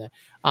way I did that.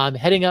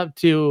 Heading up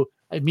to,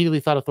 I immediately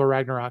thought of Thor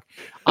Ragnarok.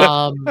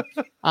 Heading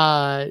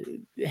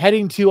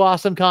to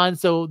AwesomeCon.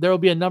 So there will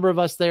be a number of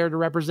us there to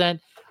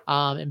represent.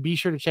 And be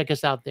sure to check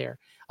us out there.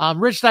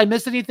 Rich, did I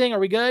miss anything? Are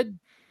we good?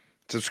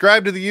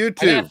 Subscribe to the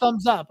YouTube.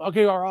 Thumbs up.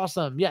 Okay,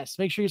 awesome. Yes,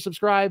 make sure you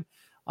subscribe,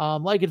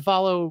 like and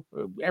follow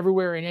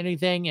everywhere and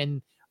anything.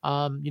 And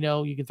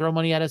you can throw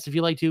money at us if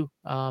you like to.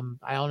 I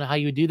don't know how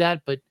you would do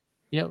that, but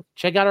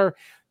check out our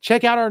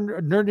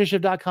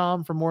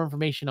nerdinitiative.com for more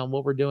information on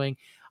what we're doing.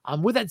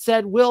 With that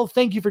said, Will,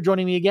 thank you for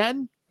joining me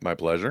again. My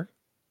pleasure.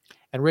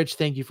 And Rich,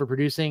 thank you for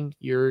producing.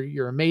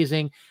 You're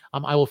amazing.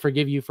 I will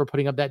forgive you for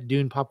putting up that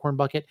Dune popcorn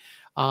bucket.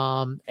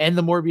 And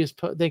the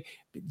Morbius thing.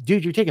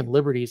 Dude, you're taking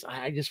liberties.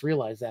 I just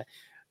realized that.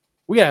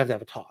 We gotta have to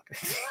have a talk.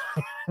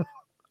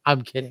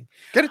 I'm kidding.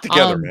 Get it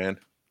together, man.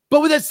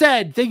 But with that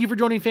said, thank you for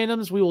joining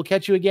Fandoms. We will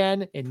catch you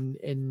again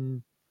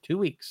in 2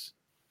 weeks.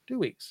 2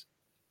 weeks.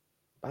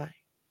 Bye.